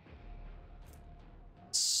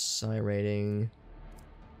 Psi rating.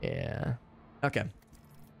 Yeah. Okay.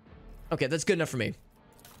 Okay, that's good enough for me.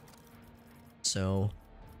 So,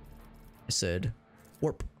 I said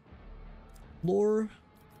warp, lore,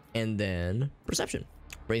 and then perception.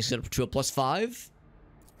 Brings it up to a +5.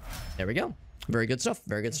 There we go. Very good stuff.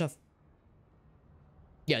 Very good stuff.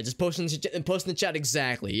 Yeah, just post in the chat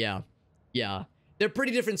exactly. Yeah. Yeah. They're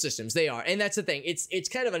pretty different systems. They are. And that's the thing. It's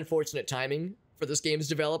kind of unfortunate timing for this game's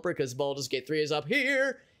developer because Baldur's Gate 3 is up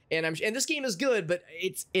here and this game is good, but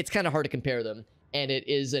it's kind of hard to compare them. And it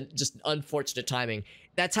is just unfortunate timing.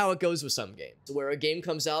 That's how it goes with some games. Where a game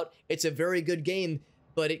comes out, it's a very good game,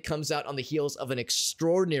 but it comes out on the heels of an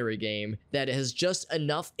extraordinary game that has just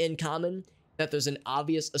enough in common that there's an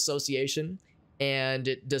obvious association, and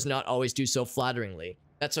it does not always do so flatteringly.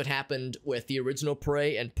 That's what happened with the original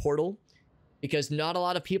Prey and Portal, because not a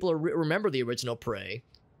lot of people remember the original Prey,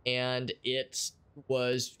 and it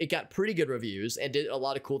got pretty good reviews and did a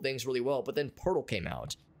lot of cool things really well, but then Portal came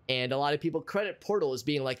out, and a lot of people credit Portal as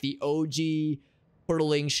being like the OG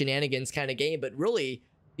portaling shenanigans kind of game, but really,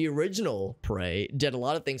 the original Prey did a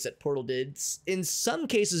lot of things that Portal did, in some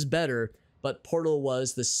cases better, but Portal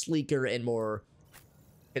was the sleeker and more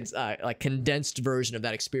like condensed version of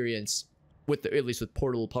that experience, at least with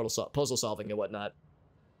puzzle solving and whatnot.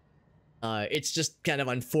 It's just kind of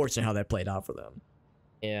unfortunate how that played out for them.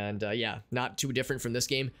 And yeah, not too different from this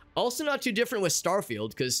game. Also not too different with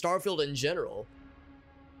Starfield, because Starfield in general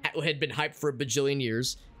had been hyped for a bajillion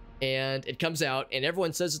years. And it comes out, and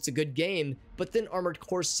everyone says it's a good game, but then Armored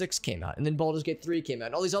Core 6 came out, and then Baldur's Gate 3 came out,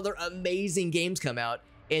 and all these other amazing games come out,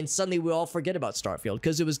 and suddenly we all forget about Starfield,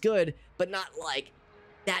 because it was good, but not, like,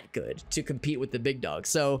 that good to compete with the big dogs.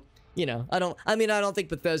 So, you know, I don't think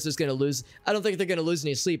Bethesda's gonna lose. I don't think they're gonna lose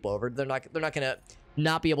any sleep over. They're not gonna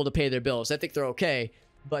not be able to pay their bills. I think they're okay,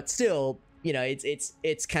 but still, you know,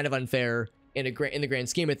 it's kind of unfair in the grand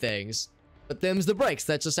scheme of things. But them's the breaks.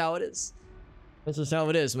 That's just how it is. That's just how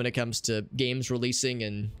it is when it comes to games releasing,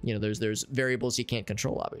 and you know, there's variables you can't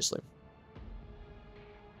control, obviously.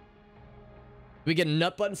 Did we get a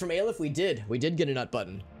nut button from Aleph? We did get a nut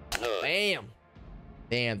button. Bam.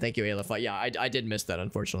 Damn, thank you, Aleph. Yeah, I did miss that,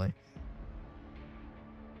 unfortunately.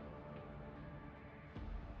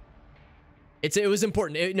 It was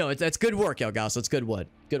important. That's good work, Elgaso. It's good what?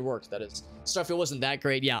 Good work, that is. Starfield wasn't that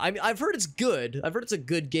great. Yeah, I've heard it's good. I've heard it's a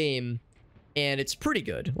good game, and it's pretty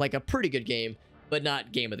good. Like, a pretty good game. but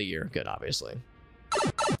not game of the year. Good, obviously.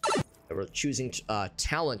 We're choosing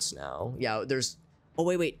talents now. Yeah, there's... Oh,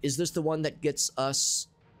 wait. Is this the one that gets us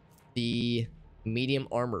the medium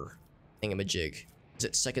armor thingamajig? Is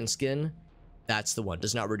it second skin? That's the one.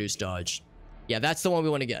 Does not reduce dodge. Yeah, that's the one we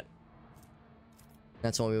want to get.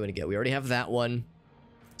 That's the one we want to get. We already have that one.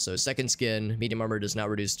 So second skin, medium armor does not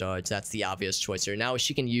reduce dodge. That's the obvious choice here. Now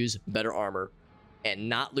she can use better armor and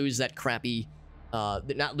not lose that crappy...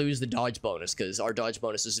 not lose the dodge bonus, because our dodge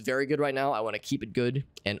bonus is very good right now. I want to keep it good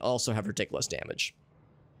and also have her take less damage.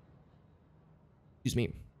 Excuse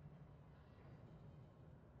me.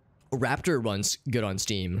 Raptor runs good on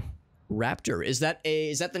Steam. Raptor, is that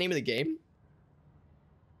the name of the game?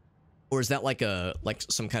 Or is that like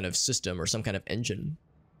some kind of system or some kind of engine?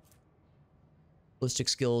 Ballistic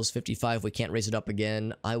skills 55, we can't raise it up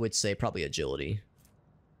again. I would say probably agility.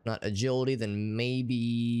 Not agility, then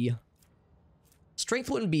maybe...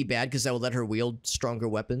 Strength wouldn't be bad because that would let her wield stronger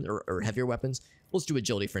weapons or heavier weapons. Let's do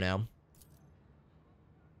agility for now.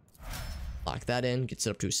 Lock that in. Gets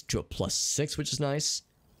it up to a +6, which is nice.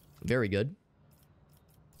 Very good.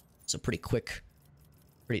 So pretty quick.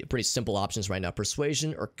 Pretty simple options right now.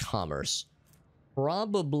 Persuasion or commerce?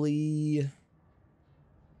 Probably...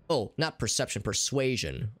 Oh, not perception.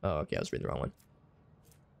 Persuasion. Oh, okay. I was reading the wrong one.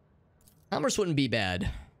 Commerce wouldn't be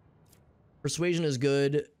bad. Persuasion is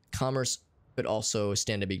good. Commerce... could also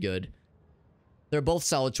stand to be good. They're both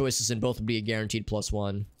solid choices and both would be a guaranteed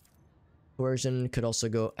 +1. Coercion could also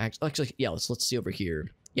go... Actually, yeah, let's see over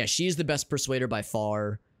here. Yeah, she's the best persuader by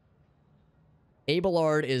far.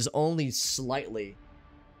 Abelard is only slightly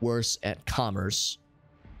worse at commerce.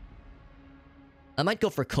 I might go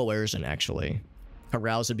for coercion, actually.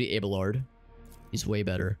 Carouse would be Abelard. He's way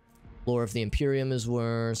better. Lore of the Imperium is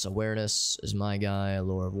worse. Awareness is my guy.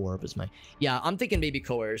 Lore of Warp is my... Yeah, I'm thinking maybe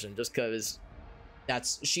coercion, just because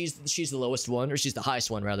she's the lowest one, or she's the highest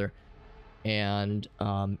one, rather. And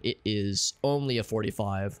it is only a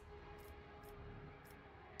 45.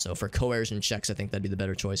 So for coercion checks, I think that'd be the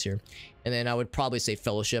better choice here. And then I would probably say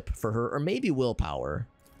Fellowship for her, or maybe Willpower.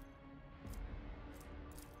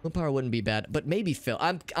 Willpower wouldn't be bad, but maybe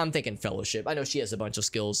I'm thinking Fellowship. I know she has a bunch of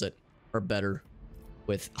skills that are better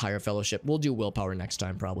with higher Fellowship. We'll do Willpower next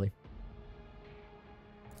time, probably.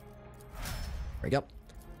 There we go.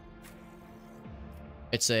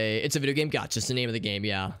 It's a video game. Gotcha. It's the name of the game,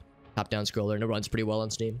 yeah. Top-down scroller, and it runs pretty well on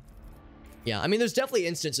Steam. Yeah, I mean, there's definitely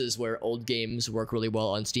instances where old games work really well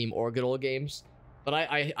on Steam, or good old games. But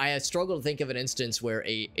I struggle to think of an instance where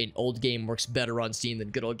an old game works better on Steam than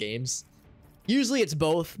good old games. Usually it's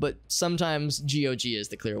both, but sometimes GOG is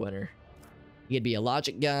the clear winner. You could be a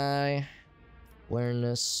logic guy.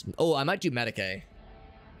 Awareness. Oh, I might do Medicae.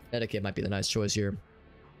 Medicae might be the nice choice here.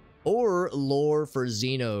 Or Lore for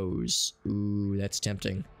Xenos. Ooh, that's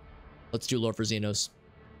tempting. Let's do Lore for Xenos.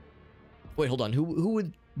 Wait, hold on. Who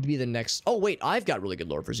would be the next? Oh, wait. I've got really good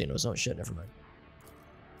Lore for Xenos. Oh, shit. Never mind.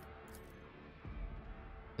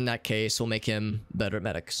 In that case, we'll make him better at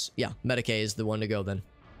medics. Yeah, Medicae is the one to go then.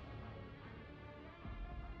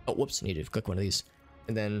 Oh, whoops. I need to click one of these.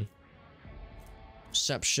 And then...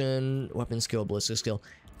 Perception, weapon skill, ballistic skill.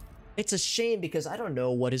 It's a shame because I don't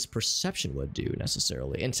know what his perception would do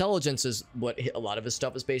necessarily. Intelligence is what a lot of his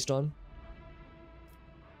stuff is based on.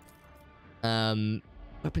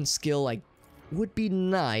 Weapon skill, like, would be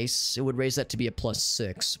nice. It would raise that to be a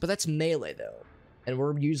 +6, but that's melee though, and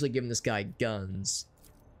we're usually giving this guy guns.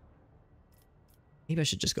 Maybe I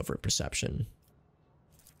should just go for a perception.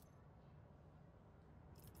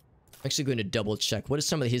 I'm actually going to double check. What are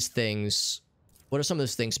some of his things? What are some of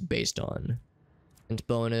those things based on? Int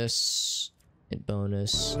bonus, int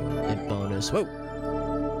bonus, int bonus.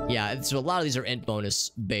 Whoa! Yeah, so a lot of these are int bonus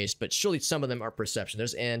based, but surely some of them are perception.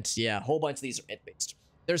 There's int, yeah, a whole bunch of these are int based.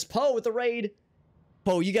 There's Poe with the raid.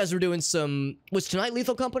 Poe, you guys were doing some... Was tonight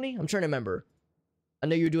Lethal Company? I'm trying to remember. I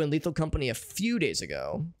know you were doing Lethal Company a few days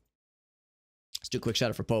ago. Let's do a quick shout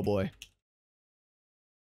out for Poe Boy.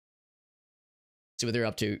 See what they're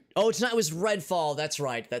up to. Oh, tonight was Redfall. That's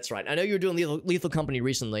right. That's right. I know you were doing Lethal Company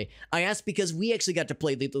recently. I asked because we actually got to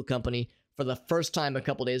play Lethal Company for the first time a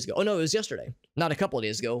couple days ago. Oh, no, it was yesterday. Not a couple of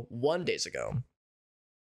days ago. 1 day ago.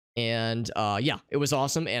 And, yeah, it was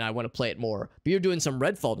awesome, and I want to play it more. But you're doing some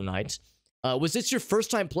Redfall tonight. Was this your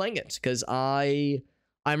first time playing it? Because I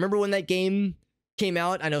remember when that game came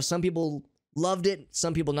out. I know some people loved it,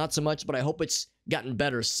 some people not so much, but I hope it's gotten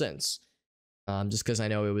better since. Just because I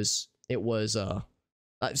know it was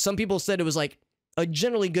some people said it was like a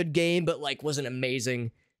generally good game, but like wasn't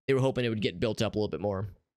amazing. They were hoping it would get built up a little bit more.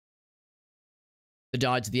 The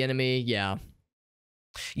dodge the enemy, yeah.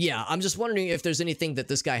 Yeah, I'm just wondering if there's anything that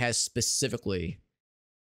this guy has specifically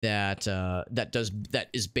that that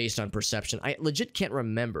is based on perception. I legit can't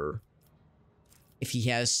remember if he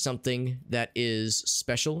has something that is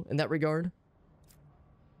special in that regard.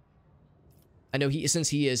 I know since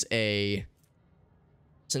he is a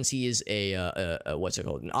what's it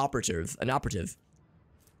called, an operative,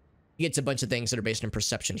 he gets a bunch of things that are based on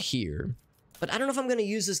perception here. But I don't know if I'm going to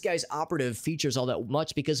use this guy's operative features all that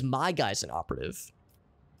much because my guy's an operative.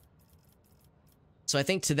 So I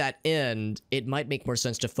think to that end, it might make more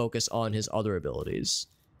sense to focus on his other abilities.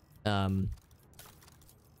 Yeah,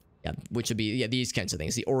 which would be, yeah, these kinds of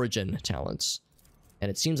things, the origin talents.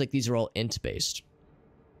 And it seems like these are all int-based.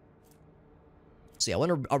 So yeah,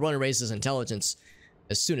 I want to raise his intelligence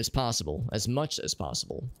as soon as possible, as much as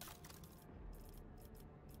possible.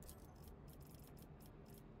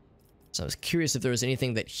 So I was curious if there was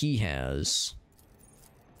anything that he has.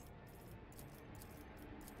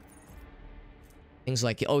 Things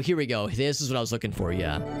like, oh, here we go. This is what I was looking for,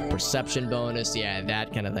 yeah. Perception bonus, yeah,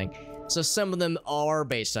 that kind of thing. So some of them are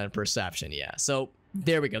based on perception, yeah. So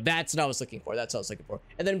there we go. That's what I was looking for. That's what I was looking for.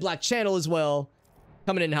 And then Black Channel as well.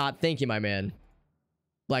 Coming in hot. Thank you, my man.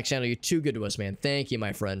 Black Channel, you're too good to us, man. Thank you,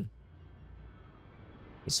 my friend.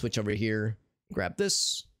 Let's switch over here. Grab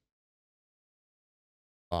this.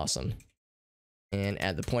 Awesome. And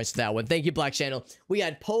add the points to that one. Thank you, Black Channel. We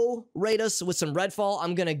had Poe raid us with some Redfall.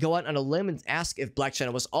 I'm going to go out on a limb and ask if Black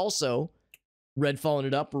Channel was also Redfalling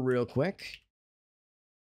it up real quick.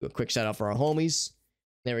 Do a quick shout out for our homies.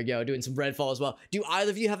 There we go. Doing some Redfall as well. Do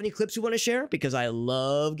either of you have any clips you want to share? Because I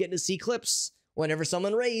love getting to see clips whenever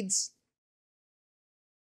someone raids.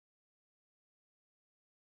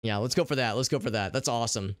 Yeah, let's go for that. Let's go for that. That's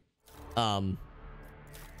awesome.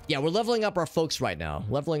 Yeah, we're leveling up our folks right now.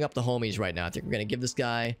 Leveling up the homies right now. I think we're going to give this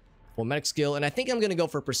guy one medic skill. And I think I'm going to go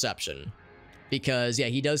for perception. Because, yeah,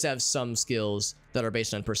 he does have some skills that are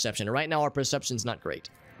based on perception. And right now, our perception's not great.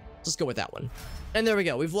 Let's go with that one. And there we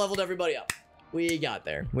go. We've leveled everybody up. We got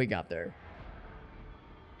there. We got there.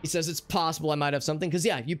 He says it's possible I might have something. Because,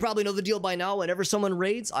 yeah, you probably know the deal by now. Whenever someone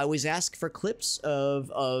raids, I always ask for clips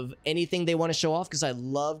of anything they want to show off. Because I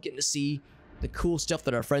love getting to see the cool stuff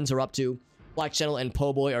that our friends are up to. Black Channel and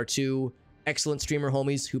Po Boy are two excellent streamer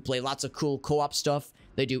homies who play lots of cool co-op stuff.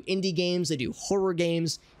 They do indie games, they do horror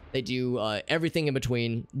games, they do everything in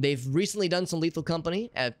between. They've recently done some Lethal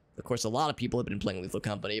Company. Of course, a lot of people have been playing Lethal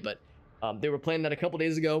Company, but they were playing that a couple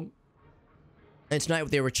days ago. And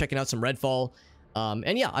tonight they were checking out some Redfall.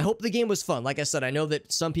 And yeah, I hope the game was fun. Like I said, I know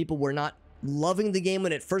that some people were not loving the game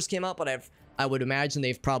when it first came out, but I would imagine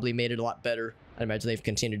they've probably made it a lot better. I imagine they've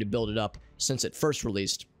continued to build it up since it first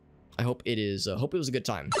released. I hope it is. Hope it was a good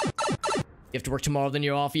time. You have to work tomorrow, then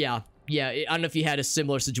you're off. Yeah, yeah. I don't know if you had a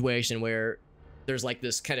similar situation where there's like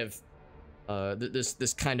this kind of,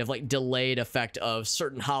 this kind of like delayed effect of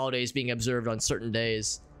certain holidays being observed on certain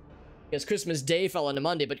days. Because Christmas Day fell on a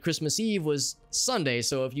Monday, but Christmas Eve was Sunday.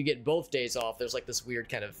 So if you get both days off, there's like this weird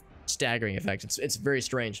kind of staggering effect. It's very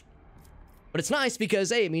strange, but it's nice because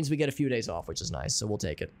hey, it means we get a few days off, which is nice. So we'll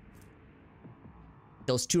take it.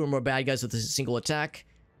 Kills 2 or more bad guys with a single attack.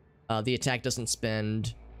 The attack doesn't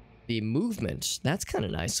spend the movement. That's kind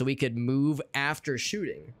of nice. So we could move after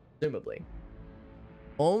shooting, presumably.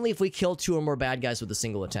 Only if we kill 2 or more bad guys with a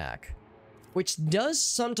single attack. Which does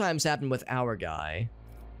sometimes happen with our guy.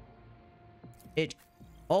 It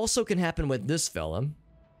also can happen with this fella.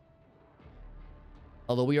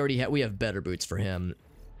 Although we have better boots for him.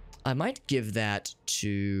 I might give that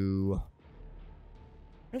to...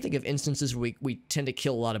 I don't think of instances where we tend to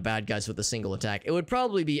kill a lot of bad guys with a single attack. It would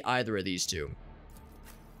probably be either of these two.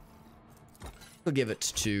 I'll give it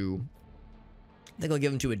to... I think I'll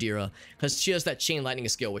give him to Adira, because she has that chain lightning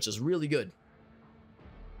skill, which is really good.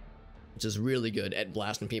 Which is really good at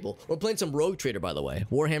blasting people. We're playing some Rogue Trader, by the way.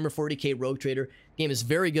 Warhammer 40k Rogue Trader. Game is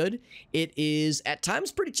very good. It is, at times,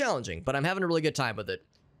 pretty challenging, but I'm having a really good time with it.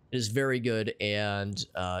 It is very good, and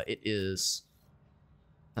it is...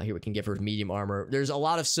 here we can give her medium armor. There's a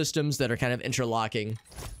lot of systems that are kind of interlocking.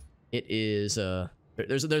 It is,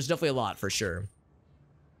 there's definitely a lot for sure.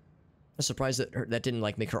 I'm surprised that that didn't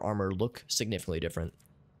like make her armor look significantly different.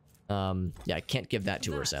 Yeah, I can't give that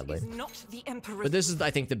to her, sadly. Not the Emperor. But this is,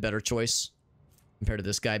 I think, the better choice compared to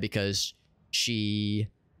this guy because she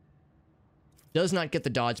does not get the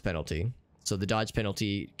dodge penalty. So the dodge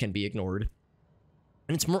penalty can be ignored.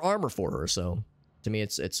 And it's more armor for her, so to me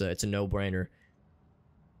it's a no-brainer.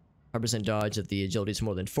 100% dodge if the agility is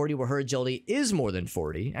more than 40, where her agility is more than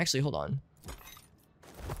 40. Actually, hold on.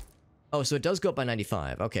 Oh, so it does go up by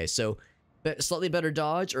 95. Okay, so slightly better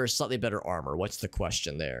dodge or slightly better armor? What's the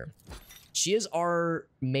question there? She is our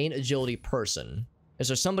main agility person. Is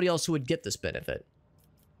there somebody else who would get this benefit?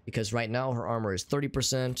 because right now her armor is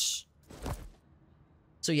 30%.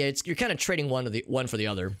 So yeah, you're kind of trading one for the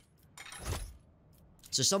other.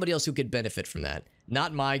 So somebody else who could benefit from that.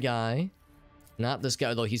 Not my guy. Not this guy,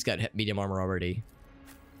 although he's got medium armor already.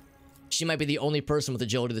 She might be the only person with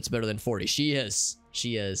agility that's better than 40. She is.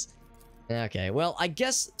 She is. Okay, well, I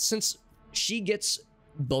guess since she gets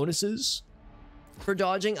bonuses for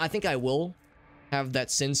dodging, I think I will have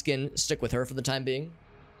that Sin Skin stick with her for the time being.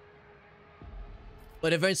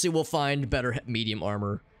 But eventually we'll find better medium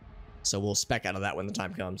armor. So we'll spec out of that when the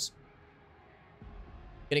time comes.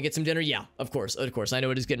 Gonna get some dinner? Yeah, of course, of course. I know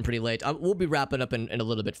it is getting pretty late. We'll be wrapping up in a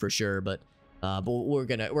little bit for sure, but we're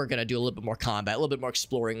gonna do a little bit more combat, a little bit more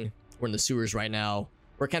exploring. We're in the sewers right now.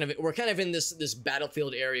 We're kind of in this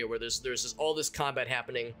battlefield area where there's all this combat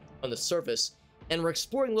happening on the surface, and we're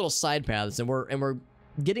exploring little side paths, and we're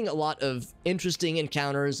getting a lot of interesting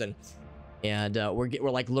encounters, and we're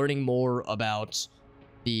like learning more about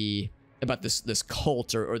this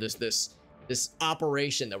cult or this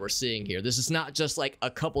operation that we're seeing here. This is not just like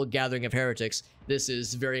a couple gathering of heretics. This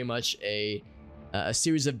is very much a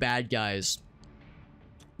series of bad guys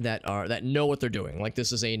that know what they're doing. Like,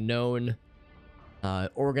 this is a known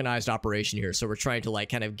organized operation here. So we're trying to like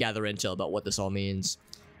kind of gather intel about what this all means.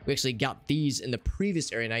 We actually got these in the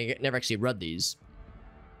previous area, and I never actually read these.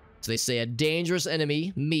 So they say a dangerous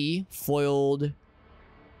enemy, me, foiled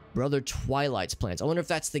Brother Twilight's plans. I wonder if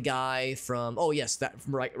that's the guy from... Oh, yes, that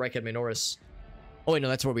from Rykad Minoris. Oh, wait, no,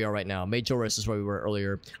 that's where we are right now. Majoris is where we were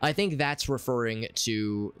earlier. I think that's referring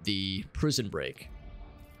to the prison break.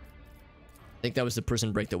 I think that was the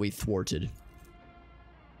prison break that we thwarted.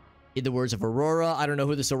 In the words of Aurora, I don't know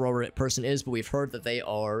who this Aurora person is, but we've heard that they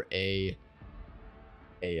are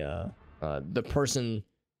the person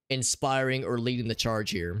inspiring or leading the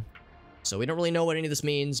charge here. So we don't really know what any of this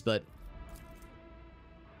means, but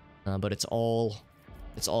it's all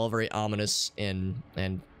very ominous and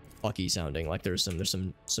fucky sounding. Like there's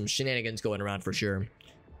some shenanigans going around for sure.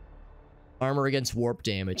 Armor against warp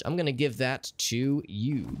damage. I'm gonna give that to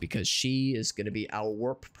you because she is gonna be our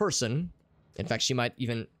warp person. In fact, she might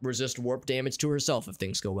even resist warp damage to herself if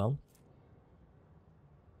things go well.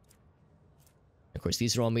 Of course,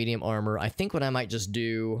 these are all medium armor. I think what I might just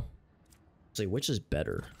do... Let's see, which is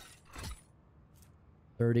better?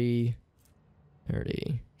 30...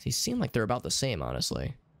 30... These seem like they're about the same,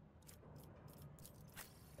 honestly.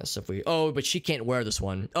 As if we... Oh, but she can't wear this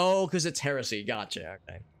one. Oh, because it's heresy. Gotcha.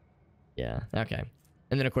 Okay. Yeah, okay.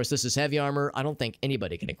 And then, of course, this is heavy armor. I don't think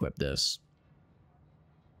anybody can equip this.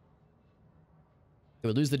 It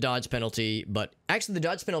would lose the dodge penalty, but actually the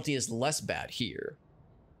dodge penalty is less bad here.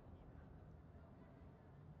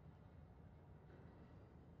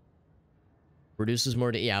 Reduces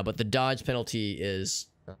more to... Yeah, but the dodge penalty is...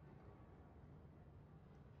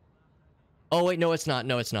 Oh, wait, no, it's not.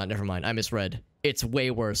 No, it's not. Never mind. I misread. It's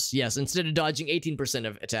way worse. Yes, instead of dodging 18%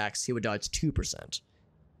 of attacks, he would dodge 2%.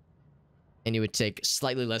 And he would take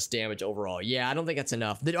slightly less damage overall. Yeah, I don't think that's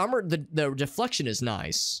enough. The armor, the deflection is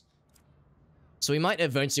nice. So we might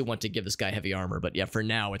eventually want to give this guy heavy armor, but yeah, for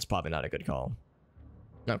now, it's probably not a good call.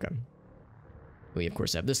 Okay. We, of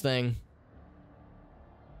course, have this thing.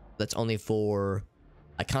 That's only for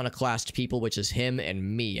iconoclast people, which is him and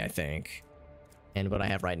me, I think. And what I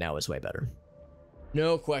have right now is way better.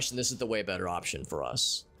 No question, this is the way better option for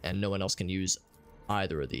us. And no one else can use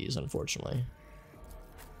either of these, unfortunately.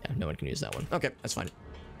 Yeah, no one can use that one. Okay, that's fine.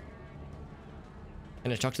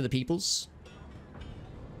 Can I talk to the peoples?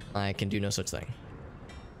 I can do no such thing.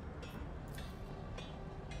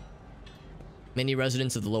 Many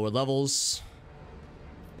residents of the lower levels.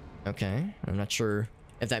 Okay, I'm not sure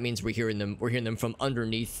if that means we're hearing them. We're hearing them from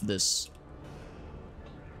underneath this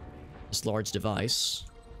large device.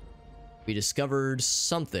 We discovered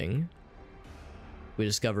something. We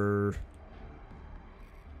discover...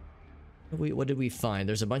 What did we find?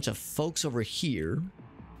 There's a bunch of folks over here.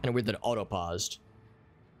 Kind of weird that it auto-paused.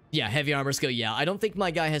 Yeah, heavy armor skill. Yeah, I don't think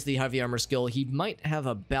my guy has the heavy armor skill. He might have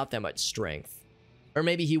about that much strength. Or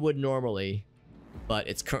maybe he would normally. But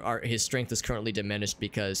it's his strength is currently diminished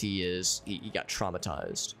because he got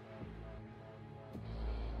traumatized.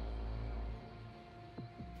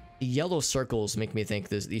 The yellow circles make me think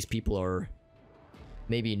these people are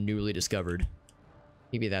maybe newly discovered.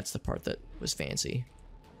 Maybe that's the part that was fancy.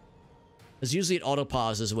 Because usually it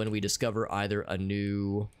auto-pauses when we discover either a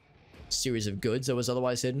new series of goods that was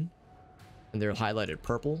otherwise hidden, and they're highlighted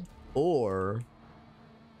purple, or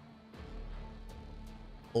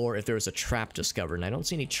if there was a trap discovered. And I don't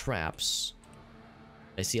see any traps.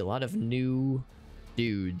 I see a lot of new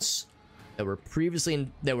dudes that were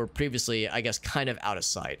previously, I guess, kind of out of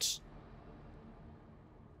sight.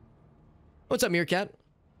 What's up, Meerkat?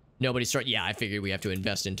 Nobody start. Yeah, I figured we have to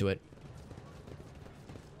invest into it.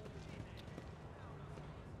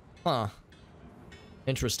 Huh.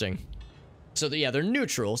 Interesting. So, yeah, they're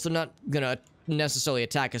neutral, so they're not gonna necessarily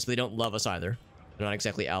attack us, but they don't love us either. They're not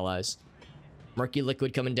exactly allies. Murky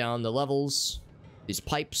liquid coming down the levels. These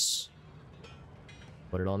pipes.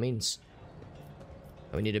 What it all means.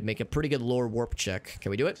 We need to make a pretty good lore warp check.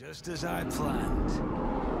 Can we do it? Just as I planned.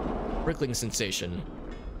 Prickling sensation.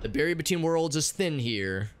 The barrier between worlds is thin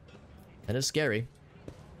here. That is scary.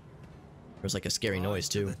 There's like a scary noise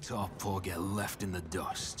too. The top or get left in the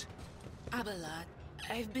dust. Abelard,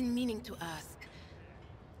 I've been meaning to ask.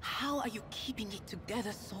 How are you keeping it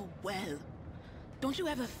together so well? Don't you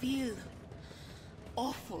ever feel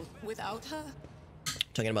awful without her?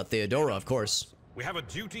 Talking about Theodora, of course. We have a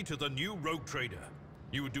duty to the new rogue trader.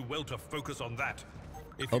 You would do well to focus on that.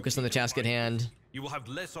 Focus on the task at hand. You will have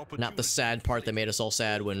less opportunity. Not the sad part that made us all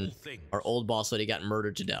sad when our old boss lady got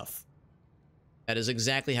murdered to death. That is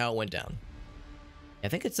exactly how it went down. I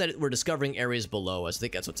think it said we're discovering areas below us. I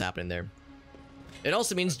think that's what's happening there. It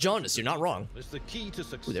also means jaundice. You're not wrong. It's the key to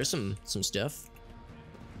success. Ooh, there's some stuff.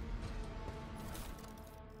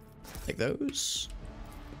 Take those.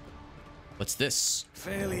 What's this?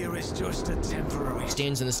 Failure is just a temporary.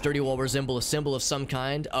 Stains in the sturdy wall resemble a symbol of some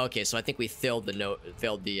kind. Okay, so I think we failed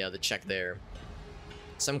the check there.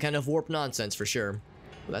 Some kind of warp nonsense for sure.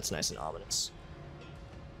 Well, that's nice and ominous.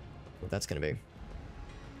 What that's gonna be?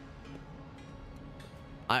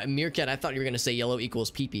 Meerkat, I thought you were gonna say yellow equals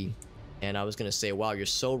pee-pee, and I was gonna say, wow, you're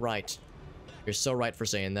so right. You're so right for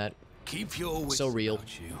saying that. Keep your wits so real.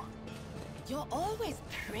 about you. You're always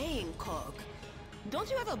praying, Cog. Don't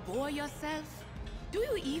you ever bore yourself? Do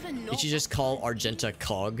you even know? Did you just call Argenta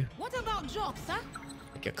Cog? What about jokes, huh?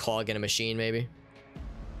 Like a cog in a machine, maybe?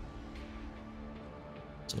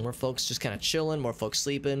 Some more folks just kind of chilling, more folks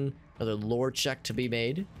sleeping. Another lore check to be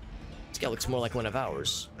made. This guy looks more like one of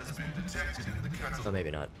ours. Has been detected in the catalog. Oh,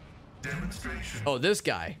 maybe not. Demonstration. Oh, this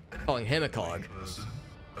guy. Calling him a cog. Person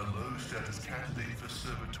alleged as candidate for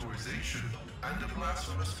servitorization and a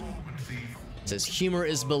blasphemous movement thief. Says humor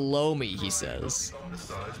is below me, he says.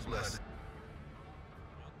 Undersized blessing.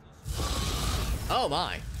 Oh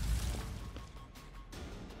my.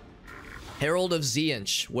 Herald of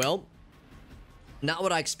Zinch. Well, not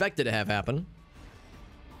what I expected to have happen.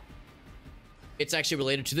 It's actually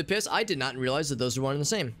related to the piss. I did not realize that those are one and the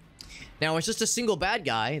same. Now, it's just a single bad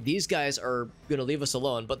guy. These guys are going to leave us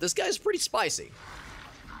alone, but this guy's pretty spicy.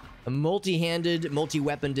 A multi-handed,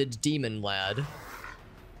 multi-weaponed demon lad.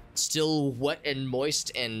 Still wet and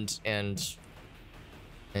moist and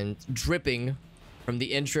dripping from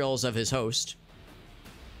the entrails of his host.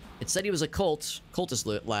 It said he was a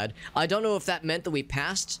cultist lad. I don't know if that meant that we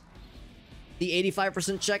passed the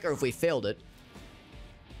 85% check or if we failed it.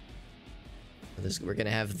 We're gonna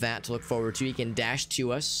have that to look forward to. He can dash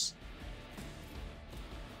to us.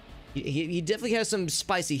 He definitely has some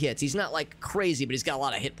spicy hits. He's not like crazy, but he's got a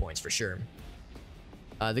lot of hit points for sure.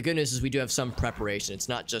 The good news is we do have some preparation. It's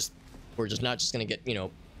not just, we're just not just gonna get, you know,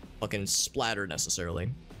 fucking splattered necessarily.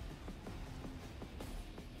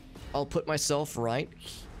 I'll put myself right.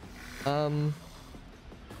 Put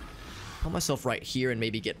myself right here and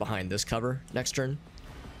maybe get behind this cover next turn.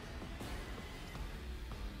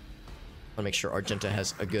 I'll make sure Argenta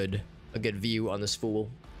has a good view on this fool.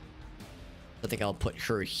 I think I'll put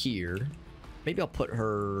her here. Maybe I'll put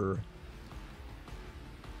her.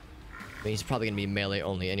 I mean, he's probably gonna be melee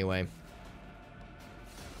only anyway.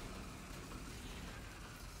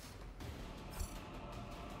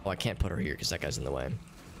 Oh, I can't put her here because that guy's in the way.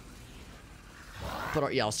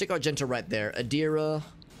 Yeah, I'll stick Argenta right there. Adira.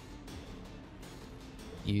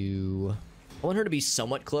 I want her to be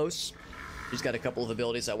somewhat close. She's got a couple of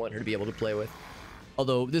abilities I want her to be able to play with.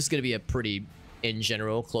 Although, this is going to be a pretty, in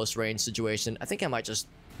general, close range situation. I think I might just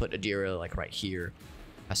put Adira, like, right here.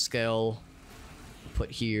 Pascal.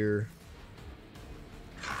 Put here.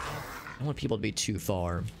 I don't want people to be too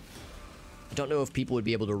far. I don't know if people would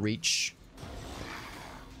be able to reach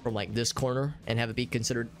from, like, this corner and have it be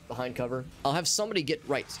considered behind cover. I'll have somebody get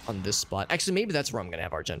right on this spot. Actually, maybe that's where I'm going to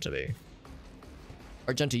have Argenta be.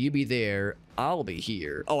 Argenta, you be there. I'll be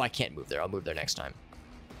here. Oh, I can't move there. I'll move there next time.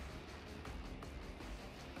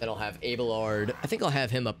 Then I'll have Abelard. I think I'll have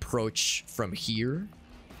him approach from here.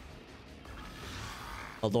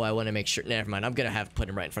 Although I want to make sure... Never mind. I'm going to put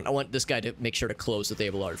him right in front. I want this guy to make sure to close with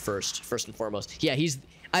Abelard first and foremost. Yeah,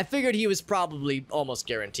 I figured he was probably almost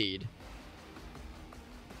guaranteed.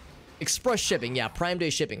 Express shipping. Yeah, Prime Day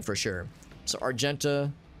shipping for sure. So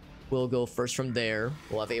Argenta will go first from there.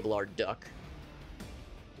 We'll have Abelard duck.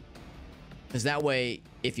 Because that way,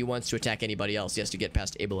 if he wants to attack anybody else, he has to get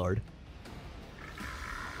past Abelard.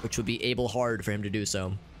 which would be able hard for him to do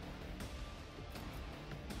so.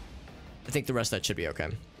 I think the rest of that should be okay.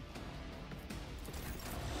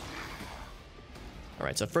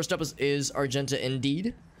 Alright, so first up is Argenta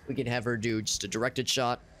indeed. We could have her do just a directed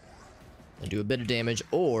shot and do a bit of damage,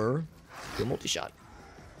 or do a multi-shot.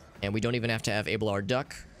 And we don't even have to have Abelard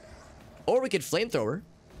duck. Or we could flamethrower.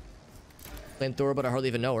 Flamethrower, but I hardly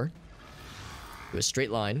even know her. Do a straight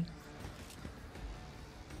line.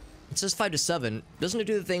 It says 5 to 7. Doesn't it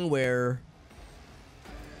do the thing where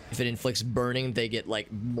if it inflicts burning, they get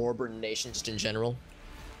like more burnation just in general?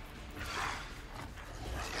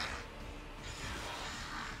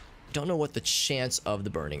 Don't know what the chance of the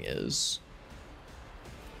burning is.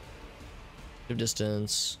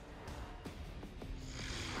 Distance.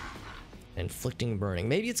 Inflicting burning.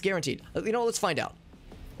 Maybe it's guaranteed. You know, let's find out.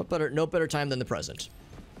 No better time than the present.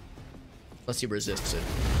 Unless he resists it.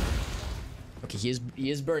 Okay, he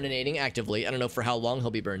is burninating actively. I don't know for how long he'll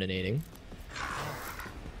be burninating.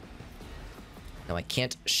 Now I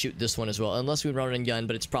can't shoot this one as well, unless we run and gun,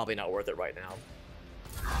 but it's probably not worth it right now.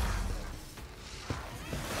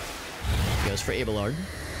 He goes for Abelard,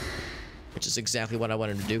 which is exactly what I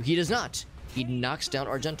wanted to do. He does not. He knocks down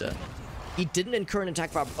Argenta. He didn't incur an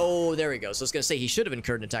attack of oh, there he goes. So I was going to say he should have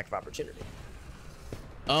incurred an attack of opportunity.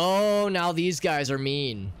 Oh, now these guys are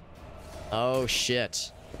mean. Oh,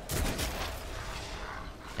 shit.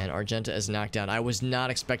 And Argenta is knocked down. I was not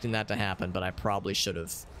expecting that to happen, but I probably should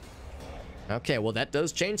have. Okay, well, that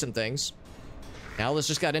does change some things. Now this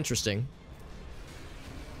just got interesting.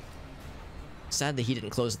 Sad that he didn't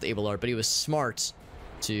close with the Abelard, but he was smart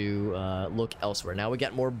to look elsewhere. Now we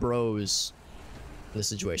got more bros in this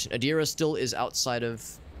situation. Adira still is outside of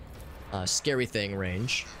scary thing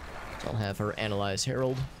range. So I'll have her analyze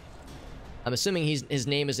Herald. I'm assuming his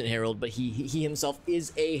name isn't Herald, but he himself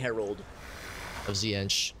is a Herald of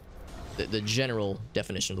Ziench. The general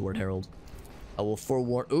definition of the word Herald. I will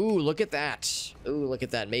forewarn. Ooh, look at that. Ooh, look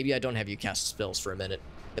at that. Maybe I don't have you cast spells for a minute.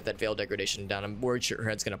 Get that Veil Degradation down. I'm worried her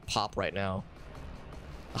head's gonna pop right now.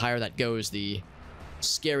 The higher that goes, the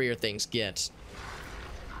scarier things get.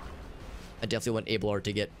 I definitely want Abelard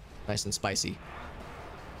to get nice and spicy.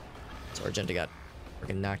 So Argenta got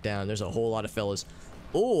freaking knocked down. There's a whole lot of fellas.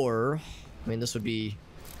 Or, I mean, this would be...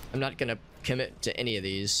 I'm not gonna commit to any of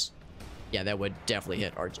these. Yeah, that would definitely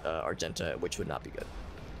hit Argenta, which would not be good.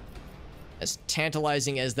 As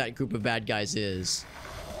tantalizing as that group of bad guys is,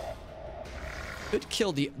 could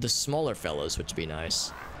kill the smaller fellows, which would be nice.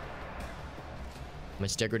 How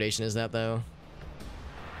much degradation is that, though?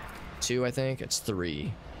 2, I think. It's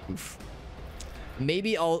 3. Oof.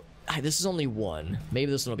 Maybe I'll... This is only 1.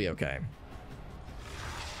 Maybe this one will be okay.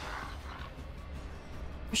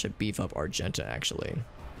 I should beef up Argenta, actually.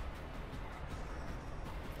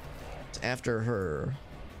 It's after her.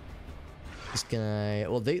 This guy...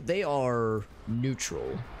 Well, they are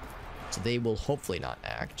neutral. So they will hopefully not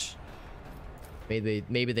act.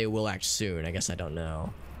 Maybe they will act soon. I guess I don't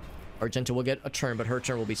know. Argenta will get a turn, but her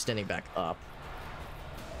turn will be standing back up.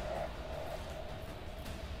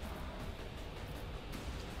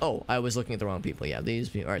 Oh, I was looking at the wrong people. Yeah, these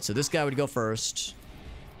people. Alright, so this guy would go first.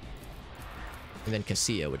 And then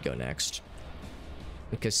Cassia would go next.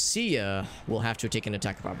 And Cassia will have to take an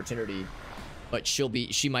attack of opportunity. But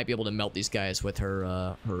she might be able to melt these guys with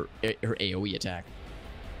her AoE attack.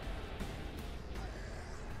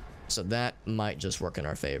 So that might just work in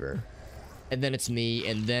our favor. And then it's me,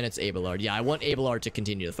 and then it's Abelard. Yeah, I want Abelard to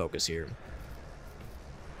continue to focus here.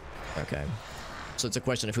 Okay. So it's a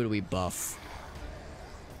question of who do we buff.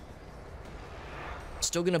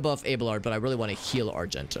 Still gonna buff Abelard, but I really want to heal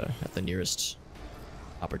Argenta at the nearest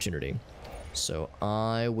opportunity. So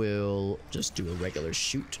I will just do a regular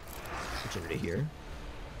shoot opportunity here.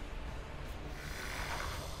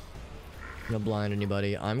 No blind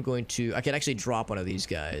anybody. I'm going to... I could actually drop one of these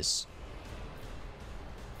guys.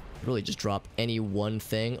 Really just drop any one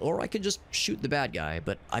thing, or I could just shoot the bad guy,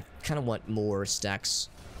 but I kind of want more stacks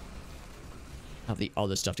of the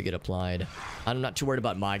other stuff to get applied. I'm not too worried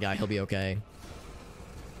about my guy. He'll be okay.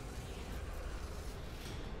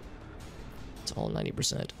 It's all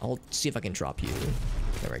 90%. I'll see if I can drop you.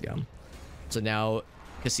 There we go. So now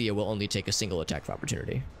Cassia will only take a single attack of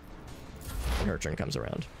opportunity when her turn comes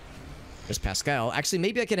around. There's Pascal. Actually,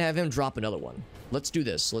 maybe I can have him drop another one. Let's do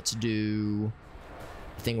this. Let's do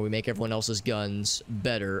the thing where we make everyone else's guns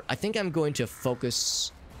better. I think I'm going to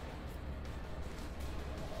focus...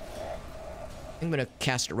 I'm going to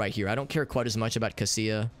cast it right here. I don't care quite as much about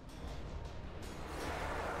Cassia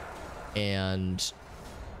and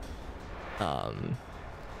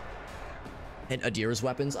Adira's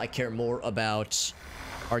weapons. I care more about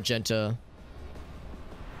Argenta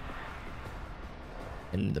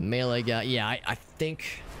And the melee guy, yeah, I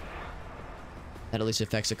think that at least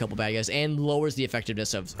affects a couple bad guys and lowers the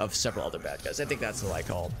effectiveness of several other bad guys. I think that's the right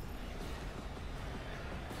call.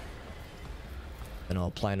 And I'll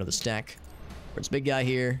apply another stack for its big guy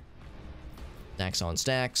here. Stacks on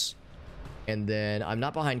stacks. And then I'm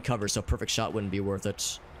not behind cover, so perfect shot wouldn't be worth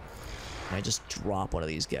it. And I just drop one of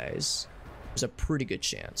these guys. There's a pretty good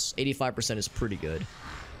chance. 85% is pretty good.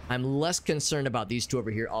 I'm less concerned about these two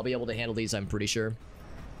over here. I'll be able to handle these, I'm pretty sure,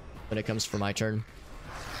 when it comes for my turn.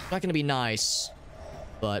 Not going to be nice,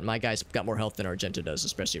 but my guy's got more health than Argento does,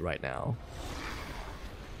 especially right now.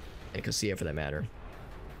 And Casilla, for that matter.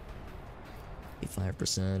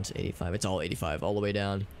 85%, 85. It's all 85, all the way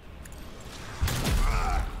down.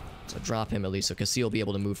 So drop him at least, so Casilla will be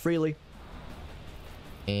able to move freely.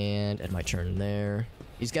 And at my turn there.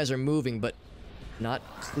 These guys are moving, but not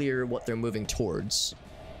clear what they're moving towards.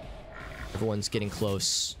 Everyone's getting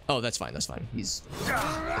close. Oh, that's fine, that's fine.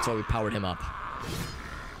 That's why we powered him up.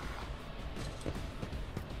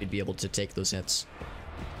 We'd be able to take those hits.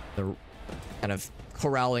 They're kind of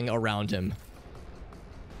corralling around him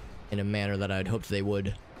in a manner that I'd hoped they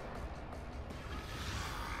would.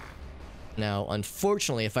 Now,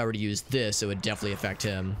 unfortunately, if I were to use this, it would definitely affect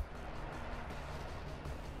him.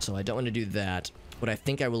 So I don't want to do that. What I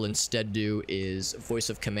think I will instead do is voice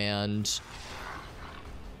of command.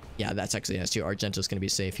 Yeah, that's actually nice too. Argento's going to be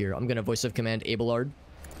safe here. I'm going to voice of command Abelard.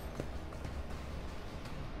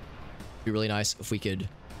 Be really nice if we could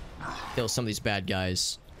kill some of these bad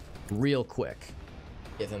guys real quick.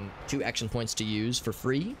 Give him 2 action points to use for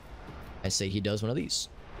free. I say he does one of these.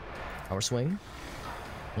 Power swing.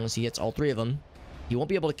 Unless he hits all 3 of them. He won't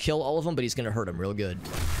be able to kill all of them, but he's going to hurt them real good.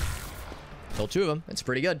 Kill 2 of them. It's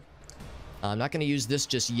pretty good. I'm not going to use this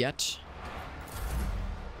just yet.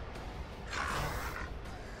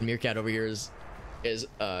 Meerkat over here is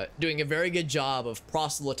doing a very good job of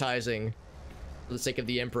proselytizing for the sake of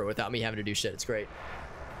the Emperor without me having to do shit. It's great.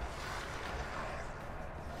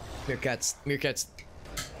 Meerkat's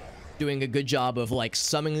doing a good job of like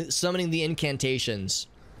summoning the incantations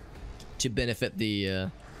to benefit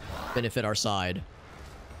our side.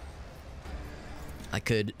 I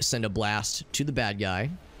could send a blast to the bad guy.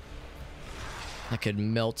 I could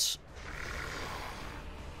melt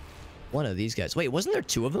one of these guys. Wait, wasn't there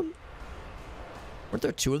 2 of them? Weren't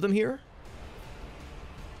there 2 of them here?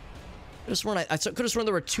 I could have sworn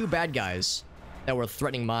there were 2 bad guys that were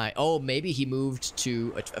threatening my... Oh, maybe he moved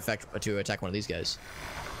to attack one of these guys.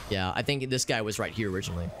 Yeah, I think this guy was right here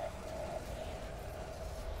originally.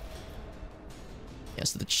 Yeah,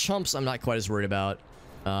 so the chumps I'm not quite as worried about.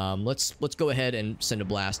 Let's go ahead and send a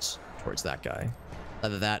blast towards that guy.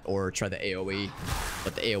 Either that or try the AoE,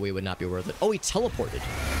 but the AoE would not be worth it. Oh, he teleported.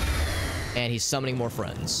 And he's summoning more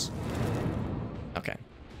friends. Okay.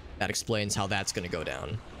 That explains how that's going to go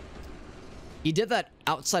down. He did that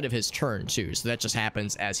outside of his turn, too, so that just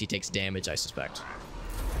happens as he takes damage, I suspect.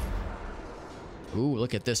 Ooh,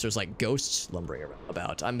 look at this. There's, like, ghosts lumbering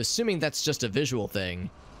about. I'm assuming that's just a visual thing.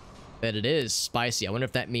 But it is spicy. I wonder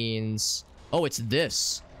if that means... Oh, it's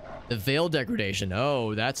this. The veil degradation.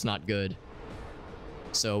 Oh, that's not good.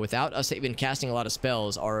 So without us even casting a lot of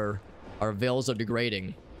spells, our veils are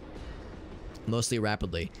degrading. Mostly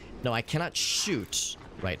rapidly. No, I cannot shoot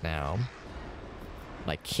right now.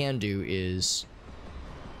 What I can do is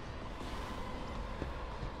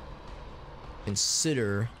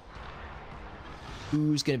consider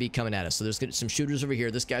who's going to be coming at us. So there's some shooters over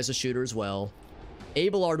here. This guy's a shooter as well.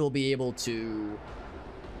 Abelard will be able to...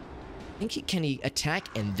 Can he attack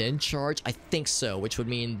and then charge? I think so, which would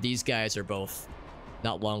mean these guys are both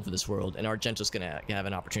not long for this world, and Argento's gonna have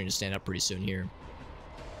an opportunity to stand up pretty soon here.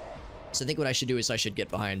 So I think what I should do is I should get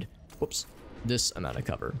behind, whoops, this amount of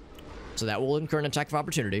cover. So that will incur an attack of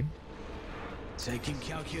opportunity.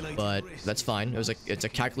 But that's fine. It's a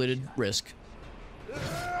calculated risk.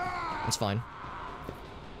 That's fine.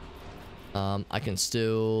 I can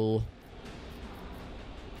still...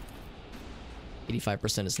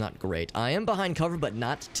 85% is not great. I am behind cover, but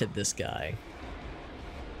not to this guy.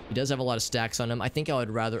 He does have a lot of stacks on him. I think I would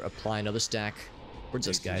rather apply another stack towards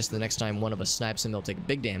this guy, so the next time one of us snipes him, they'll take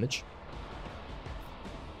big damage.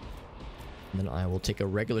 And then I will take a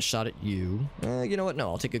regular shot at you. You know what? No,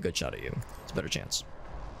 I'll take a good shot at you. It's a better chance.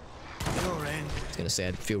 I was gonna say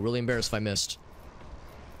I'd feel really embarrassed if I missed.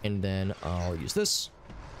 And then I'll use this.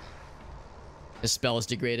 This spell is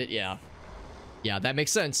degraded. Yeah. Yeah, that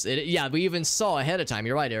makes sense. Yeah, we even saw ahead of time.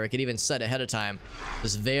 You're right, Eric. It even said ahead of time.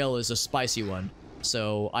 This veil is a spicy one.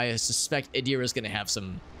 So I suspect Adira's going to have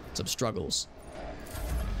some struggles.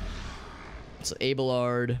 So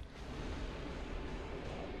Abelard.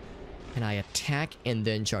 Can I attack and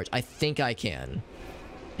then charge? I think I can.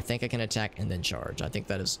 I think I can attack and then charge. I think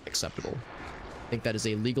that is acceptable. I think that is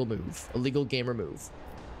a legal move. A legal gamer move.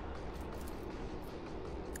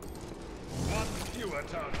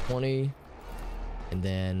 20. And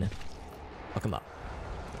then fuck him up.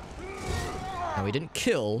 Now we didn't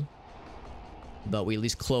kill, but we at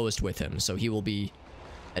least closed with him, so he will be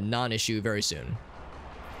a non-issue very soon.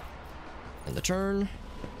 And the turn.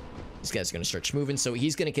 This guy's gonna start moving, so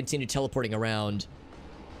he's gonna continue teleporting around,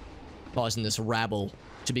 causing this rabble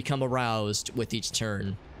to become aroused with each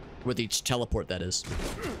turn. With each teleport, that is.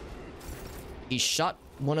 He shot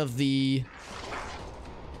one of the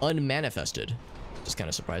unmanifested. Which is kind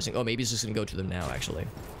of surprising. Oh, maybe he's just gonna go to them now, actually.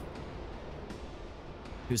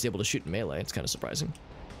 He was able to shoot in melee. It's kind of surprising.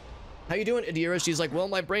 How you doing, Adira? She's like, well,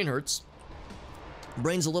 my brain hurts.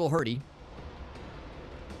 Brain's a little hurty.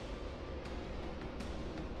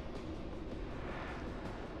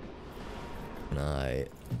 Can I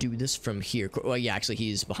do this from here? Well, yeah, actually,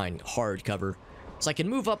 he's behind hard cover. So I can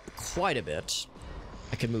move up quite a bit.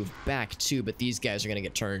 I can move back, too, but these guys are going to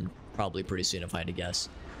get turned probably pretty soon, if I had to guess.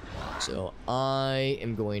 So I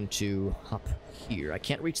am going to hop here. I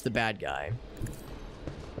can't reach the bad guy.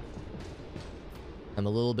 I'm a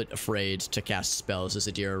little bit afraid to cast spells as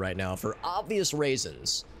Adira right now for obvious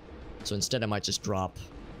reasons. So instead I might just drop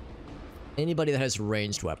anybody that has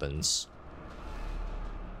ranged weapons.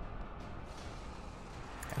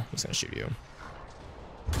 Yeah, he's gonna shoot you.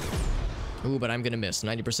 Ooh, but I'm gonna miss.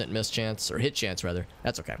 90% miss chance, or hit chance rather.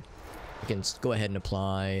 That's okay. I can go ahead and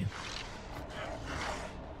apply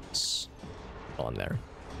while I'm there.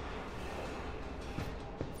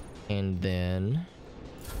 And then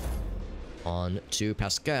on to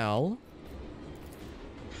Pascal.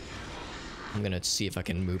 I'm gonna see if I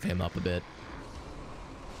can move him up a bit.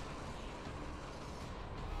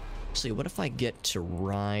 Actually, what if I get to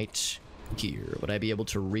right here? Would I be able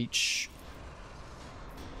to reach?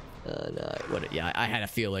 No, yeah, I had a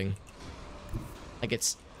feeling. Like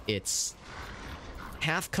it's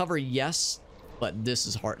half cover, yes, but this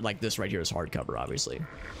is hard. Like this right here is hard cover, obviously.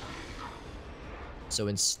 So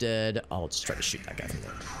instead, I'll just try to shoot that guy from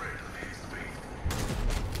there.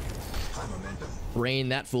 Rain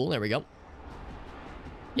that fool. There we go.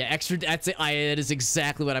 Yeah, extra. That's it. That is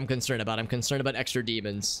exactly what I'm concerned about. I'm concerned about extra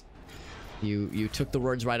demons. You took the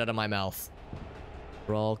words right out of my mouth.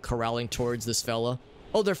 We're all corralling towards this fella.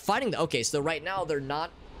 Oh, they're fighting. Okay, so right now they're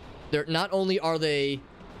not. They're not only are the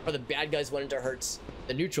bad guys wanting to hurt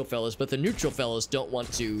the neutral fellas, but the neutral fellas don't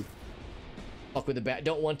want to fuck with the bad.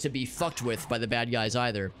 Don't want to be fucked with by the bad guys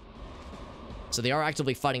either. So they are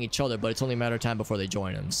actively fighting each other, but it's only a matter of time before they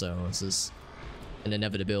join them. So this is an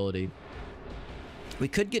inevitability. We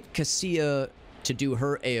could get Cassia to do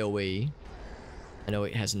her AoE. I know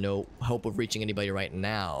it has no hope of reaching anybody right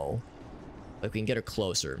now, but we can get her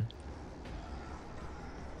closer.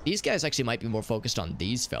 These guys actually might be more focused on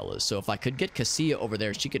these fellas, so if I could get Cassia over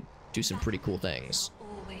there, she could do some pretty cool things.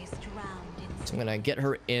 So I'm gonna get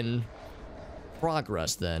her in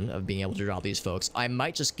progress then of being able to drop these folks. I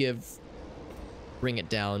might just bring it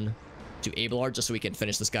down to Abelard just so we can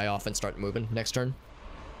finish this guy off and start moving next turn.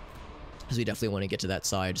 Because we definitely want to get to that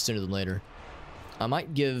side sooner than later. I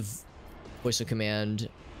might give voice of command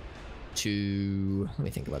to... Let me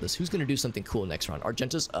think about this. Who's going to do something cool next round?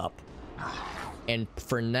 Argenta's up. And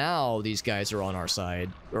for now, these guys are on our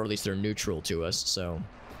side. Or at least they're neutral to us, so...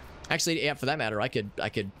 Actually, yeah, for that matter, I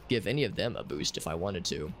could give any of them a boost if I wanted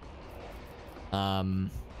to. I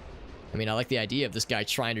mean, I like the idea of this guy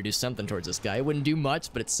trying to do something towards this guy. It wouldn't do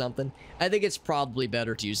much, but it's something. I think it's probably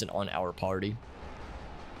better to use it on our party.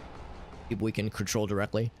 People we can control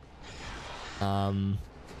directly. I'll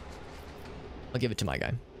give it to my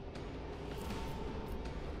guy.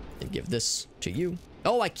 And give this to you.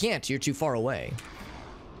 Oh, I can't. You're too far away.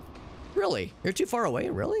 Really? You're too far away?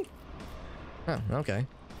 Really? Oh, okay.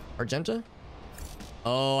 Argenta?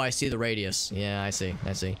 Oh, I see the radius. Yeah, I see.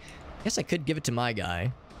 I see. I guess I could give it to my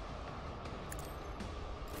guy.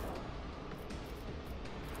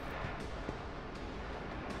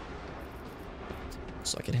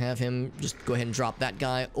 So I can have him just go ahead and drop that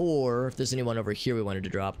guy, or if there's anyone over here we wanted to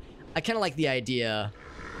drop. I kind of like the idea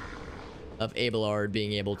of Abelard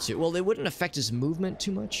being able to... Well, they wouldn't affect his movement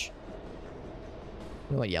too much.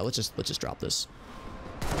 You know what? Yeah, let's just drop this.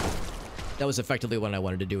 That was effectively what I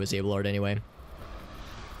wanted to do as Abelard anyway.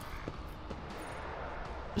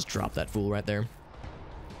 Just drop that fool right there.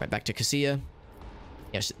 Right back to Cassia.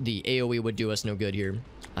 Yes, the AoE would do us no good here.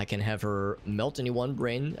 I can have her melt any one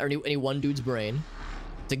brain, or any one dude's brain.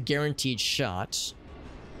 It's a guaranteed shot.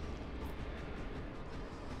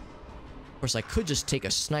 Of course, I could just take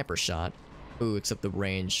a sniper shot. Ooh, except the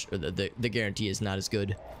range, or the guarantee is not as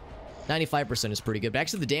good. 95% is pretty good, but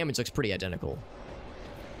actually the damage looks pretty identical.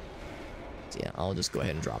 So yeah, I'll just go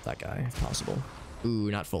ahead and drop that guy if possible.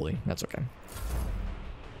 Ooh, not fully. That's okay.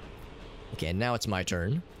 Okay, now it's my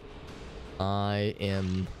turn. I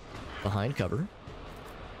am behind cover.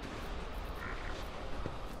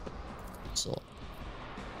 So,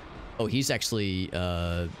 oh, he's actually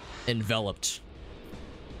enveloped.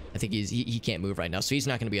 I think he can't move right now, so he's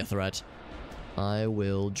not going to be a threat. I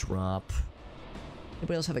will drop.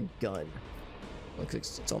 Anybody else have a gun? Looks like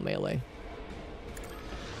it's all melee.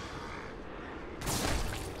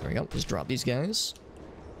 There we go. Just drop these guys.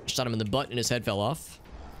 Shot him in the butt and his head fell off.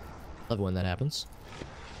 Love when that happens.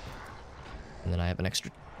 And then I have an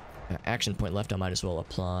extra action point left. I might as well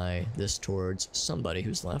apply this towards somebody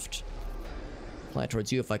who's left. Apply it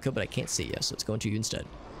towards you if I could, but I can't see you, so it's going to you instead.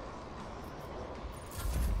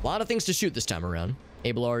 A lot of things to shoot this time around.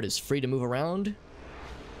 Abelard is free to move around.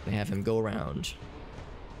 And have him go around.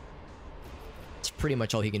 That's pretty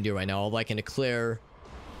much all he can do right now, although I can declare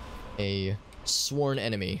a sworn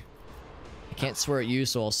enemy. I can't swear at you,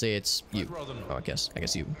 so I'll say it's you. Oh, I guess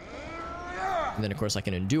you. And then, of course, I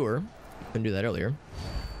can endure. Couldn't do that earlier.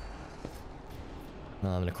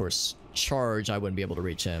 And, of course, charge, I wouldn't be able to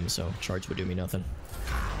reach him, so charge would do me nothing.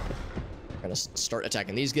 I'm gonna start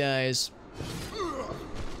attacking these guys.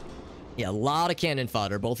 Yeah, a lot of cannon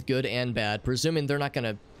fodder, both good and bad. Presuming they're not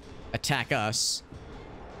gonna attack us.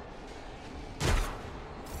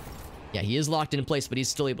 Yeah, he is locked in place, but he's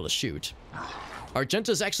still able to shoot.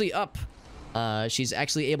 Argenta's actually up. She's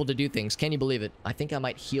actually able to do things. Can you believe it? I think I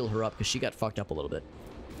might heal her up because she got fucked up a little bit.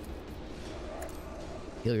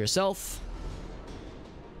 Heal yourself.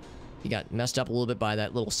 You got messed up a little bit by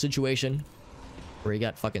that little situation where he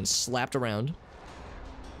got fucking slapped around.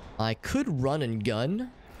 I could run and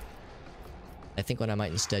gun. I think what I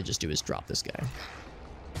might instead just do is drop this guy.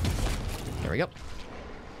 There we go.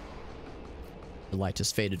 The light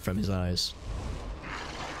has faded from his eyes.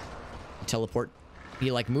 Teleport. He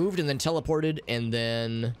like moved and then teleported and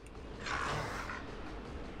then...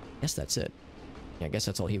 I guess that's it. Yeah, I guess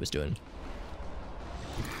that's all he was doing.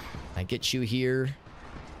 I get you here.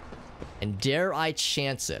 And dare I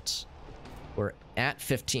chance it? We're at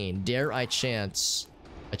 15. Dare I chance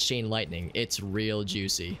a chain lightning? It's real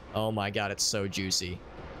juicy. Oh my god, it's so juicy.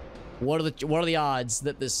 What are the odds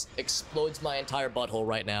that this explodes my entire butthole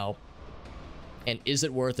right now? And is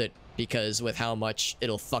it worth it? Because with how much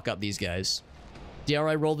it'll fuck up these guys. Dare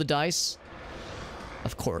I roll the dice?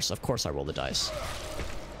 Of course I roll the dice.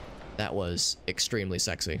 That was extremely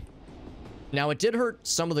sexy. Now, it did hurt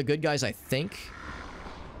some of the good guys, I think.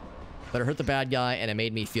 But it hurt the bad guy, and it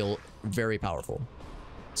made me feel very powerful.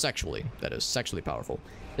 Sexually, that is. Sexually powerful.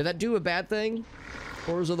 Did that do a bad thing?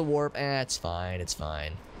 Horrors of the Warp? It's fine, it's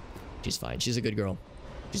fine. She's fine. She's a good girl.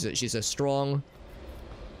 She's a strong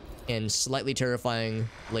and slightly terrifying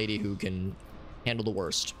lady who can handle the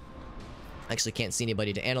worst. Actually can't see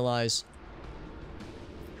anybody to analyze.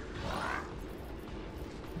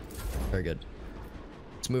 Very good.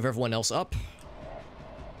 Let's move everyone else up.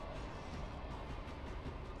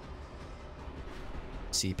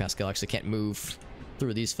 See, Pascal actually can't move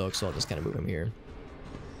through these folks, so I'll just kind of move him here.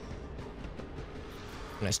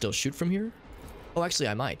 Can I still shoot from here? Oh, actually,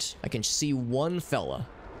 I might. I can see one fella.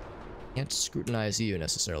 Can't scrutinize you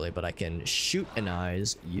necessarily, but I can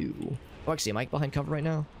shoot-anize you. Oh, actually, am I behind cover right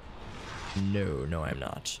now? No, I'm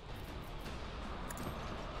not.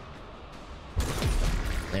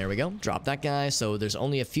 There we go. Drop that guy. So there's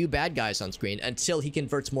only a few bad guys on screen until he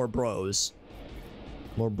converts more bros.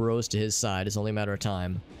 More bros to his side. It's only a matter of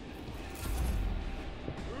time.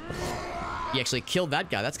 He actually killed that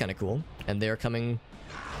guy. That's kind of cool. And they're coming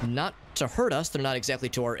not to hurt us. They're not exactly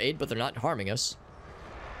to our aid, but they're not harming us.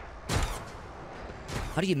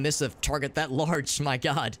 How do you miss a target that large? My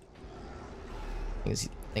god.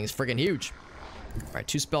 Thing is freaking huge. Alright,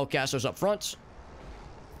 2 spellcasters up front.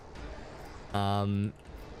 Of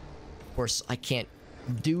course, I can't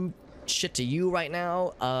do shit to you right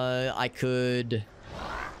now. I could...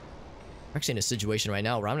 I'm actually in a situation right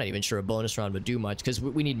now where I'm not even sure a bonus round would do much, because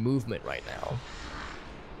we need movement right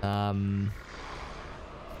now.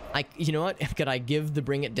 You know what? Could I give the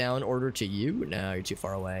bring it down order to you? No, you're too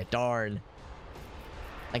far away. Darn.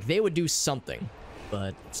 Like, they would do something,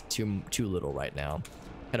 but it's too little right now.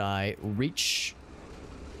 Could I reach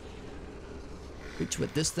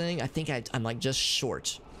with this thing? I think I'm like just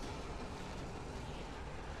short.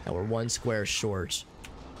 Now we're 1 square short.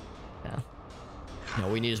 Yeah. No,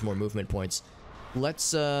 we need is more movement points.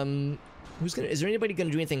 Let's is there anybody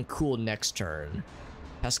gonna do anything cool next turn?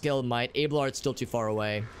 Pascal might. Abelard's still too far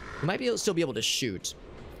away. He might still be able to shoot.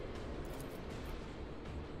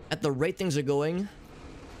 At the rate things are going,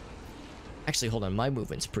 Actually, hold on. My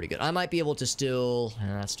movement's pretty good. I might be able to still...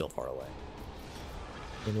 that's still far away.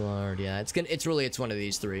 Lord, yeah. It's one of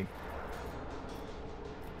these three.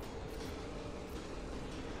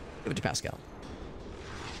 Give it to Pascal.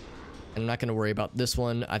 I'm not going to worry about this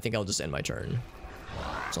one. I think I'll just end my turn.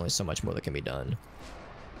 There's only so much more that can be done.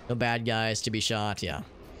 No bad guys to be shot. Yeah.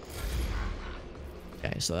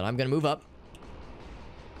 Okay, so then I'm going to move up.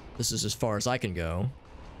 This is as far as I can go.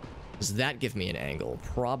 Does that give me an angle?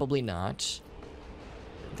 Probably not.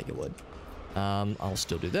 I don't think it would. I'll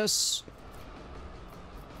still do this.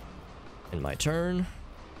 In my turn.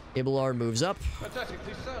 Abelard moves up.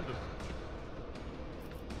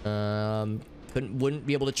 Wouldn't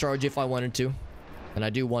be able to charge if I wanted to. And I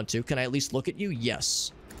do want to. Can I at least look at you?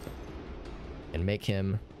 Yes. And make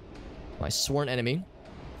him my sworn enemy.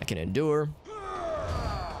 I can endure.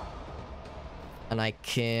 And I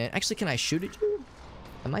can... Actually, can I shoot at you?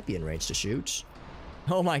 I might be in range to shoot.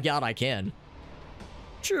 Oh my god, I can.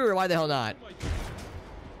 Sure, why the hell not?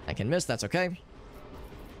 I can miss, that's okay.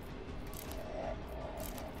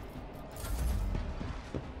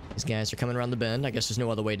 These guys are coming around the bend. I guess there's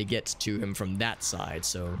no other way to get to him from that side,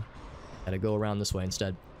 so... Gotta go around this way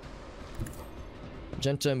instead.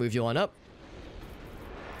 Magenta, move you on up.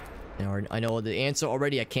 Now, I know the answer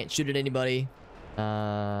already. I can't shoot at anybody.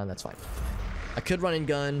 That's fine. I could run and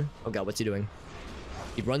gun. Oh god, what's he doing?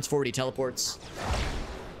 He runs forward, he teleports.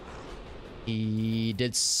 He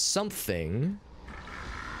did something.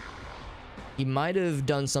 He might have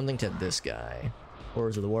done something to this guy.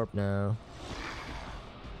 Horrors of the Warp now.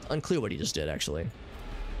 Unclear what he just did, actually.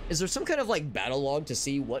 Is there some kind of, like, battle log to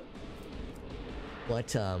see what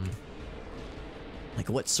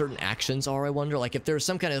certain actions are, I wonder? Like, if there's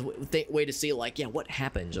some kind of way to see, like, yeah, what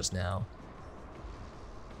happened just now?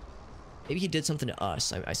 Maybe he did something to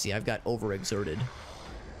us. I see, I've got overexerted.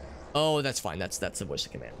 Oh, that's fine. That's the voice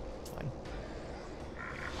of command. It's fine.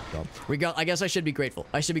 Well, I guess I should be grateful.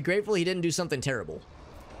 I should be grateful he didn't do something terrible.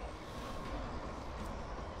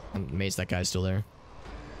 I'm amazed that guy's still there.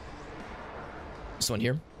 This one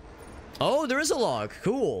here. Oh, there is a log.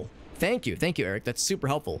 Cool. Thank you, Eric. That's super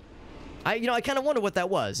helpful. I kind of wonder what that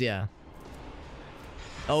was. Yeah.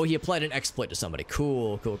 Oh, he applied an exploit to somebody.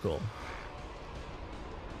 Cool.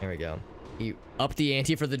 There we go. He upped the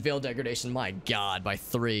ante for the veil degradation. My god, by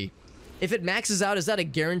 3. If it maxes out, is that a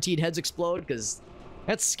guaranteed heads explode? Because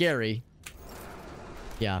that's scary.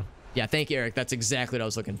 Yeah. Yeah, thank you, Eric. That's exactly what I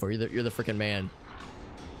was looking for. You're the freaking man.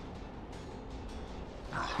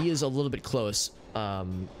 He is a little bit close. But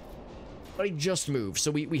he just moved,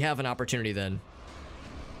 so we have an opportunity then.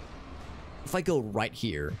 If I go right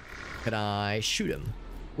here, could I shoot him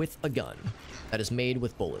with a gun that is made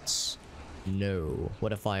with bullets? No.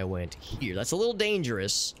 What if I went here? That's a little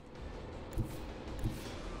dangerous.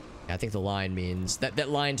 I think the line means... That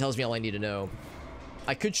line tells me all I need to know.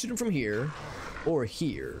 I could shoot him from here, or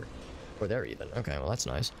here, or there even. Okay, well that's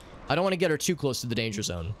nice. I don't want to get her too close to the danger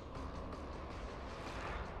zone.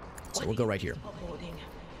 So we'll go right here.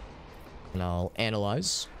 And I'll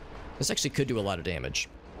analyze. This actually could do a lot of damage.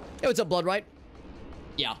 Hey, what's up, Blood Right?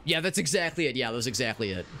 Yeah, that's exactly it. Yeah, that was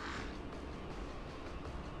exactly it.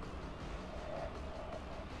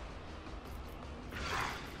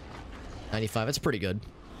 $95, that's pretty good.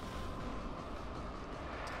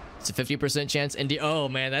 It's a 50% chance. Oh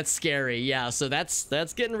man, that's scary. Yeah, so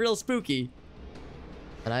that's getting real spooky.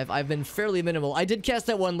 And I've been fairly minimal. I did cast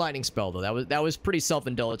that one lightning spell though. That was pretty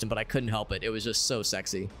self-indulgent, but I couldn't help it. It was just so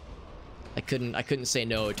sexy. I couldn't say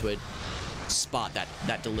no to a spot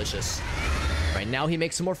that delicious. Right now he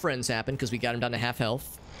makes some more friends happen because we got him down to half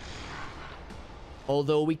health.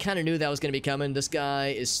 Although we kind of knew that was going to be coming. This guy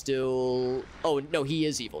is still... Oh, no, he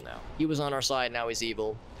is evil now. He was on our side, now he's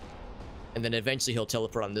evil. And then eventually he'll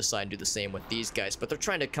teleport on this side and do the same with these guys. But they're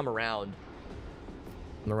trying to come around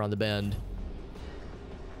the bend.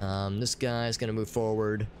 This guy's going to move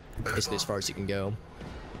forward. Basically as far as he can go.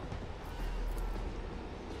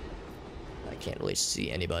 I can't really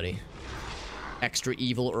see anybody. Extra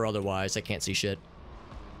evil or otherwise, I can't see shit.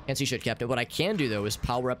 Can't see shit, Captain. What I can do, though, is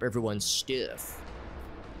power up everyone's stiff.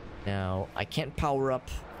 Now, I can't power up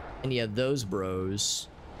any of those bros.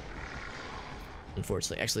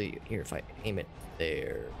 Unfortunately. Actually, here, if I aim it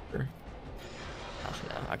there. Oh,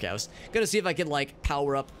 no. Okay, I was gonna see if I could, like,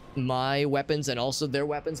 power up my weapons and also their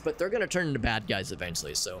weapons, but they're gonna turn into bad guys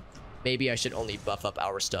eventually, so maybe I should only buff up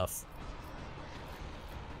our stuff.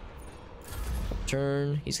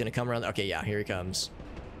 Turn. He's gonna come around. Okay, yeah, here he comes.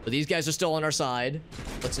 But these guys are still on our side.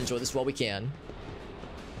 Let's enjoy this while we can.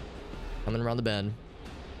 Coming around the bend.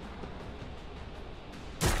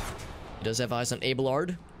 He does have eyes on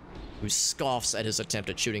Abelard, who scoffs at his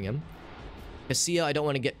attempt at shooting him. Cassia, I don't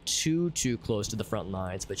want to get too close to the front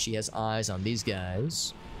lines, but she has eyes on these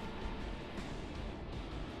guys.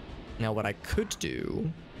 Now, what I could do,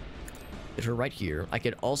 get her right here. I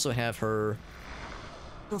could also have her.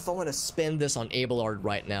 I don't know if I want to spend this on Abelard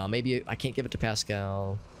right now. Maybe I can't give it to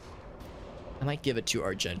Pascal. I might give it to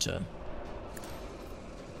Argenta.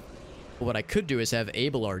 But what I could do is have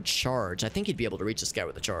Abelard charge. I think he'd be able to reach this guy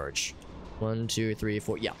with a charge. 1, 2, 3,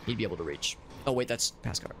 4. Yeah, he'd be able to reach. Oh, wait, that's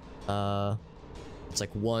Pascal. It's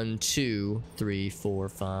like 1, 2, 3, 4,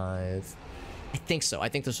 5. I think so. I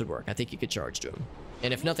think this would work. I think you could charge to him.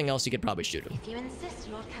 And if nothing else, you could probably shoot him. If you insist,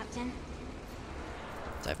 Lord Captain.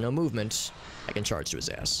 I have no movement. I can charge to his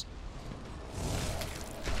ass.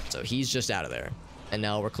 So he's just out of there. And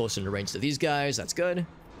now we're closer to range to these guys. That's good.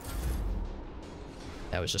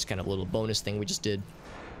 That was just kind of a little bonus thing we just did.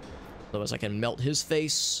 Otherwise, I can melt his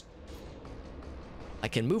face. I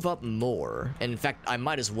can move up more. And in fact, I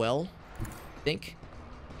might as well, I think.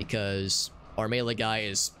 Because our melee guy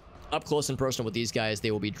is up close and personal with these guys. They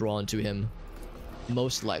will be drawn to him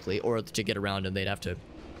most likely. Or to get around him, they'd have to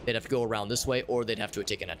go around this way, or they'd have to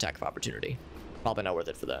take an attack of opportunity. Probably not worth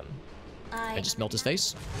it for them. I just melt his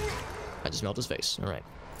face. I just melt his face. All right.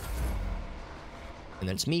 And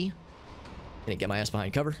then it's me. Gonna get my ass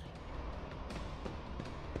behind cover.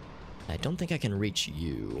 I don't think I can reach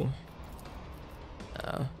you.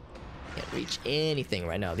 Can't reach anything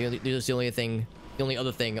right now. There's the only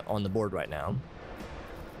other thing on the board right now.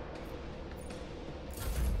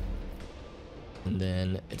 And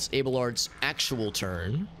then it's Abelard's actual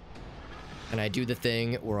turn. And I do the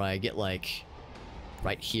thing where I get like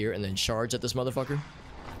right here and then charge at this motherfucker.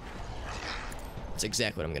 That's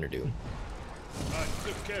exactly what I'm gonna do. I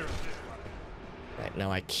took care of it. Right,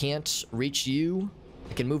 now I can't reach you.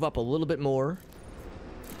 I can move up a little bit more.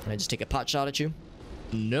 Can I just take a pot shot at you?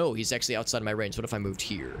 No, he's actually outside my range. What if I moved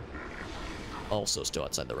here? Also still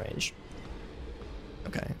outside the range.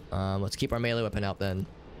 Okay, let's keep our melee weapon out then.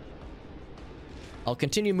 I'll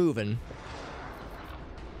continue moving.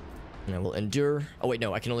 And I will endure. Oh wait,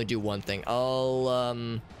 no, I can only do one thing. I'll,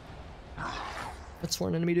 what's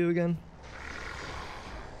sworn enemy do again?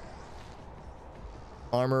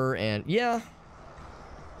 Armor and, yeah,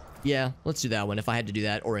 let's do that one. If I had to do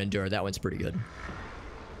that or endure, that one's pretty good.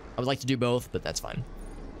 I would like to do both, but that's fine.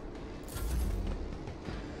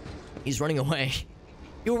 He's running away.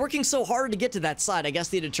 You were working so hard to get to that side. I guess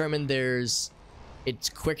they determined it's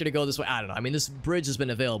quicker to go this way. I don't know. I mean, this bridge has been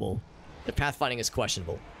available. The pathfinding is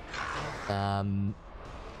questionable. Get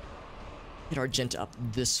Argenta up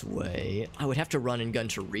this way. I would have to run and gun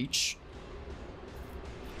to reach.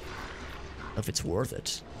 I don't know if it's worth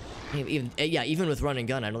it. Even with run and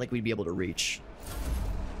gun, I don't think we'd be able to reach.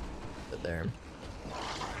 But there.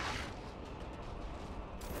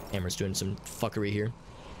 Hammer's doing some fuckery here.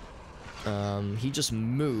 He just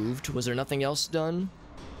moved. Was there nothing else done?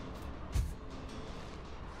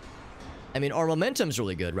 I mean, our momentum's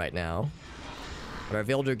really good right now. But our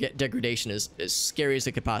veiled degradation is as scary as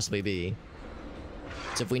it could possibly be.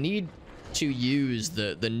 So if we need to use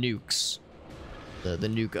the nukes, the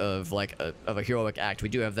nuke of like of a heroic act, we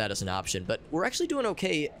do have that as an option. But we're actually doing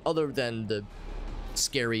okay other than the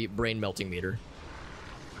scary brain melting meter.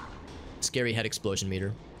 Scary head explosion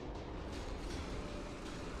meter.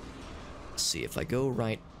 Let's see if I go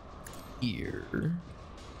right here.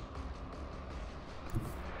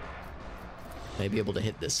 May be able to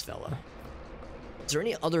hit this fella. Is there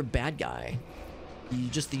any other bad guy?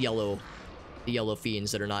 Just the yellow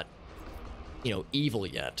fiends that are not, you know, evil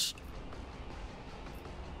yet.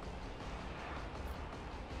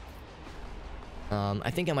 I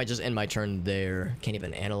think I might just end my turn there. Can't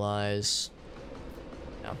even analyze.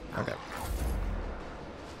 No, okay.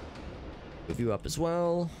 Move you up as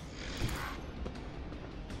well.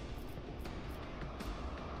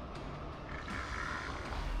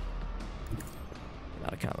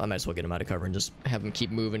 I might as well get him out of cover and just have him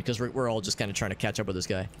keep moving, because we're all just kind of trying to catch up with this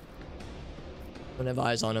guy. Don't have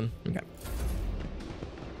eyes on him. Okay.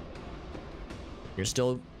 You're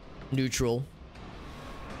still neutral.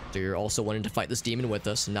 So you're also wanting to fight this demon with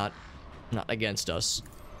us, not against us.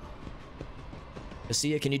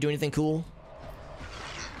 Cassia, can you do anything cool?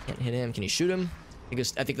 Can't hit him. Can you shoot him?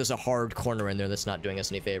 I think there's a hard corner in there that's not doing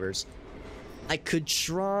us any favors. I could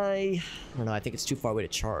try. I don't know. I think it's too far away to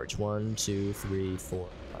charge. 1, 2, 3, 4,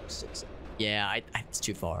 5, 6, 7. Yeah, it's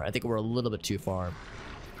too far. I think we're a little bit too far.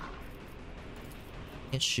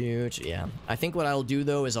 Can't shoot. Yeah. I think what I'll do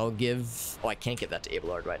though is I'll give. Oh, I can't give that to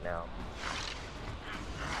Abelard right now.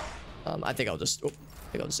 I think I'll just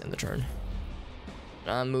end the turn.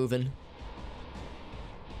 I'm moving.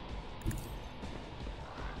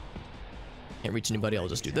 Can't reach anybody. I'll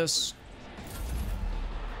just do this.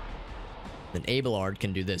 Then Abelard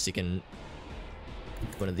can do this. He can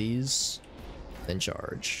one of these, then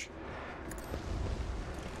charge.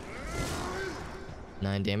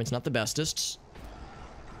 9 damage, not the bestest.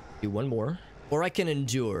 Do one more. Or I can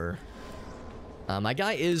endure. My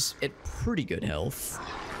guy is at pretty good health.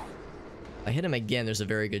 If I hit him again, there's a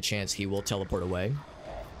very good chance he will teleport away.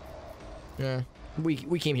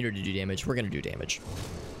 We came here to do damage. We're gonna do damage.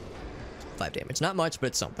 5 damage. Not much, but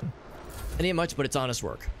it's something. It ain't much, but it's honest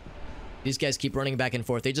work. These guys keep running back and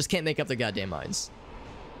forth. They just can't make up their goddamn minds.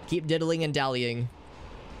 Keep diddling and dallying.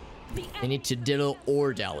 They need to diddle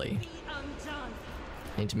or dally.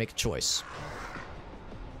 I need to make a choice.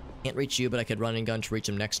 Can't reach you, but I could run and gun to reach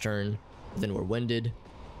him next turn. But then we're winded.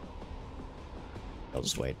 I'll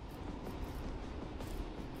just wait.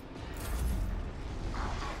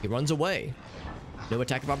 He runs away. No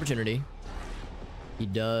attack of opportunity. He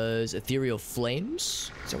does Ethereal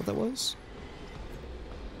Flames. Is that what that was?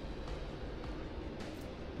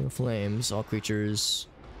 Ethereal Flames. All creatures...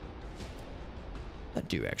 That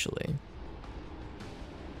do, actually.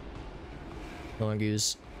 No longer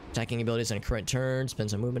use attacking abilities on a current turn.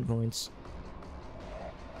 Spends on movement points.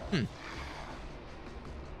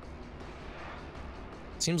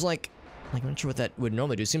 Seems like I'm not sure what that would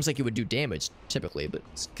normally do. Seems like it would do damage, typically, but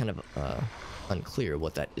it's kind of unclear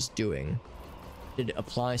what that is doing. Did it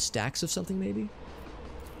apply stacks of something, maybe?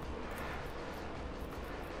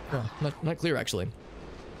 Oh, not clear, actually.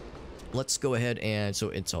 Let's go ahead and... So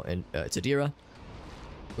it's Adira.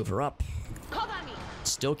 Move her up.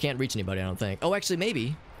 Still can't reach anybody, I don't think. Oh, actually,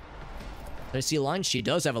 maybe. Did I see a line? She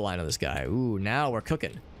does have a line on this guy. Ooh, now we're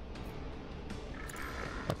cooking.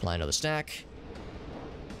 Apply another stack.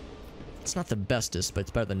 It's not the bestest, but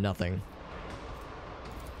it's better than nothing.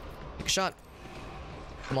 Take a shot.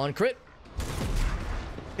 Come on, crit.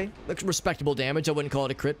 Okay, looks respectable damage. I wouldn't call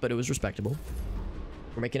it a crit, but it was respectable.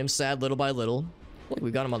 We're making him sad little by little. Like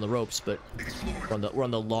we got him on the ropes, but we're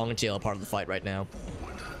on the long tail part of the fight right now.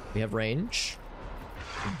 We have range.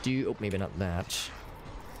 Oh, maybe not that.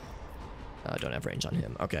 I don't have range on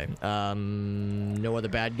him. Okay. No other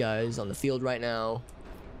bad guys on the field right now.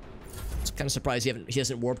 I'm kind of surprised he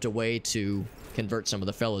hasn't warped away to convert some of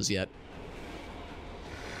the fellas yet.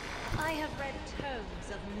 I have read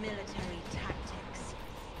tomes of military tactics.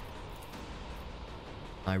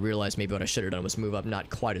 I realized maybe what I should have done was move up not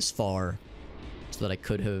quite as far, so that I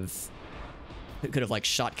could have like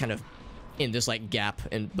shot kind of in this like gap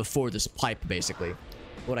and before this pipe, basically.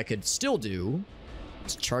 What I could still do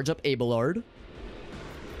is charge up Abelard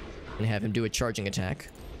and have him do a charging attack.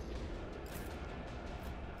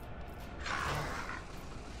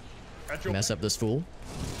 Mess up this fool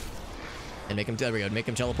and make him, there we go, make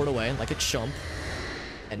him teleport away like a chump.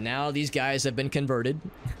 And now these guys have been converted.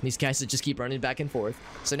 These guys that just keep running back and forth.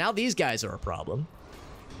 So now these guys are a problem.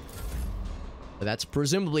 But that's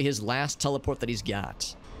presumably his last teleport that he's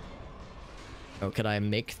got. Oh, could I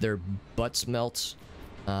make their butts melt?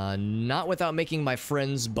 Not without making my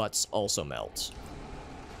friends' butts also melt.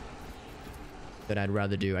 But I'd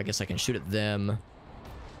rather do, I guess I can shoot at them.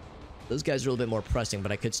 Those guys are a little bit more pressing,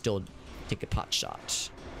 but I could still take a pot shot.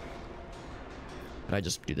 Could I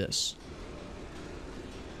just do this?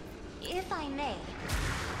 If I may.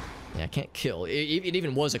 Yeah, I can't kill. It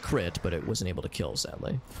even was a crit, but it wasn't able to kill,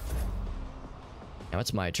 sadly. Now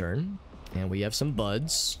it's my turn. And we have some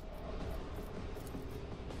buds.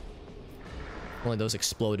 Only those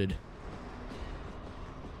exploded.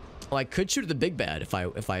 Oh, I could shoot at the big bad if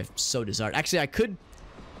I so desired. Actually, I could...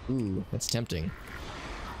 Ooh, that's tempting.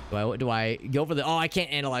 Do I go for the... Oh, I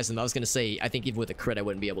can't analyze them. I was going to say, I think even with a crit, I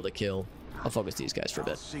wouldn't be able to kill. I'll focus these guys for a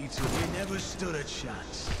bit. See to it you never stood a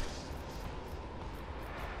chance.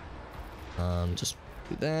 Just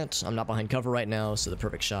do that. I'm not behind cover right now, so the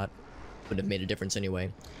perfect shot wouldn't have made a difference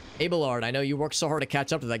anyway. Abelard, I know you worked so hard to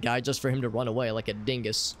catch up to that guy just for him to run away like a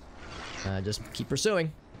dingus. Just keep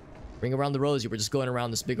pursuing. Ring around the rosy. We're just going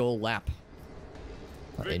around this big old lap.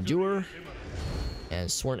 Endure.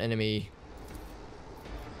 And sworn enemy.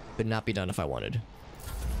 Could not be done if I wanted.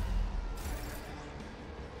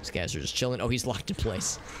 These guys are just chilling. Oh, he's locked in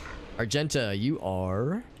place. Argenta, you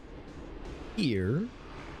are here.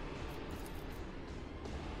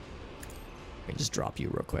 Let me just drop you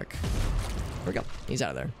real quick. There we go. He's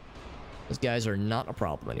out of there. Those guys are not a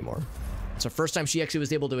problem anymore. It's the first time she actually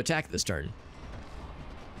was able to attack this turn.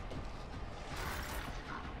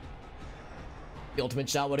 The ultimate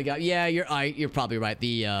shot would have got... Yeah, you're probably right.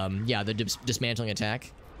 The, yeah, the dismantling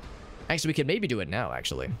attack. Actually, we could maybe do it now,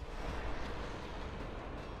 actually.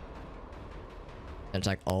 That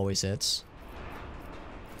attack always hits.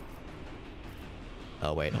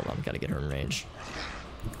 Oh, wait, hold on. Gotta get her in range.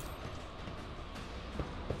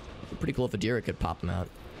 pretty cool if Adira could pop him out.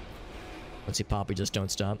 Once he pop, we just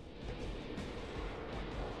don't stop.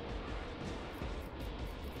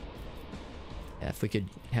 Yeah, if we could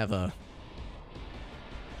have a...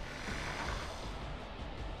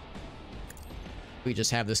 We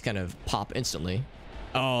just have this kind of pop instantly.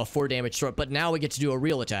 Oh, 4 damage short, but now we get to do a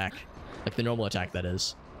real attack. Like the normal attack, that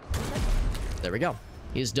is. There we go.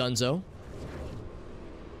 He's donezo.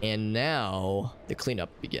 And now the cleanup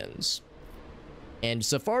begins. And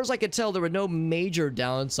so far as I could tell, there were no major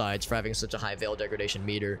downsides for having such a high Veil degradation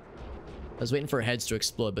meter. I was waiting for heads to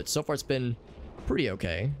explode, but so far it's been pretty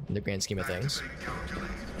okay in the grand scheme of things.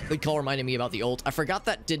 Good call reminding me about the ult. I forgot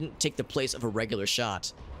that didn't take the place of a regular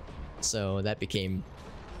shot. So that became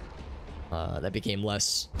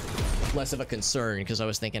less of a concern, because I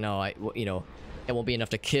was thinking, oh, you know, it won't be enough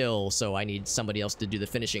to kill, so I need somebody else to do the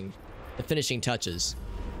finishing touches.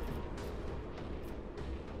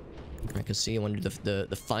 I can see I want to do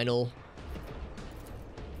the final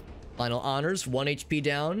honors. 1 HP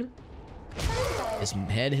down. His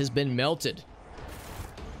head has been melted.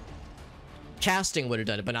 Casting would have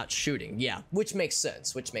done it, but not shooting. Yeah, which makes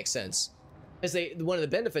sense. As one of the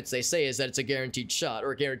benefits they say is that it's a guaranteed shot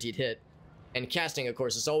or a guaranteed hit, and casting, of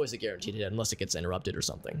course, is always a guaranteed hit unless it gets interrupted or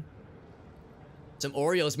something. Some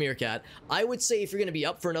Oreos, Meerkat. I would say if you're going to be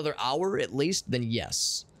up for another hour at least, then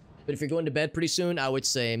yes. But if you're going to bed pretty soon, I would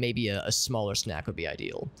say maybe a smaller snack would be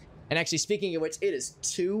ideal. And actually, speaking of which, it is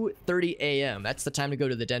 2:30 a.m. That's the time to go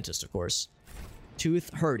to the dentist, of course.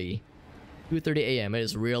 2:30 a.m. It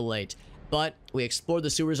is real late. But we explored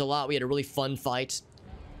the sewers a lot. We had a really fun fight.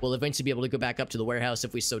 We'll eventually be able to go back up to the warehouse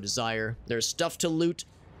if we so desire. There's stuff to loot.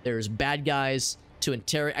 There's bad guys to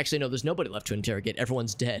interrogate. Actually, no, there's nobody left to interrogate.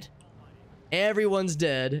 Everyone's dead. Everyone's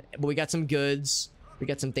dead. But we got some goods. We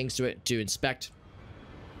got some things to inspect.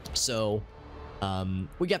 So,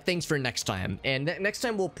 we got things for next time. And next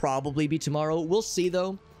time will probably be tomorrow. We'll see,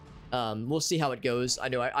 though. We'll see how it goes. I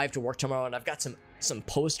know I have to work tomorrow, and I've got some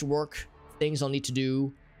post-work things I'll need to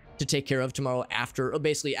do to take care of tomorrow after, or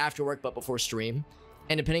basically after work, but before stream.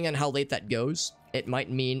 And depending on how late that goes, it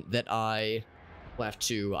might mean that I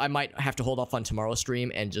might have to hold off on tomorrow's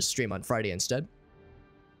stream and just stream on Friday instead.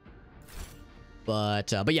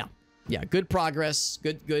 But yeah, good progress,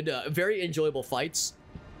 good, very enjoyable fights.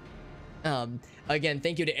 Again,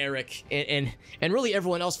 thank you to Eric and really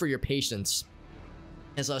everyone else for your patience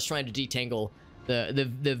as I was trying to detangle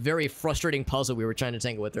the very frustrating puzzle we were trying to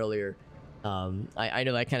tangle with earlier. I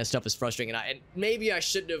know that kind of stuff is frustrating, and maybe I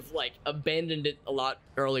shouldn't have like abandoned it a lot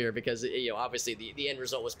earlier, because you know, obviously the end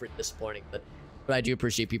result was pretty disappointing. But I do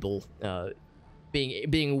appreciate people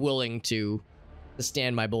being willing to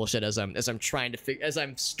stand my bullshit as I'm trying to figure, as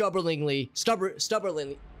I'm stubbornly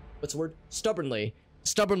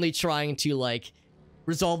trying to like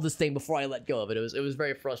resolve this thing before I let go of it. It was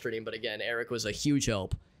very frustrating, but again, Eric was a huge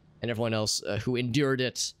help, and everyone else who endured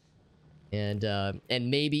it, and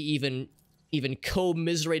maybe even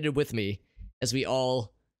commiserated with me as we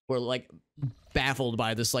all were like baffled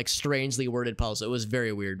by this like strangely worded puzzle. It was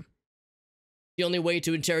very weird. The only way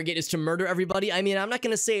to interrogate is to murder everybody. I mean, I'm not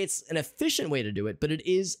going to say it's an efficient way to do it, but it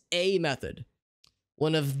is a method.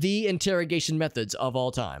 One of the interrogation methods of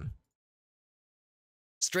all time.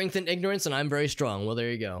 Strength and ignorance, and I'm very strong. Well,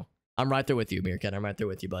 there you go. I'm right there with you, Meerkat. I'm right there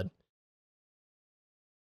with you, bud.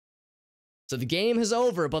 So the game is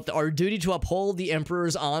over, but our duty to uphold the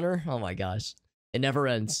Emperor's honor, oh my gosh, it never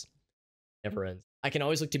ends. Never ends. I can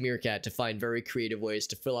always look to Meerkat to find very creative ways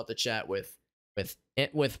to fill out the chat with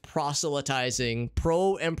proselytizing,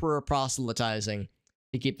 pro-Emperor proselytizing,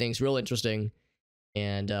 to keep things real interesting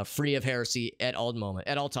and free of heresy at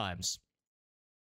all times.